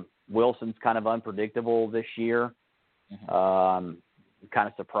 Wilson's kind of unpredictable this year. Mm-hmm. Kind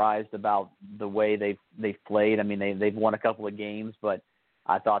of surprised about the way they've played. I mean, they've won a couple of games, but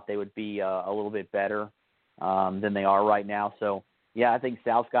I thought they would be a little bit better than they are right now. So, yeah, I think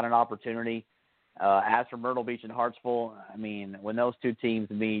South's got an opportunity. As for Myrtle Beach and Hartsville, I mean, when those two teams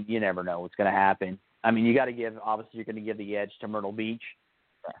meet, you never know what's going to happen. I mean, you're going to give the edge to Myrtle Beach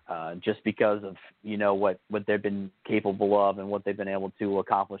just because of, what they've been capable of and what they've been able to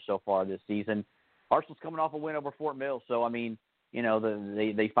accomplish so far this season. Hartsville's coming off a win over Fort Mill. So, I mean,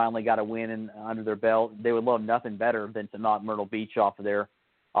 they finally got a win under their belt. They would love nothing better than to knock Myrtle Beach off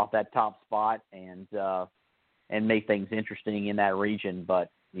that top spot and make things interesting in that region. But,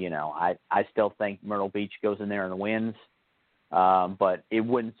 I still think Myrtle Beach goes in there and wins. But it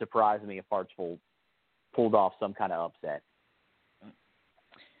wouldn't surprise me if Hartsville pulled off some kind of upset.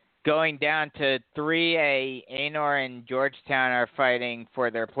 Going down to 3A, Aynor and Georgetown are fighting for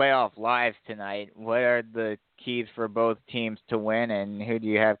their playoff lives tonight. What are the keys for both teams to win, and who do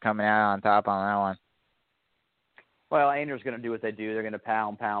you have coming out on top on that one? Well, Aynor's going to do what they do. They're going to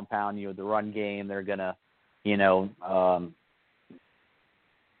pound you with the run game. They're going to,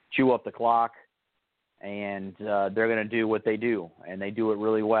 chew up the clock, and they're going to do what they do, and they do it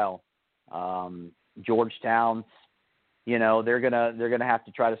really well. Georgetown's, they're gonna have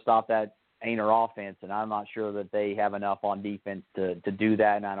to try to stop that Aynor offense, and I'm not sure that they have enough on defense to do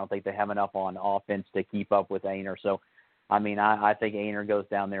that, and I don't think they have enough on offense to keep up with Aynor. So, I mean, I think Aynor goes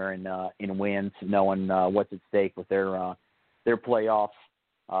down there and wins, knowing what's at stake with their playoffs,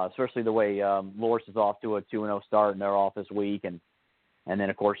 especially the way Loris is off to a 2-0 start, and they're off this week, and then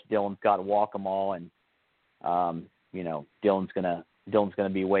of course Dillon's got to walk them all, and Dillon's gonna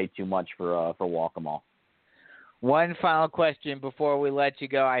be way too much for walk them all. One final question before we let you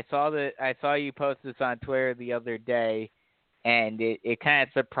go. I saw you post this on Twitter the other day, and it kind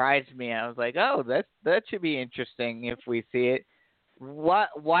of surprised me. I was like, oh, that should be interesting if we see it.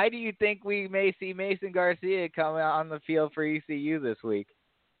 Why do you think we may see Mason Garcia come out on the field for ECU this week?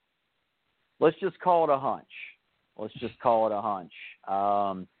 Let's just call it a hunch.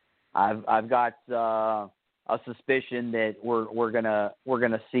 I've got a suspicion that we're gonna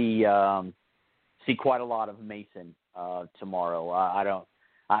see quite a lot of Mason tomorrow.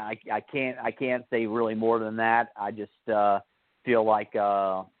 I can't say really more than that. I just feel like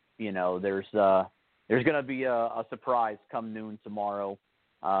there's going to be a surprise come noon tomorrow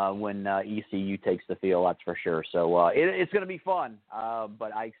when ECU takes the field. That's for sure. So it's going to be fun.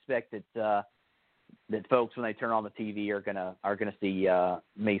 But I expect that that folks, when they turn on the TV, are gonna see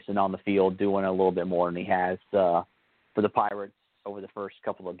Mason on the field doing a little bit more than he has for the Pirates over the first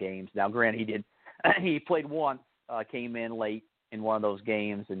couple of games. Now, granted, he played once, came in late in one of those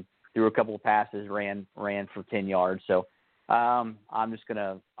games and threw a couple of passes, ran for 10 yards. So I'll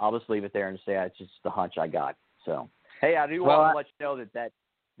just leave it there and say it's just the hunch I got. So hey, I do want to let you know that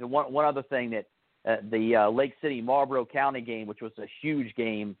the one other thing that. The Lake City Marlboro County game, which was a huge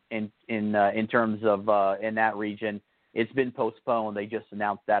game in terms of in that region, it's been postponed. They just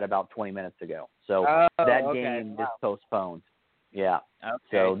announced that about 20 minutes ago. So game is postponed. Yeah. Okay.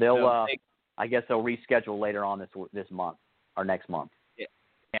 So they'll I guess they'll reschedule later on this month or next month. Yeah.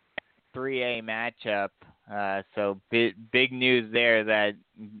 3A matchup. So big news there that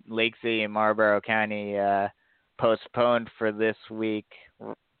Lake City and Marlboro County postponed for this week.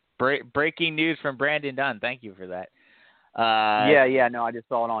 Breaking news from Brandon Dunn. Thank you for that. No, I just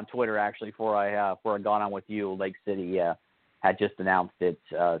saw it on Twitter actually before I got on with you. Lake City had just announced it,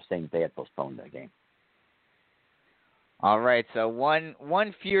 saying they had postponed that game. All right, so one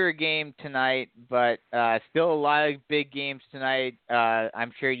fewer game tonight, but still a lot of big games tonight.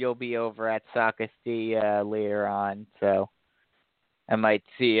 I'm sure you'll be over at Socastee later on, so I might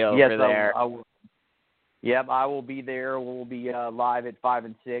see you over there. Yep, I will be there. We'll be live at 5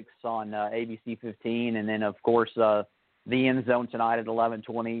 and 6 on ABC 15, and then of course the End Zone tonight at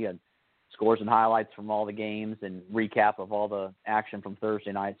 11:20, and scores and highlights from all the games and recap of all the action from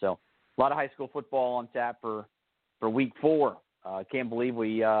Thursday night. So a lot of high school football on tap for Week 4. Can't believe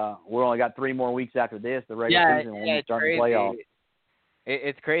we only got 3 more weeks after this. The regular season when we start the playoffs.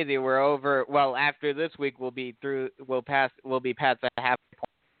 It's crazy. We're over. Well, after this week, we'll be past the half point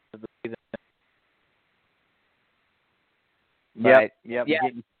of the season. Yep.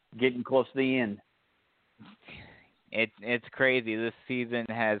 Getting close to the end. It's crazy. This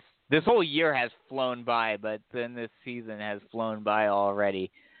whole year has flown by, but then this season has flown by already.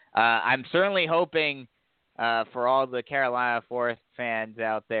 I'm certainly hoping for all the Carolina Forest fans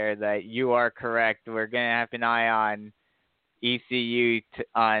out there that you are correct. We're gonna have an eye on ECU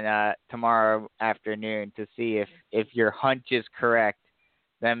on tomorrow afternoon to see if your hunch is correct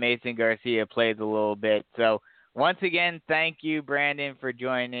that Mason Garcia plays a little bit. So once again, thank you, Brandon, for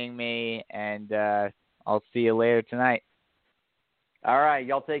joining me, and I'll see you later tonight. All right,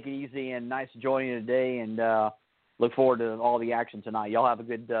 y'all take it easy, and nice joining you today, and look forward to all the action tonight. Y'all have a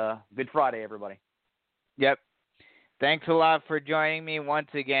good Friday, everybody. Yep. Thanks a lot for joining me. Once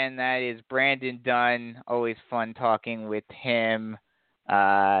again, that is Brandon Dunn. Always fun talking with him.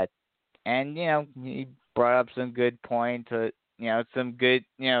 And, he brought up some good points, some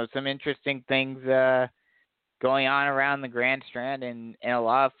interesting things going on around the Grand Strand and a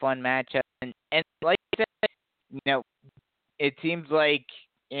lot of fun matchups. And like I said, it seems like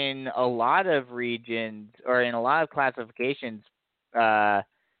in a lot of regions or in a lot of classifications, 5A,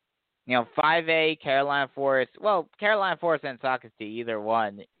 Carolina Forest and Socastee, either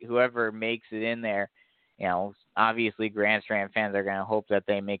one, whoever makes it in there, obviously Grand Strand fans are going to hope that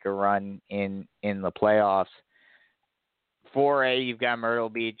they make a run in the playoffs. 4A, you've got Myrtle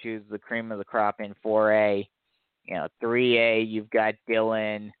Beach, who's the cream of the crop in 4A. 3A, you've got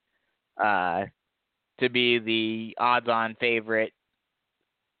Dillon to be the odds-on favorite,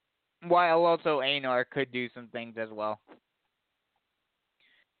 while also A&R could do some things as well.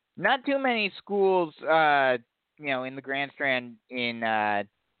 Not too many schools, in the Grand Strand in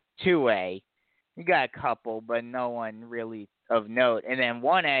 2A. You got a couple, but no one really of note. And then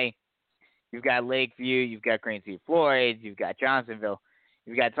 1A, you've got Lakeview, you've got Green Sea Floyd, you've got Johnsonville.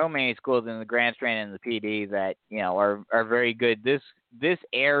 You've got so many schools in the Grand Strand and the PD that, are very good. This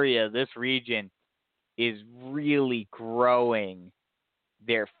area, this region is really growing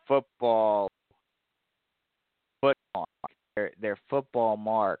their football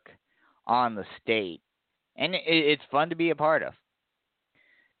mark on the state. And it's fun to be a part of.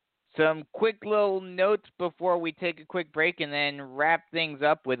 Some quick little notes before we take a quick break and then wrap things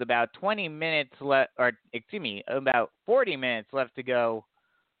up with about 20 minutes left, about 40 minutes left to go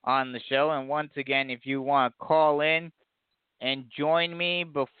on the show. And once again, if you want to call in and join me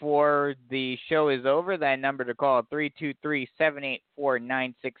before the show is over, that number to call is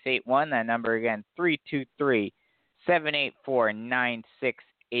 323-784-9681. That number again,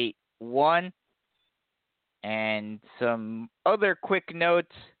 323-784-9681. And some other quick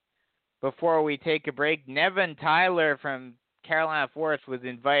notes before we take a break. Nevin Tyler from Carolina Forest was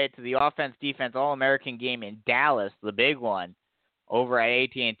invited to the Offense-Defense All-American game in Dallas, the big one, over at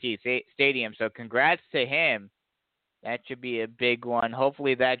AT&T Stadium. So congrats to him. That should be a big one.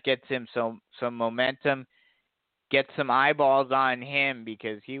 Hopefully that gets him some momentum. get some eyeballs on him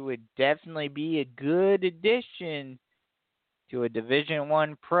because he would definitely be a good addition to a Division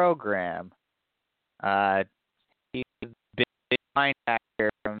I program. He's a big linebacker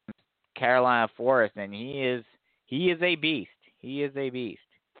from Carolina Forest, and he is a beast. He is a beast.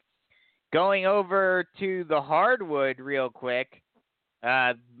 Going over to the hardwood real quick,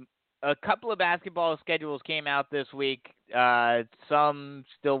 a couple of basketball schedules came out this week. Some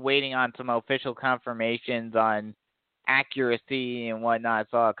still waiting on some official confirmations on accuracy and whatnot. I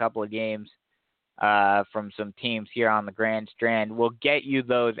saw a couple of games from some teams here on the Grand Strand. We'll get you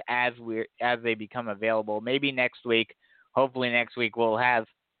those as they become available. Maybe next week. Hopefully next week we'll have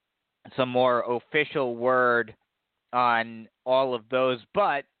some more official word on all of those.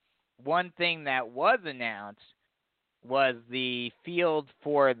 But one thing that was announced was the field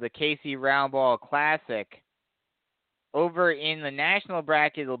for the KC Roundball Classic. Over in the national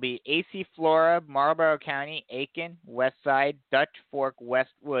bracket, it'll be AC Flora, Marlborough County, Aiken, Westside, Dutch Fork,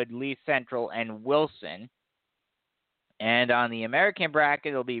 Westwood, Lee Central, and Wilson. And on the American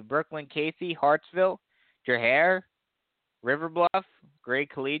bracket, it'll be Brooklyn, Casey, Hartsville, Drahare, River Bluff, Gray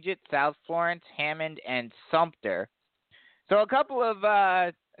Collegiate, South Florence, Hammond, and Sumter. So a couple of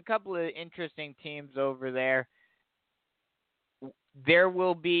interesting teams over there. There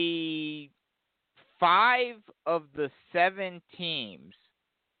will be 5 of the 7 teams,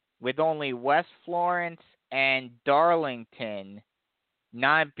 with only West Florence and Darlington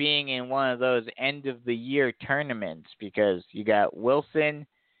not being in one of those end-of-the-year tournaments, because you got Wilson,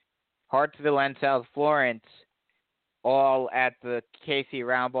 Hartsville, and South Florence all at the KC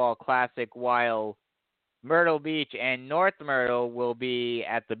Roundball Classic, while Myrtle Beach and North Myrtle will be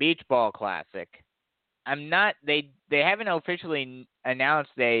at the Beach Ball Classic. They haven't officially announced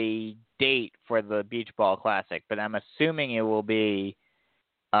a date for the Beach Ball Classic, but I'm assuming it will be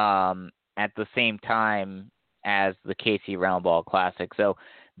at the same time as the KC Roundball Classic. So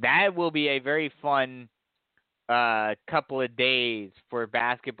that will be a very fun couple of days for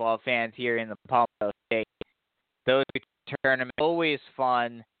basketball fans here in the Palmetto State. Those tournaments always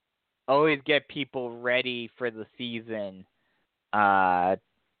fun, always get people ready for the season, and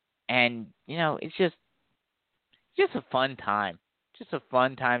it's just a fun time. Just a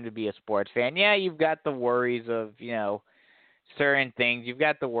fun time to be a sports fan. Yeah, you've got the worries of, certain things. You've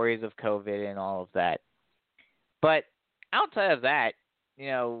got the worries of COVID and all of that. But outside of that,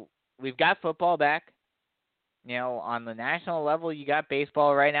 we've got football back. On the national level, you got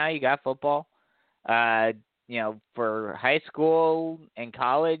baseball right now. You got football. For high school and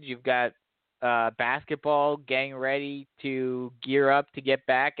college, you've got basketball getting ready to gear up to get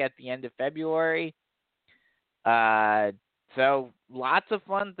back at the end of February. So lots of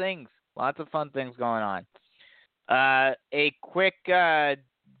fun things going on. A quick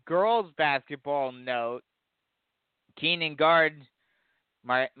girls basketball note: Keenan guard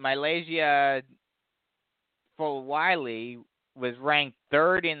Malaysia Fulwiley was ranked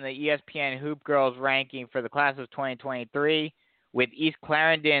 3rd in the ESPN Hoop Girls ranking for the class of 2023, with East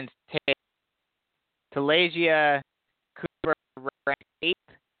Clarendon's Talasia Cooper ranked 8th,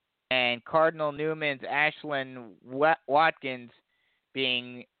 and Cardinal Newman's Ashlyn Watkins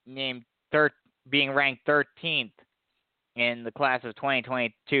being ranked 13th in the class of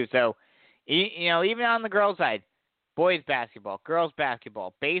 2022. So, even on the girls' side, boys basketball, girls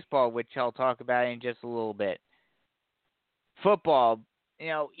basketball, baseball, which I'll talk about in just a little bit, football,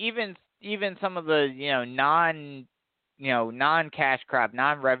 even some of the non-cash crop,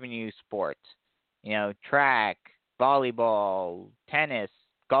 non-revenue sports, track, volleyball, tennis,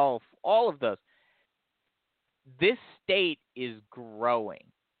 golf, all of those. This state is growing,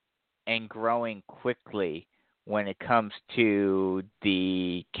 and growing quickly when it comes to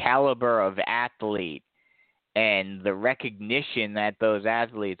the caliber of athlete and the recognition that those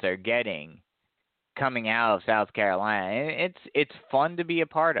athletes are getting coming out of South Carolina. And it's fun to be a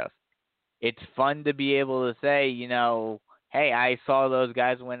part of. It's fun to be able to say, hey, I saw those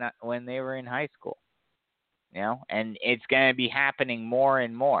guys when they were in high school. And it's going to be happening more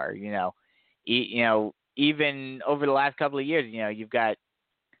and more. Even over the last couple of years, you've got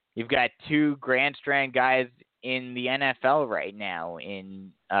 2 Grand Strand guys in the NFL right now,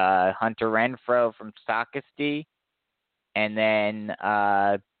 in Hunter Renfro from Sockasty, and then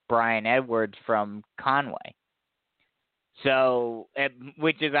Brian Edwards from Conway. So,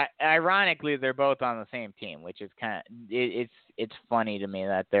 which is ironically, they're both on the same team, which is kind of it's funny to me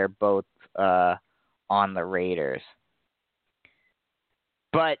that they're both on the Raiders.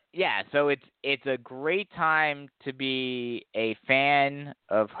 But yeah, so it's a great time to be a fan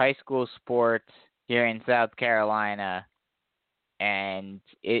of high school sports here in South Carolina, and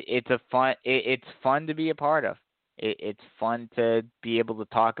it's fun to be a part of. It's fun to be able to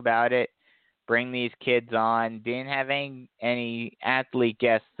talk about it, bring these kids on. Didn't have any athlete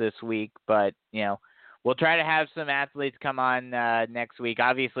guests this week, but, we'll try to have some athletes come on next week.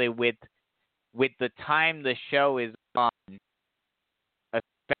 Obviously, with the time the show is on,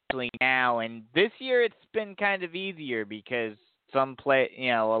 especially now, and this year it's been kind of easier because a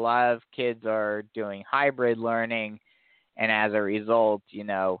lot of kids are doing hybrid learning, and as a result,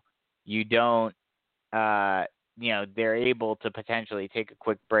 you don't, they're able to potentially take a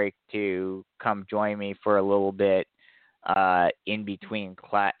quick break to come join me for a little bit in between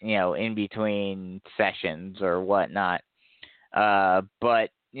in between sessions or whatnot. But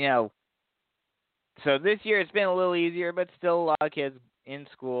so this year it's been a little easier, but still a lot of kids in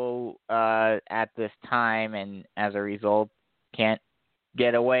school at this time, and as a result can't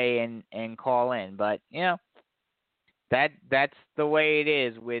get away and call in. But that's the way it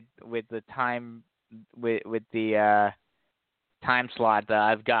is with the time with the time slot that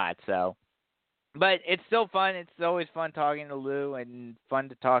I've got. So, but it's still fun. It's always fun talking to Lou and fun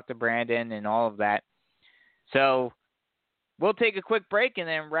to talk to Brandon and all of that. So we'll take a quick break and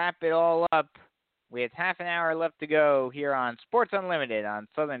then wrap it all up. We have half an hour left to go here on Sports Unlimited on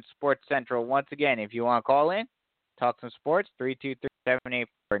Southern Sports Central. Once again, if you want to call in, talk some sports, 323-784-9681.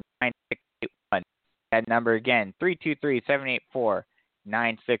 That number again,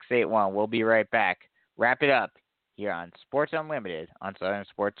 323-784-9681. We'll be right back. Wrap it up here on Sports Unlimited on Southern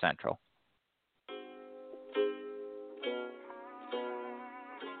Sports Central.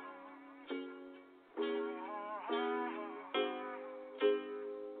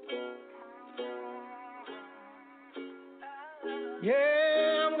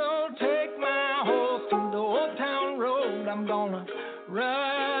 Yeah, I'm gonna take my horse to the old town road. I'm gonna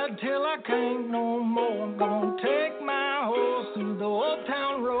ride till I can't no more. I'm gonna take my horse to the old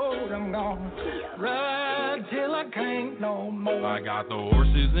town road. I'm gonna ride till I can't no more. I got the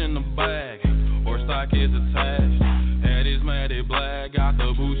horses in the bag, horse stock is attached. Head is matted black, got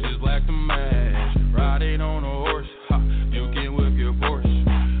the bushes black to match. Riding on a horse, you can whip your Porsche.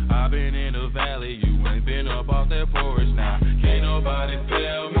 I've been in the valley, you ain't been up off that porch now. Can't nobody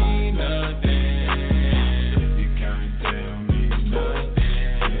tell me nothing. You can't tell me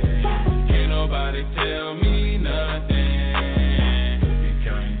nothing. Can't nobody tell me nothing. You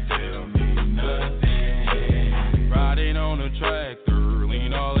can't tell me nothing. Riding on a tractor,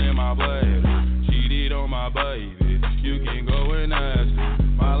 lean all in my blood. Cheated on my baby, you can go and ask her.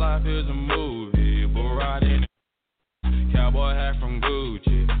 My life is a movie, but riding cowboy hat from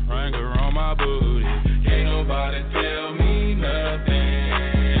Gucci, Wrangler on my booty. Can't nobody tell me nothing.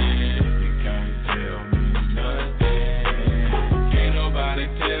 You can't tell me nothing. Can't nobody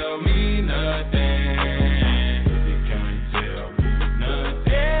tell me nothing. You can't tell me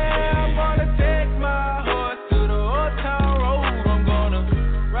nothing. Yeah, I'm gonna take my horse to the old town road. I'm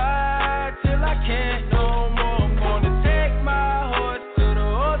gonna ride till I can't no more. I'm gonna take my horse to the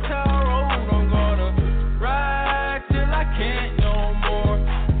old town road. I'm gonna ride till I can't no more.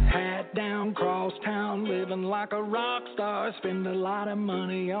 Hat down, cross town, living like a rock star. Spend a lot of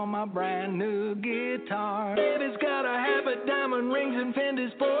money on my brand new guitar. Baby's got a habit, diamond rings and Fendi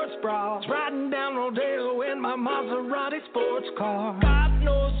sports bras. Riding down Rodeo in my Maserati sports car. Got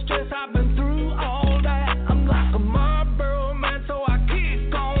no stress, I've been through all that. I'm like a Marlboro man, so I keep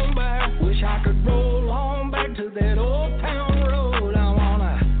going back. Wish I could roll on back to that old town road. I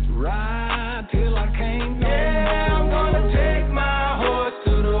wanna ride till I can't no more. Yeah, I'm gonna take my horse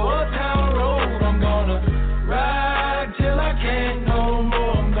to the old town road. I'm gonna ride till I can't no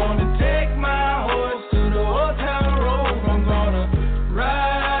more. I'm gonna take my horse to the old town road. I'm gonna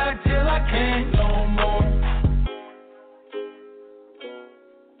ride till I can't no more.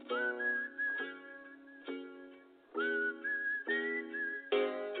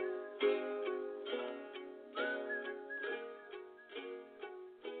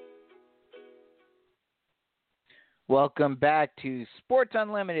 Welcome back to Sports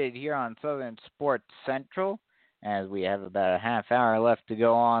Unlimited here on Southern Sports Central, as we have about a half hour left to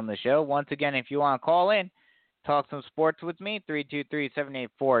go on the show. Once again, if you want to call in, talk some sports with me,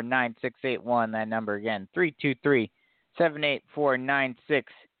 323-784-9681. That number again,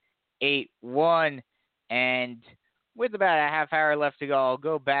 323-784-9681. And with about a half hour left to go, I'll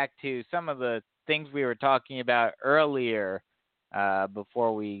go back to some of the things we were talking about earlier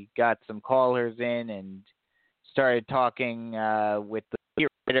before we got some callers in and started talking with the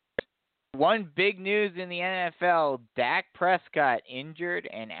Raiders. One big news in the NFL, Dak Prescott injured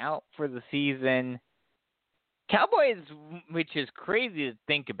and out for the season. Cowboys, which is crazy to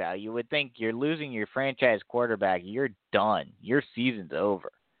think about. You would think you're losing your franchise quarterback, you're done. Your season's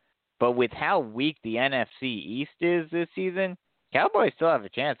over. But with how weak the NFC East is this season, Cowboys still have a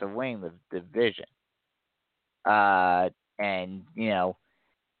chance of winning the division. And,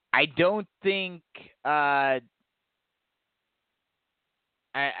 I don't think I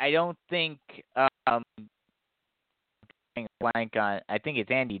don't think blank on. I think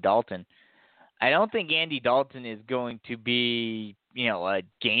it's Andy Dalton. I don't think Andy Dalton is going to be, a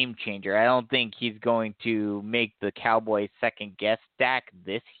game changer. I don't think he's going to make the Cowboys second guess Dak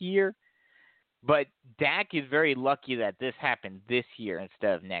this year. But Dak is very lucky that this happened this year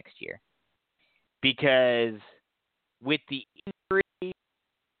instead of next year. Because with the injury,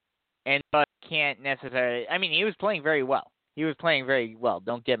 and but can't necessarily, he was playing very well.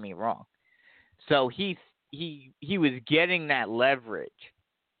 Don't get me wrong. So he was getting that leverage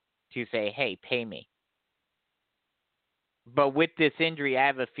to say, hey, pay me. But with this injury, I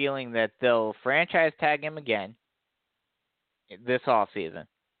have a feeling that they'll franchise tag him again this offseason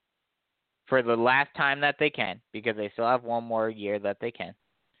for the last time that they can, because they still have one more year that they can.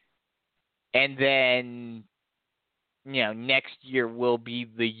 And then, next year will be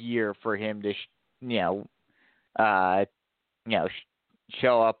the year for him to,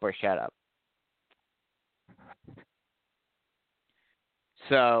 show up or shut up.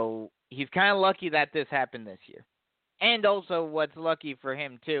 So he's kind of lucky that this happened this year. And also what's lucky for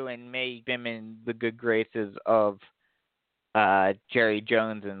him, too, and made him in the good graces of Jerry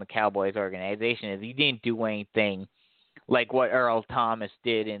Jones and the Cowboys organization, is he didn't do anything like what Earl Thomas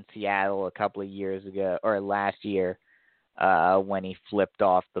did in Seattle a couple of years ago, or last year, when he flipped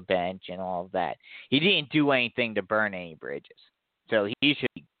off the bench and all of that. He didn't do anything to burn any bridges. So he should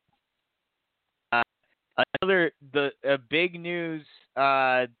be. Big news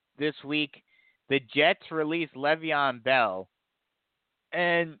this week, the Jets released Le'Veon Bell.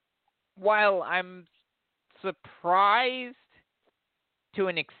 And while I'm surprised to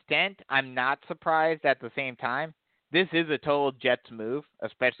an extent, I'm not surprised at the same time. This is a total Jets move,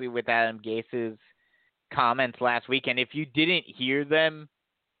 especially with Adam Gase's comments last week. And if you didn't hear them,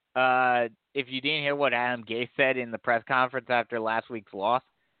 if you didn't hear what Adam Gase said in the press conference after last week's loss,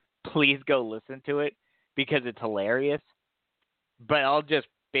 please go listen to it because it's hilarious. But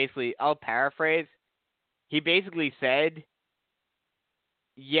I'll paraphrase. He basically said,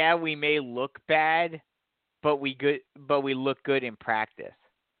 yeah, we may look bad, but we look good in practice.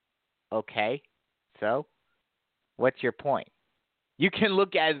 Okay, so what's your point? You could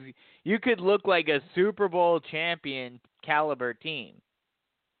look like a Super Bowl champion caliber team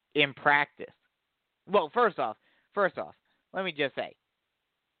in practice. Well, first off, let me just say,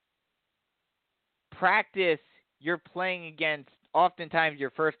 practice, you're playing against, oftentimes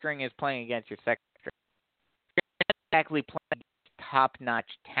your first string is playing against your second string. You're not exactly playing against top-notch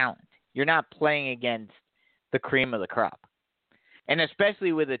talent. You're not playing against the cream of the crop. And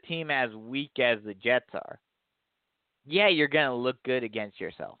especially with a team as weak as the Jets are, yeah, you're going to look good against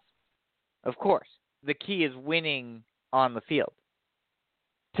yourself. Of course. The key is winning on the field.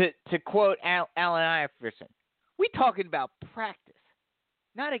 To quote Allen Iverson, we talking about practice,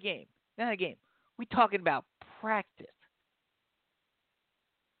 not a game. We talking about practice.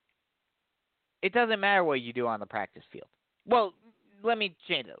 It doesn't matter what you do on the practice field. Well, let me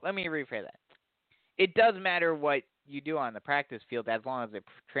change it. Let me rephrase that. It does matter what you do on the practice field as long as it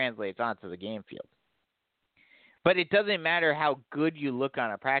translates onto the game field. But it doesn't matter how good you look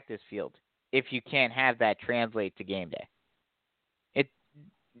on a practice field if you can't have that translate to game day.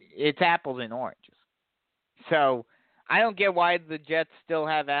 It's apples and oranges. So I don't get why the Jets still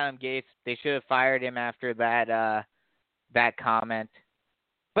have Adam Gase. They should have fired him after that comment.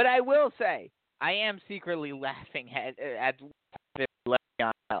 But I will say, I am secretly laughing at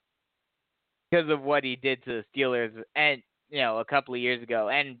Le'Veon Bell because of what he did to the Steelers and a couple of years ago,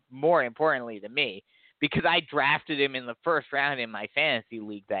 and more importantly to me, because I drafted him in the first round in my fantasy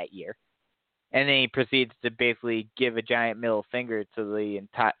league that year. And then he proceeds to basically give a giant middle finger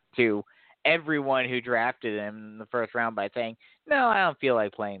to everyone who drafted him in the first round by saying, no, I don't feel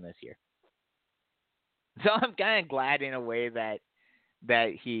like playing this year. So I'm kind of glad in a way that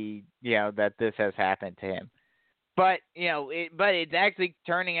he, that this has happened to him. But, but it's actually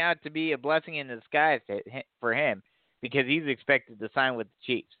turning out to be a blessing in disguise for him because he's expected to sign with the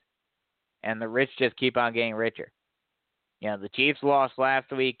Chiefs. And the rich just keep on getting richer. The Chiefs lost last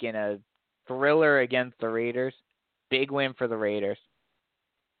week in a thriller against the Raiders. Big win for the Raiders.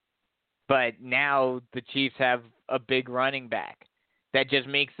 But now the Chiefs have a big running back that just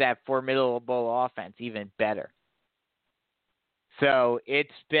makes that formidable offense even better. So it's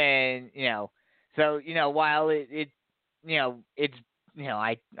been, while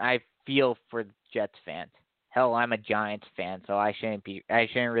I feel for Jets fans Hell, I'm a Giants fan, so I shouldn't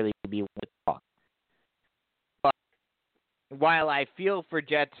really be with talk. But while I feel for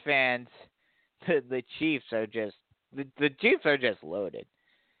Jets fans, the Chiefs are just loaded.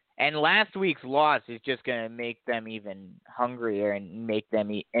 And last week's loss is just going to make them even hungrier and make them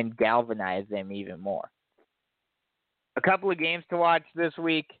and galvanize them even more. A couple of games to watch this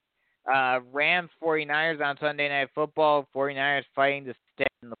week. Rams 49ers on Sunday Night Football. 49ers fighting to stay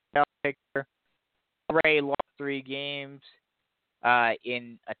in the playoff picture. Ray lost 3 games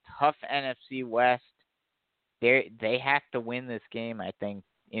in a tough NFC West. They have to win this game, I think,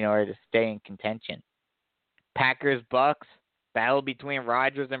 in order to stay in contention. Packers Bucks, battle between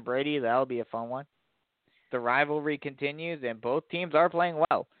Rodgers and Brady. That'll be a fun one. The rivalry continues, and both teams are playing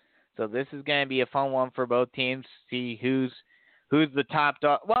well. So this is going to be a fun one for both teams. See who's the top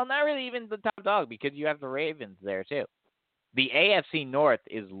dog. Well, not really even the top dog, because you have the Ravens there too. The AFC North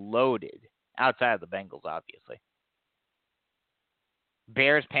is loaded, outside of the Bengals, obviously.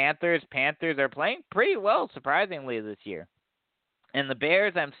 Bears Panthers. Panthers are playing pretty well, surprisingly, this year. And the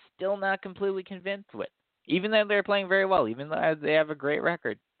Bears, I'm still not completely convinced with. Even though they're playing very well, even though they have a great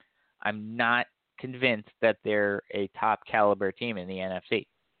record, I'm not convinced that they're a top caliber team in the NFC.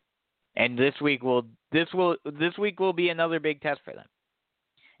 And this week will be another big test for them.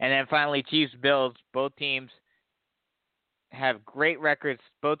 And then finally, Chiefs Bills. Both teams have great records.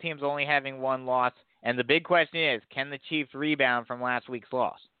 Both teams only having 1 loss. And the big question is, can the Chiefs rebound from last week's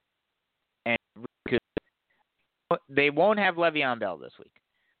loss? And they won't have Le'Veon Bell this week,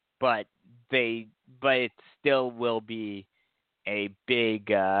 but it still will be a big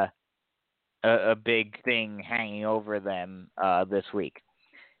thing hanging over them this week.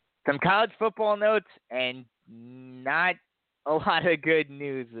 Some college football notes, and not a lot of good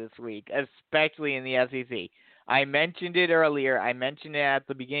news this week, especially in the SEC. I mentioned it earlier. I mentioned it at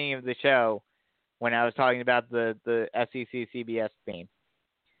the beginning of the show when I was talking about the SEC CBS theme,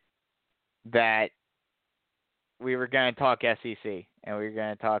 that we were going to talk SEC, and we were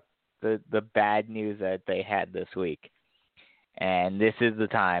going to talk the bad news that they had this week. And this is the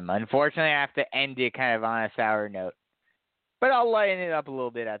time. Unfortunately, I have to end it kind of on a sour note. But I'll lighten it up a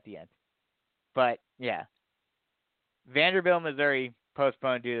little bit at the end. But, yeah. Vanderbilt, Missouri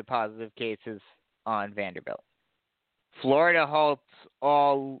postponed due to positive cases on Vanderbilt. Florida halts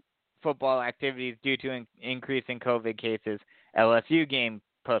all football activities due to an increase in COVID cases. LSU game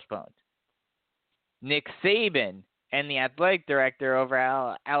postponed. Nick Saban and the athletic director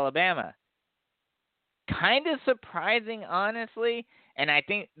over Alabama. Kind of surprising, honestly. And I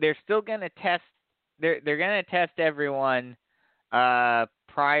think they're still going to test. They're going to test everyone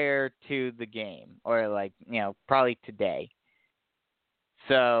prior to the game, or probably today.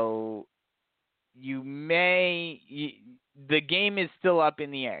 So the game is still up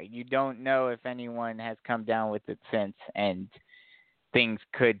in the air. You don't know if anyone has come down with it since, and things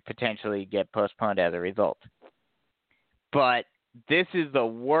could potentially get postponed as a result. But this is the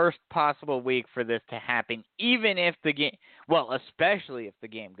worst possible week for this to happen, even if the game, especially if the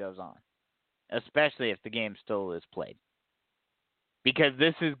game goes on, especially if the game still is played. Because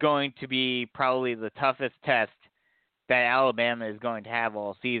this is going to be probably the toughest test that Alabama is going to have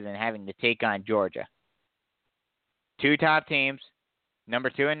all season, having to take on Georgia. 2 top teams, number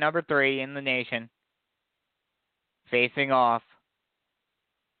 2 and number 3 in the nation, facing off,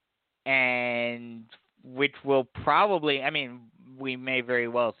 and which will probably, we may very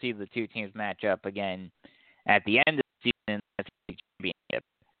well see the 2 teams match up again at the end of the season in the SEC championship.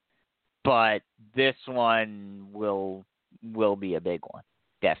 But this one will be a big one.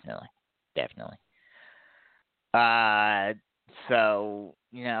 Definitely. So,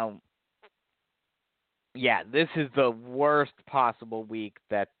 this is the worst possible week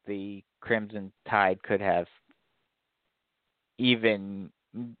that the Crimson Tide could have even.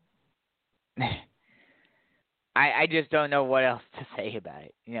 I just don't know what else to say about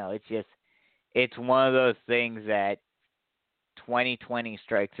it. It's one of those things that 2020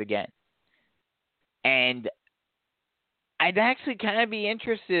 strikes again. And I'd actually kind of be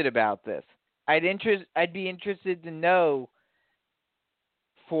interested about this. I'd be interested to know,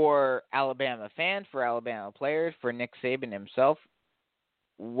 for Alabama fans, for Alabama players, for Nick Saban himself,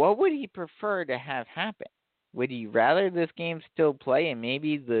 what would he prefer to have happen? Would he rather this game still play and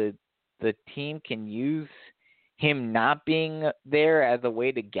maybe the team can use him not being there as a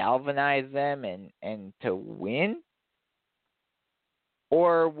way to galvanize them and to win?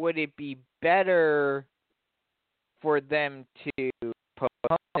 Or would it be better for them to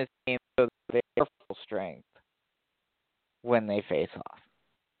postpone this game so that they're full strength when they face off?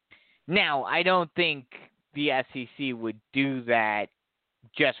 Now, I don't think the SEC would do that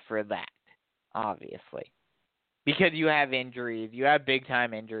just for that, obviously. because you have injuries. You have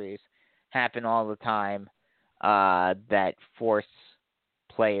big-time injuries happen all the time that force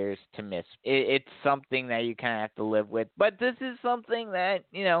players to miss. It's something that you kind of have to live with. But this is something that,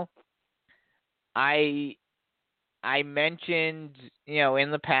 I mentioned,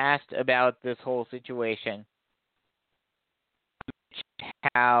 in the past about this whole situation,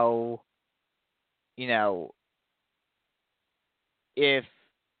 how, if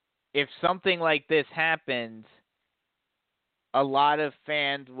something like this happens, a lot of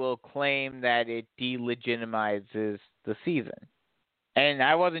fans will claim that it delegitimizes the season. And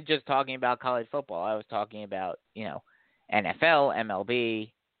I wasn't just talking about college football. I was talking about, NFL,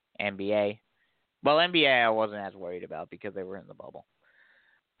 MLB, NBA. Well, NBA I wasn't as worried about because they were in the bubble.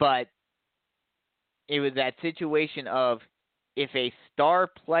 But it was that situation of if a star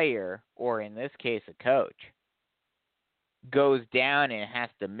player, or in this case a coach, goes down and has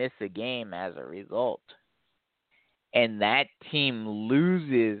to miss a game as a result, and that team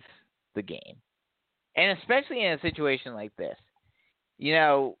loses the game, and especially in a situation like this,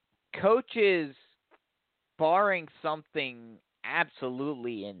 coaches, barring something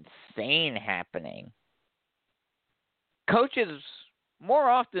absolutely insane happening, coaches more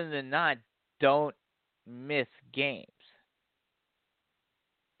often than not don't miss games.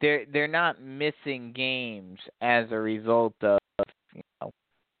 They're not missing games as a result of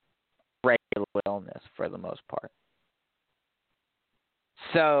regular illness for the most part.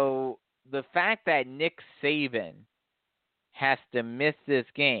 So the fact that Nick Saban has to miss this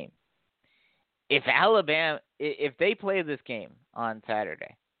game, if they play this game on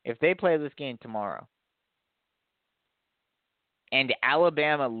Saturday, if they play this game tomorrow, and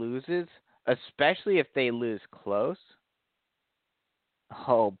Alabama loses, especially if they lose close,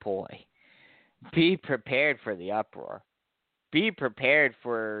 oh boy, be prepared for the uproar. Be prepared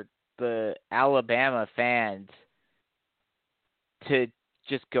for the Alabama fans to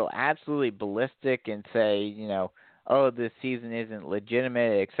just go absolutely ballistic and say, oh, this season isn't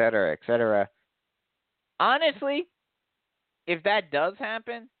legitimate, et cetera, et cetera. Honestly, if that does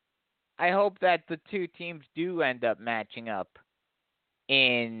happen, I hope that the two teams do end up matching up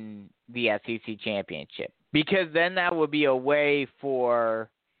in the SEC championship, because then that would be a way for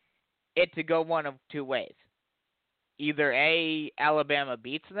it to go one of two ways. Either A, Alabama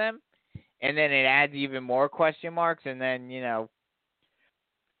beats them, and then it adds even more question marks, and then,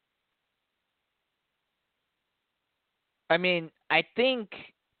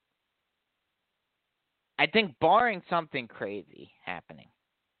 I think barring something crazy happening,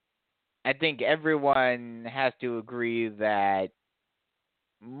 I think everyone has to agree that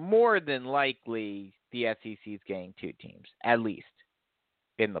more than likely the SEC is getting two teams, at least,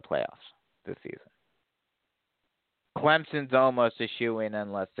 in the playoffs this season. Clemson's almost a shoo-in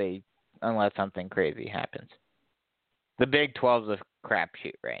unless something crazy happens. The Big 12's a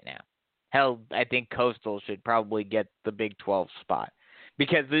crapshoot right now. Hell, I think Coastal should probably get the Big 12 spot,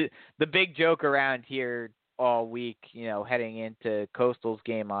 because the big joke around here all week, heading into Coastal's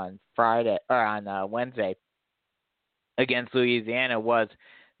game on Friday or on Wednesday against Louisiana was,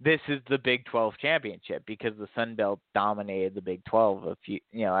 this is the Big 12 championship, because the Sun Belt dominated the Big 12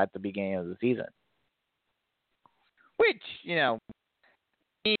 at the beginning of the season. Which,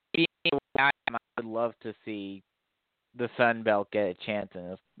 me being I would love to see the Sun Belt get a chance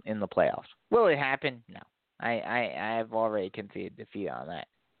in the playoffs. Will it happen? No. I have already conceded defeat on that.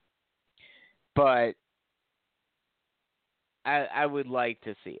 But I would like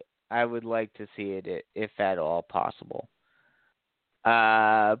to see it. I would like to see it if at all possible.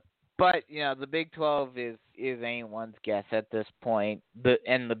 But the Big 12 is anyone's guess at this point.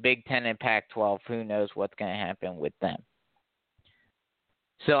 And the Big 10 and Pac-12, who knows what's going to happen with them.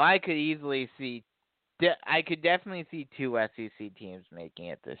 So I could definitely see two SEC teams making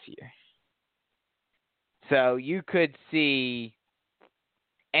it this year. So you could see,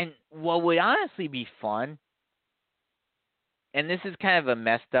 and what would honestly be fun, and this is kind of a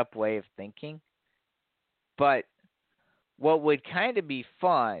messed up way of thinking, but what would kind of be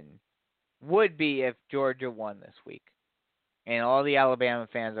fun would be if Georgia won this week, and all the Alabama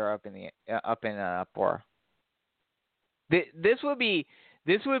fans are up in an uproar. This would be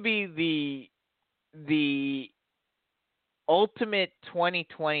the ultimate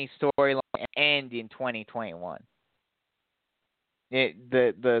 2020 storyline end in 2021.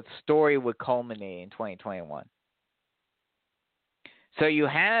 The story would culminate in 2021. So you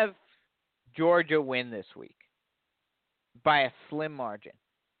have Georgia win this week by a slim margin.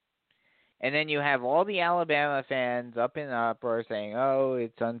 And then you have all the Alabama fans up in uproar saying, oh,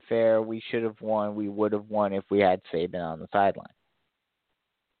 it's unfair, we should have won, we would have won if we had Saban on the sideline.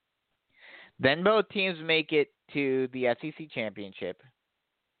 Then both teams make it into the SEC championship,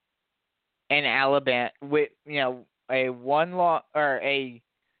 and Alabama with a one loss or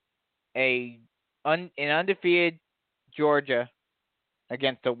an undefeated Georgia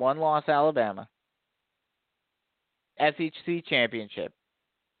against a one-loss Alabama, SEC championship,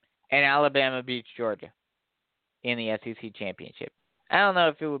 and Alabama beats Georgia in the SEC championship. I don't know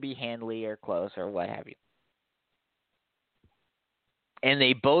if it would be handily or close or what have you. And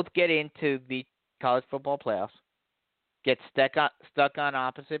they both get into the college football playoffs, get stuck on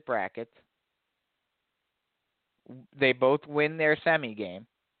opposite brackets. They both win their semi game.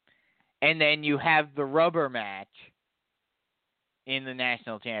 And then you have the rubber match in the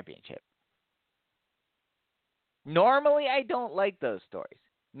national championship. Normally, I don't like those stories.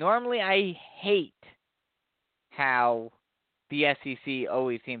 Normally, I hate how the SEC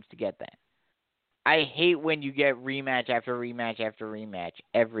always seems to get that. I hate when you get rematch after rematch after rematch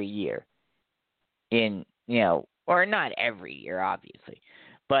every year. Or not every year, obviously.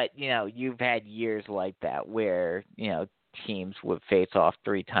 But, you've had years like that where, teams would face off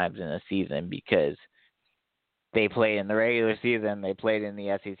 3 times in a season because they played in the regular season, they played in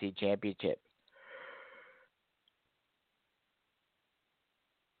the SEC championship.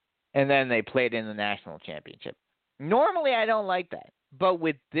 And then they played in the national championship. Normally, I don't like that. But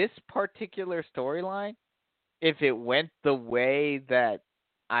with this particular storyline, if it went the way that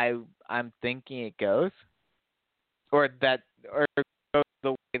I'm thinking it goes, or goes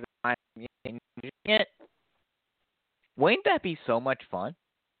the way that I'm envisioning it, wouldn't that be so much fun?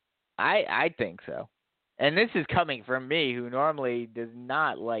 I think so. And this is coming from me, who normally does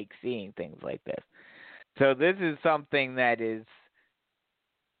not like seeing things like this. So this is something that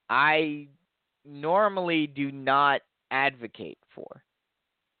I normally do not advocate for.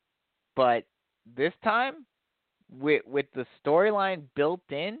 But this time, with the storyline built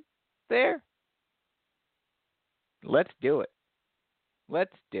in there, let's do it.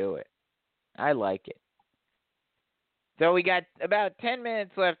 Let's do it. I like it. So we got about 10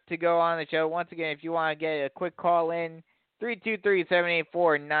 minutes left to go on the show. Once again, if you want to get a quick call in,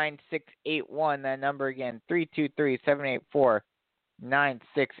 323-784-9681. That number again, 323-784-9681.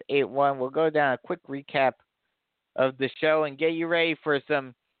 We'll go down a quick recap of the show and get you ready for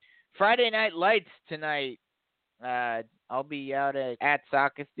some Friday Night Lights tonight. I'll be out at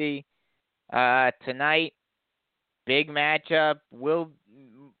Socastee tonight. Big matchup.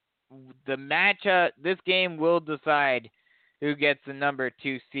 This game will decide who gets the number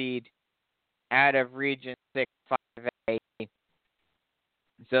 2 seed out of Region 6 5A.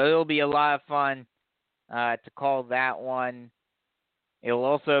 So it'll be a lot of fun to call that one. It'll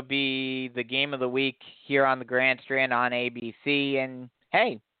also be the game of the week here on the Grand Strand on ABC. And,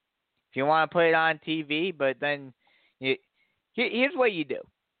 hey, if you want to put it on TV, but then here's what you do.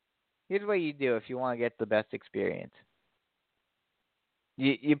 Here's what you do if you want to get the best experience.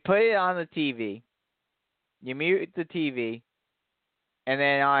 You put it on the TV, you mute the TV, and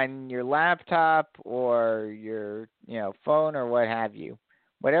then on your laptop or your phone or what have you,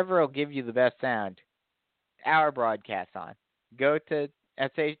 whatever will give you the best sound, our broadcast on. Go to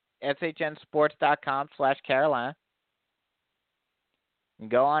shnsports.com/Carolina and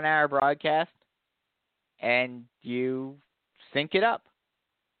go on our broadcast, and you sync it up,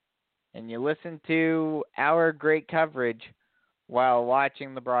 and you listen to our great coverage while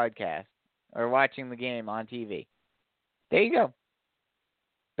watching the broadcast or watching the game on TV. There you go.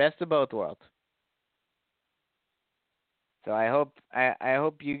 Best of both worlds. So I hope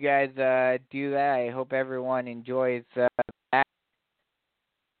you guys do that. I hope everyone enjoys that.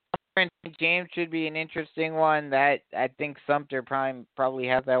 James should be an interesting one. That I think Sumter probably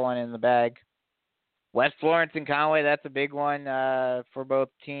has that one in the bag. West Florence and Conway, that's a big one for both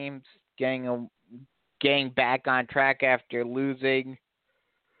teams, getting back on track after losing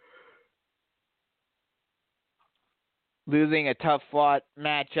a tough-fought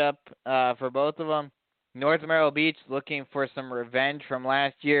matchup for both of them. North Myrtle Beach looking for some revenge from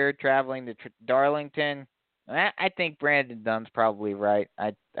last year, traveling to Darlington. I think Brandon Dunn's probably right.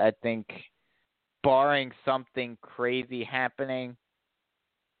 I think, barring something crazy happening,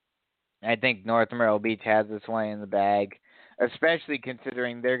 I think North Myrtle Beach has this one in the bag, especially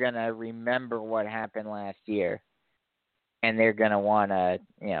considering they're going to remember what happened last year, and they're going to want to,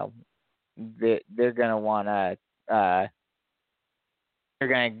 they're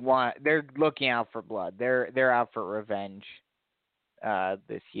looking out for blood. They're out for revenge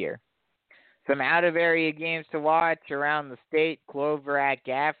this year. Some out-of-area games to watch around the state. Clover at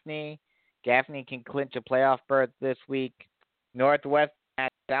Gaffney. Gaffney can clinch a playoff berth this week. Northwest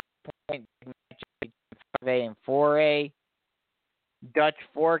at South Point. 5A and 4A. Dutch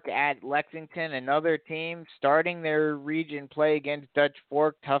Fork at Lexington, another team starting their region play against Dutch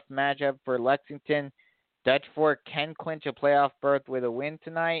Fork. Tough matchup for Lexington. Dutch Fork can clinch a playoff berth with a win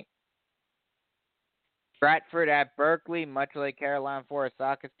tonight. Stratford at Berkeley, much like Caroline Forest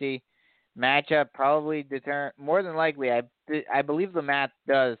Socastee. Matchup probably more than likely, I believe the math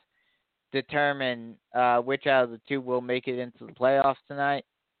does determine which out of the two will make it into the playoffs tonight.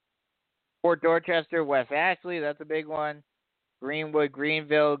 Fort Dorchester, West Ashley, that's a big one. Greenwood,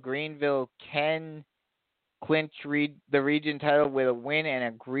 Greenville. Greenville can clinch the region title with a win and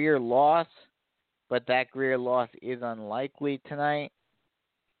a Greer loss, but that Greer loss is unlikely tonight.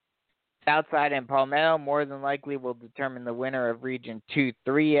 Southside and Palmetto more than likely will determine the winner of Region 2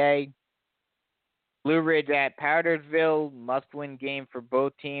 3A. Blue Ridge at Powdersville, must-win game for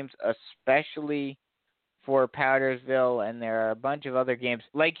both teams, especially for Powdersville, and there are a bunch of other games.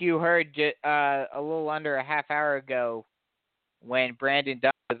 Like you heard a little under a half hour ago when Brandon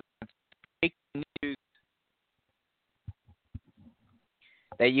Dunn was on, breaking news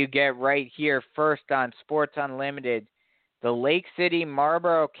that you get right here first on Sports Unlimited. The Lake City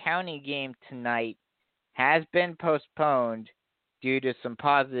Marlboro County game tonight has been postponed due to some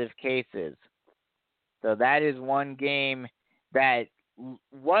positive cases. So that is one game that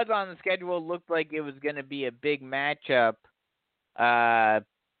was on the schedule, looked like it was going to be a big matchup,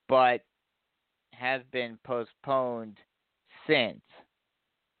 but has been postponed since.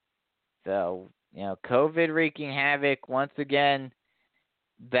 So, COVID wreaking havoc. Once again,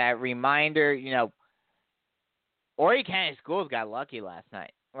 that reminder, Horry County Schools got lucky last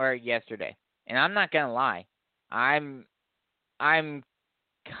night or yesterday. And I'm not going to lie. I'm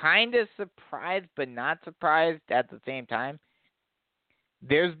kind of surprised, but not surprised at the same time.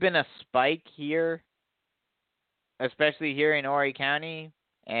 There's been a spike here, especially here in Horry County,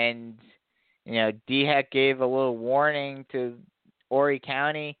 and DHEC gave a little warning to Horry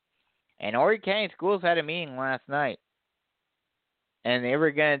County, and Horry County Schools had a meeting last night, and they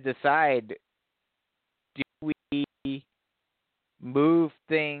were going to decide, do we move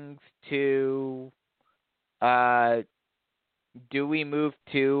things to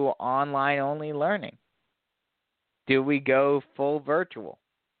online-only learning? Do we go full virtual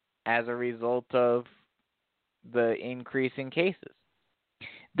as a result of the increase in cases?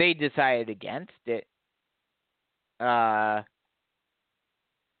 They decided against it. I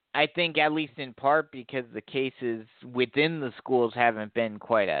think at least in part because the cases within the schools haven't been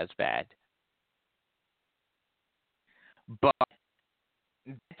quite as bad. But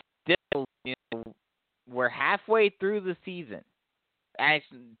still, we're halfway through the season.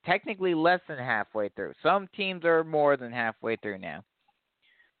 Actually, technically less than halfway through. Some teams are more than halfway through now.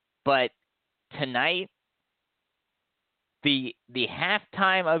 But tonight, the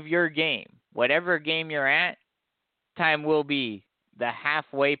halftime of your game, whatever game you're at, time will be the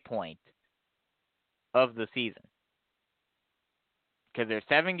halfway point of the season. Because there's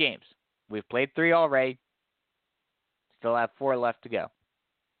 7 games. We've played 3 already. Still have 4 left to go.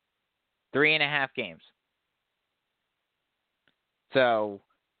 3.5 games. So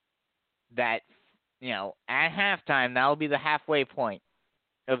that, at halftime, that'll be the halfway point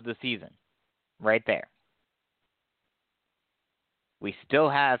of the season. Right there. We still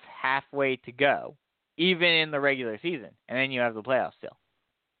have halfway to go, even in the regular season. And then you have the playoffs still.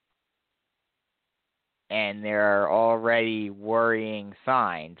 And there are already worrying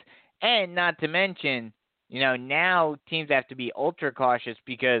signs. And not to mention, now teams have to be ultra cautious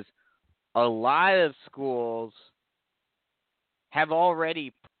because a lot of schools have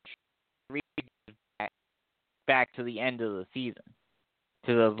already pushed back to the end of the season,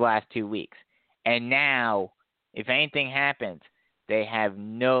 to those last 2 weeks. And now, if anything happens, they have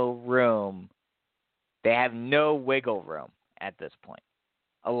no room. They have no wiggle room at this point.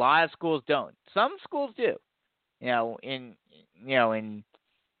 A lot of schools don't. Some schools do. On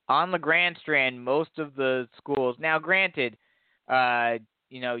the Grand Strand, most of the schools. Now, granted,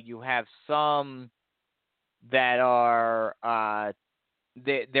 you have some that are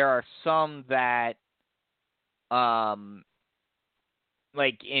there are some that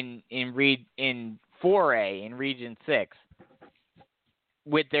like in 4A in Region 6,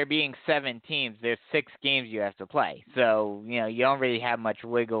 with there being 7 teams, there's 6 games you have to play. So, you don't really have much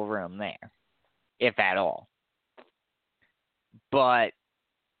wiggle room there, if at all. But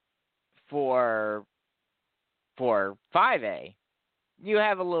for 5A, you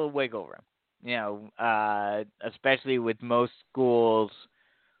have a little wiggle room. Especially with most schools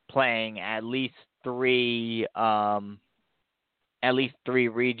playing at least 3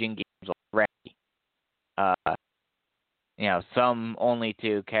 region games already. Some only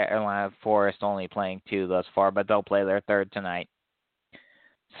 2. Carolina Forest only playing 2 thus far, but they'll play their 3rd tonight.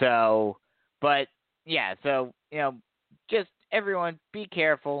 So, but yeah, so just everyone be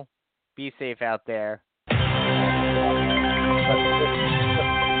careful, be safe out there.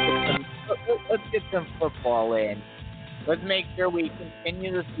 Let's get some football in. Let's make sure we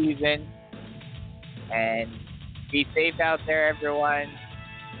continue the season and be safe out there, everyone.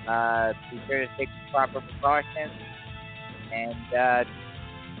 Be sure to take the proper precautions, and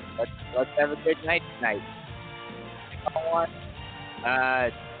let's have a good night tonight.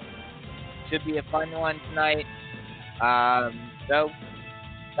 Should be a fun one tonight. So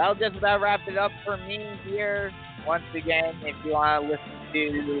that'll just about wrap it up for me here. Once again, if you want to listen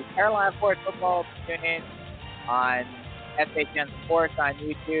to Carolina Sports Football, tune in on SHN Sports on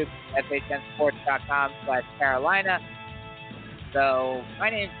YouTube, SHNSports.com/Carolina. So my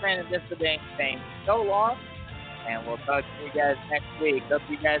name is Brandon Biskobing, saying so long, and we'll talk to you guys next week. Hope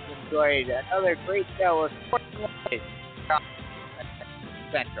you guys enjoyed another great show of Sports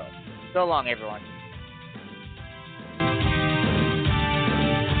Central. So long, everyone.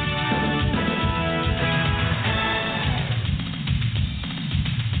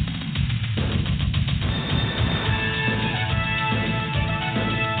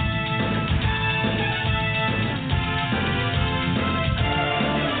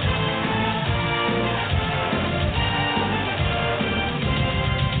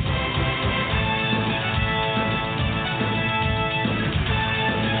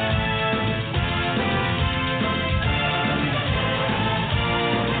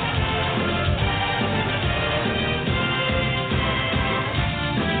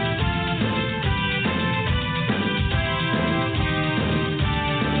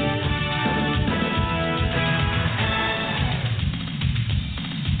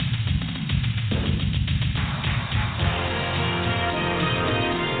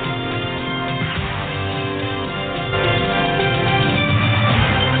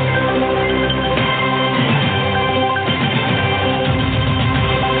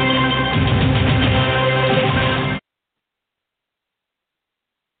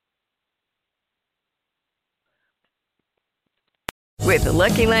 With the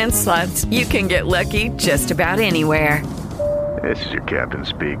Lucky Land Slots, you can get lucky just about anywhere. This is your captain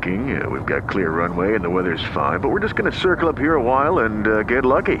speaking. We've got clear runway and the weather's fine, but we're just going to circle up here a while and get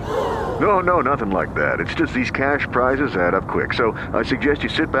lucky. No, nothing like that. It's just these cash prizes add up quick. So I suggest you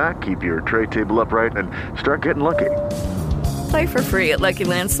sit back, keep your tray table upright, and start getting lucky. Play for free at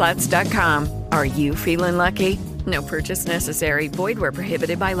LuckyLandSlots.com. Are you feeling lucky? No purchase necessary. Void where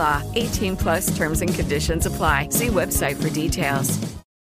prohibited by law. 18+ terms and conditions apply. See website for details.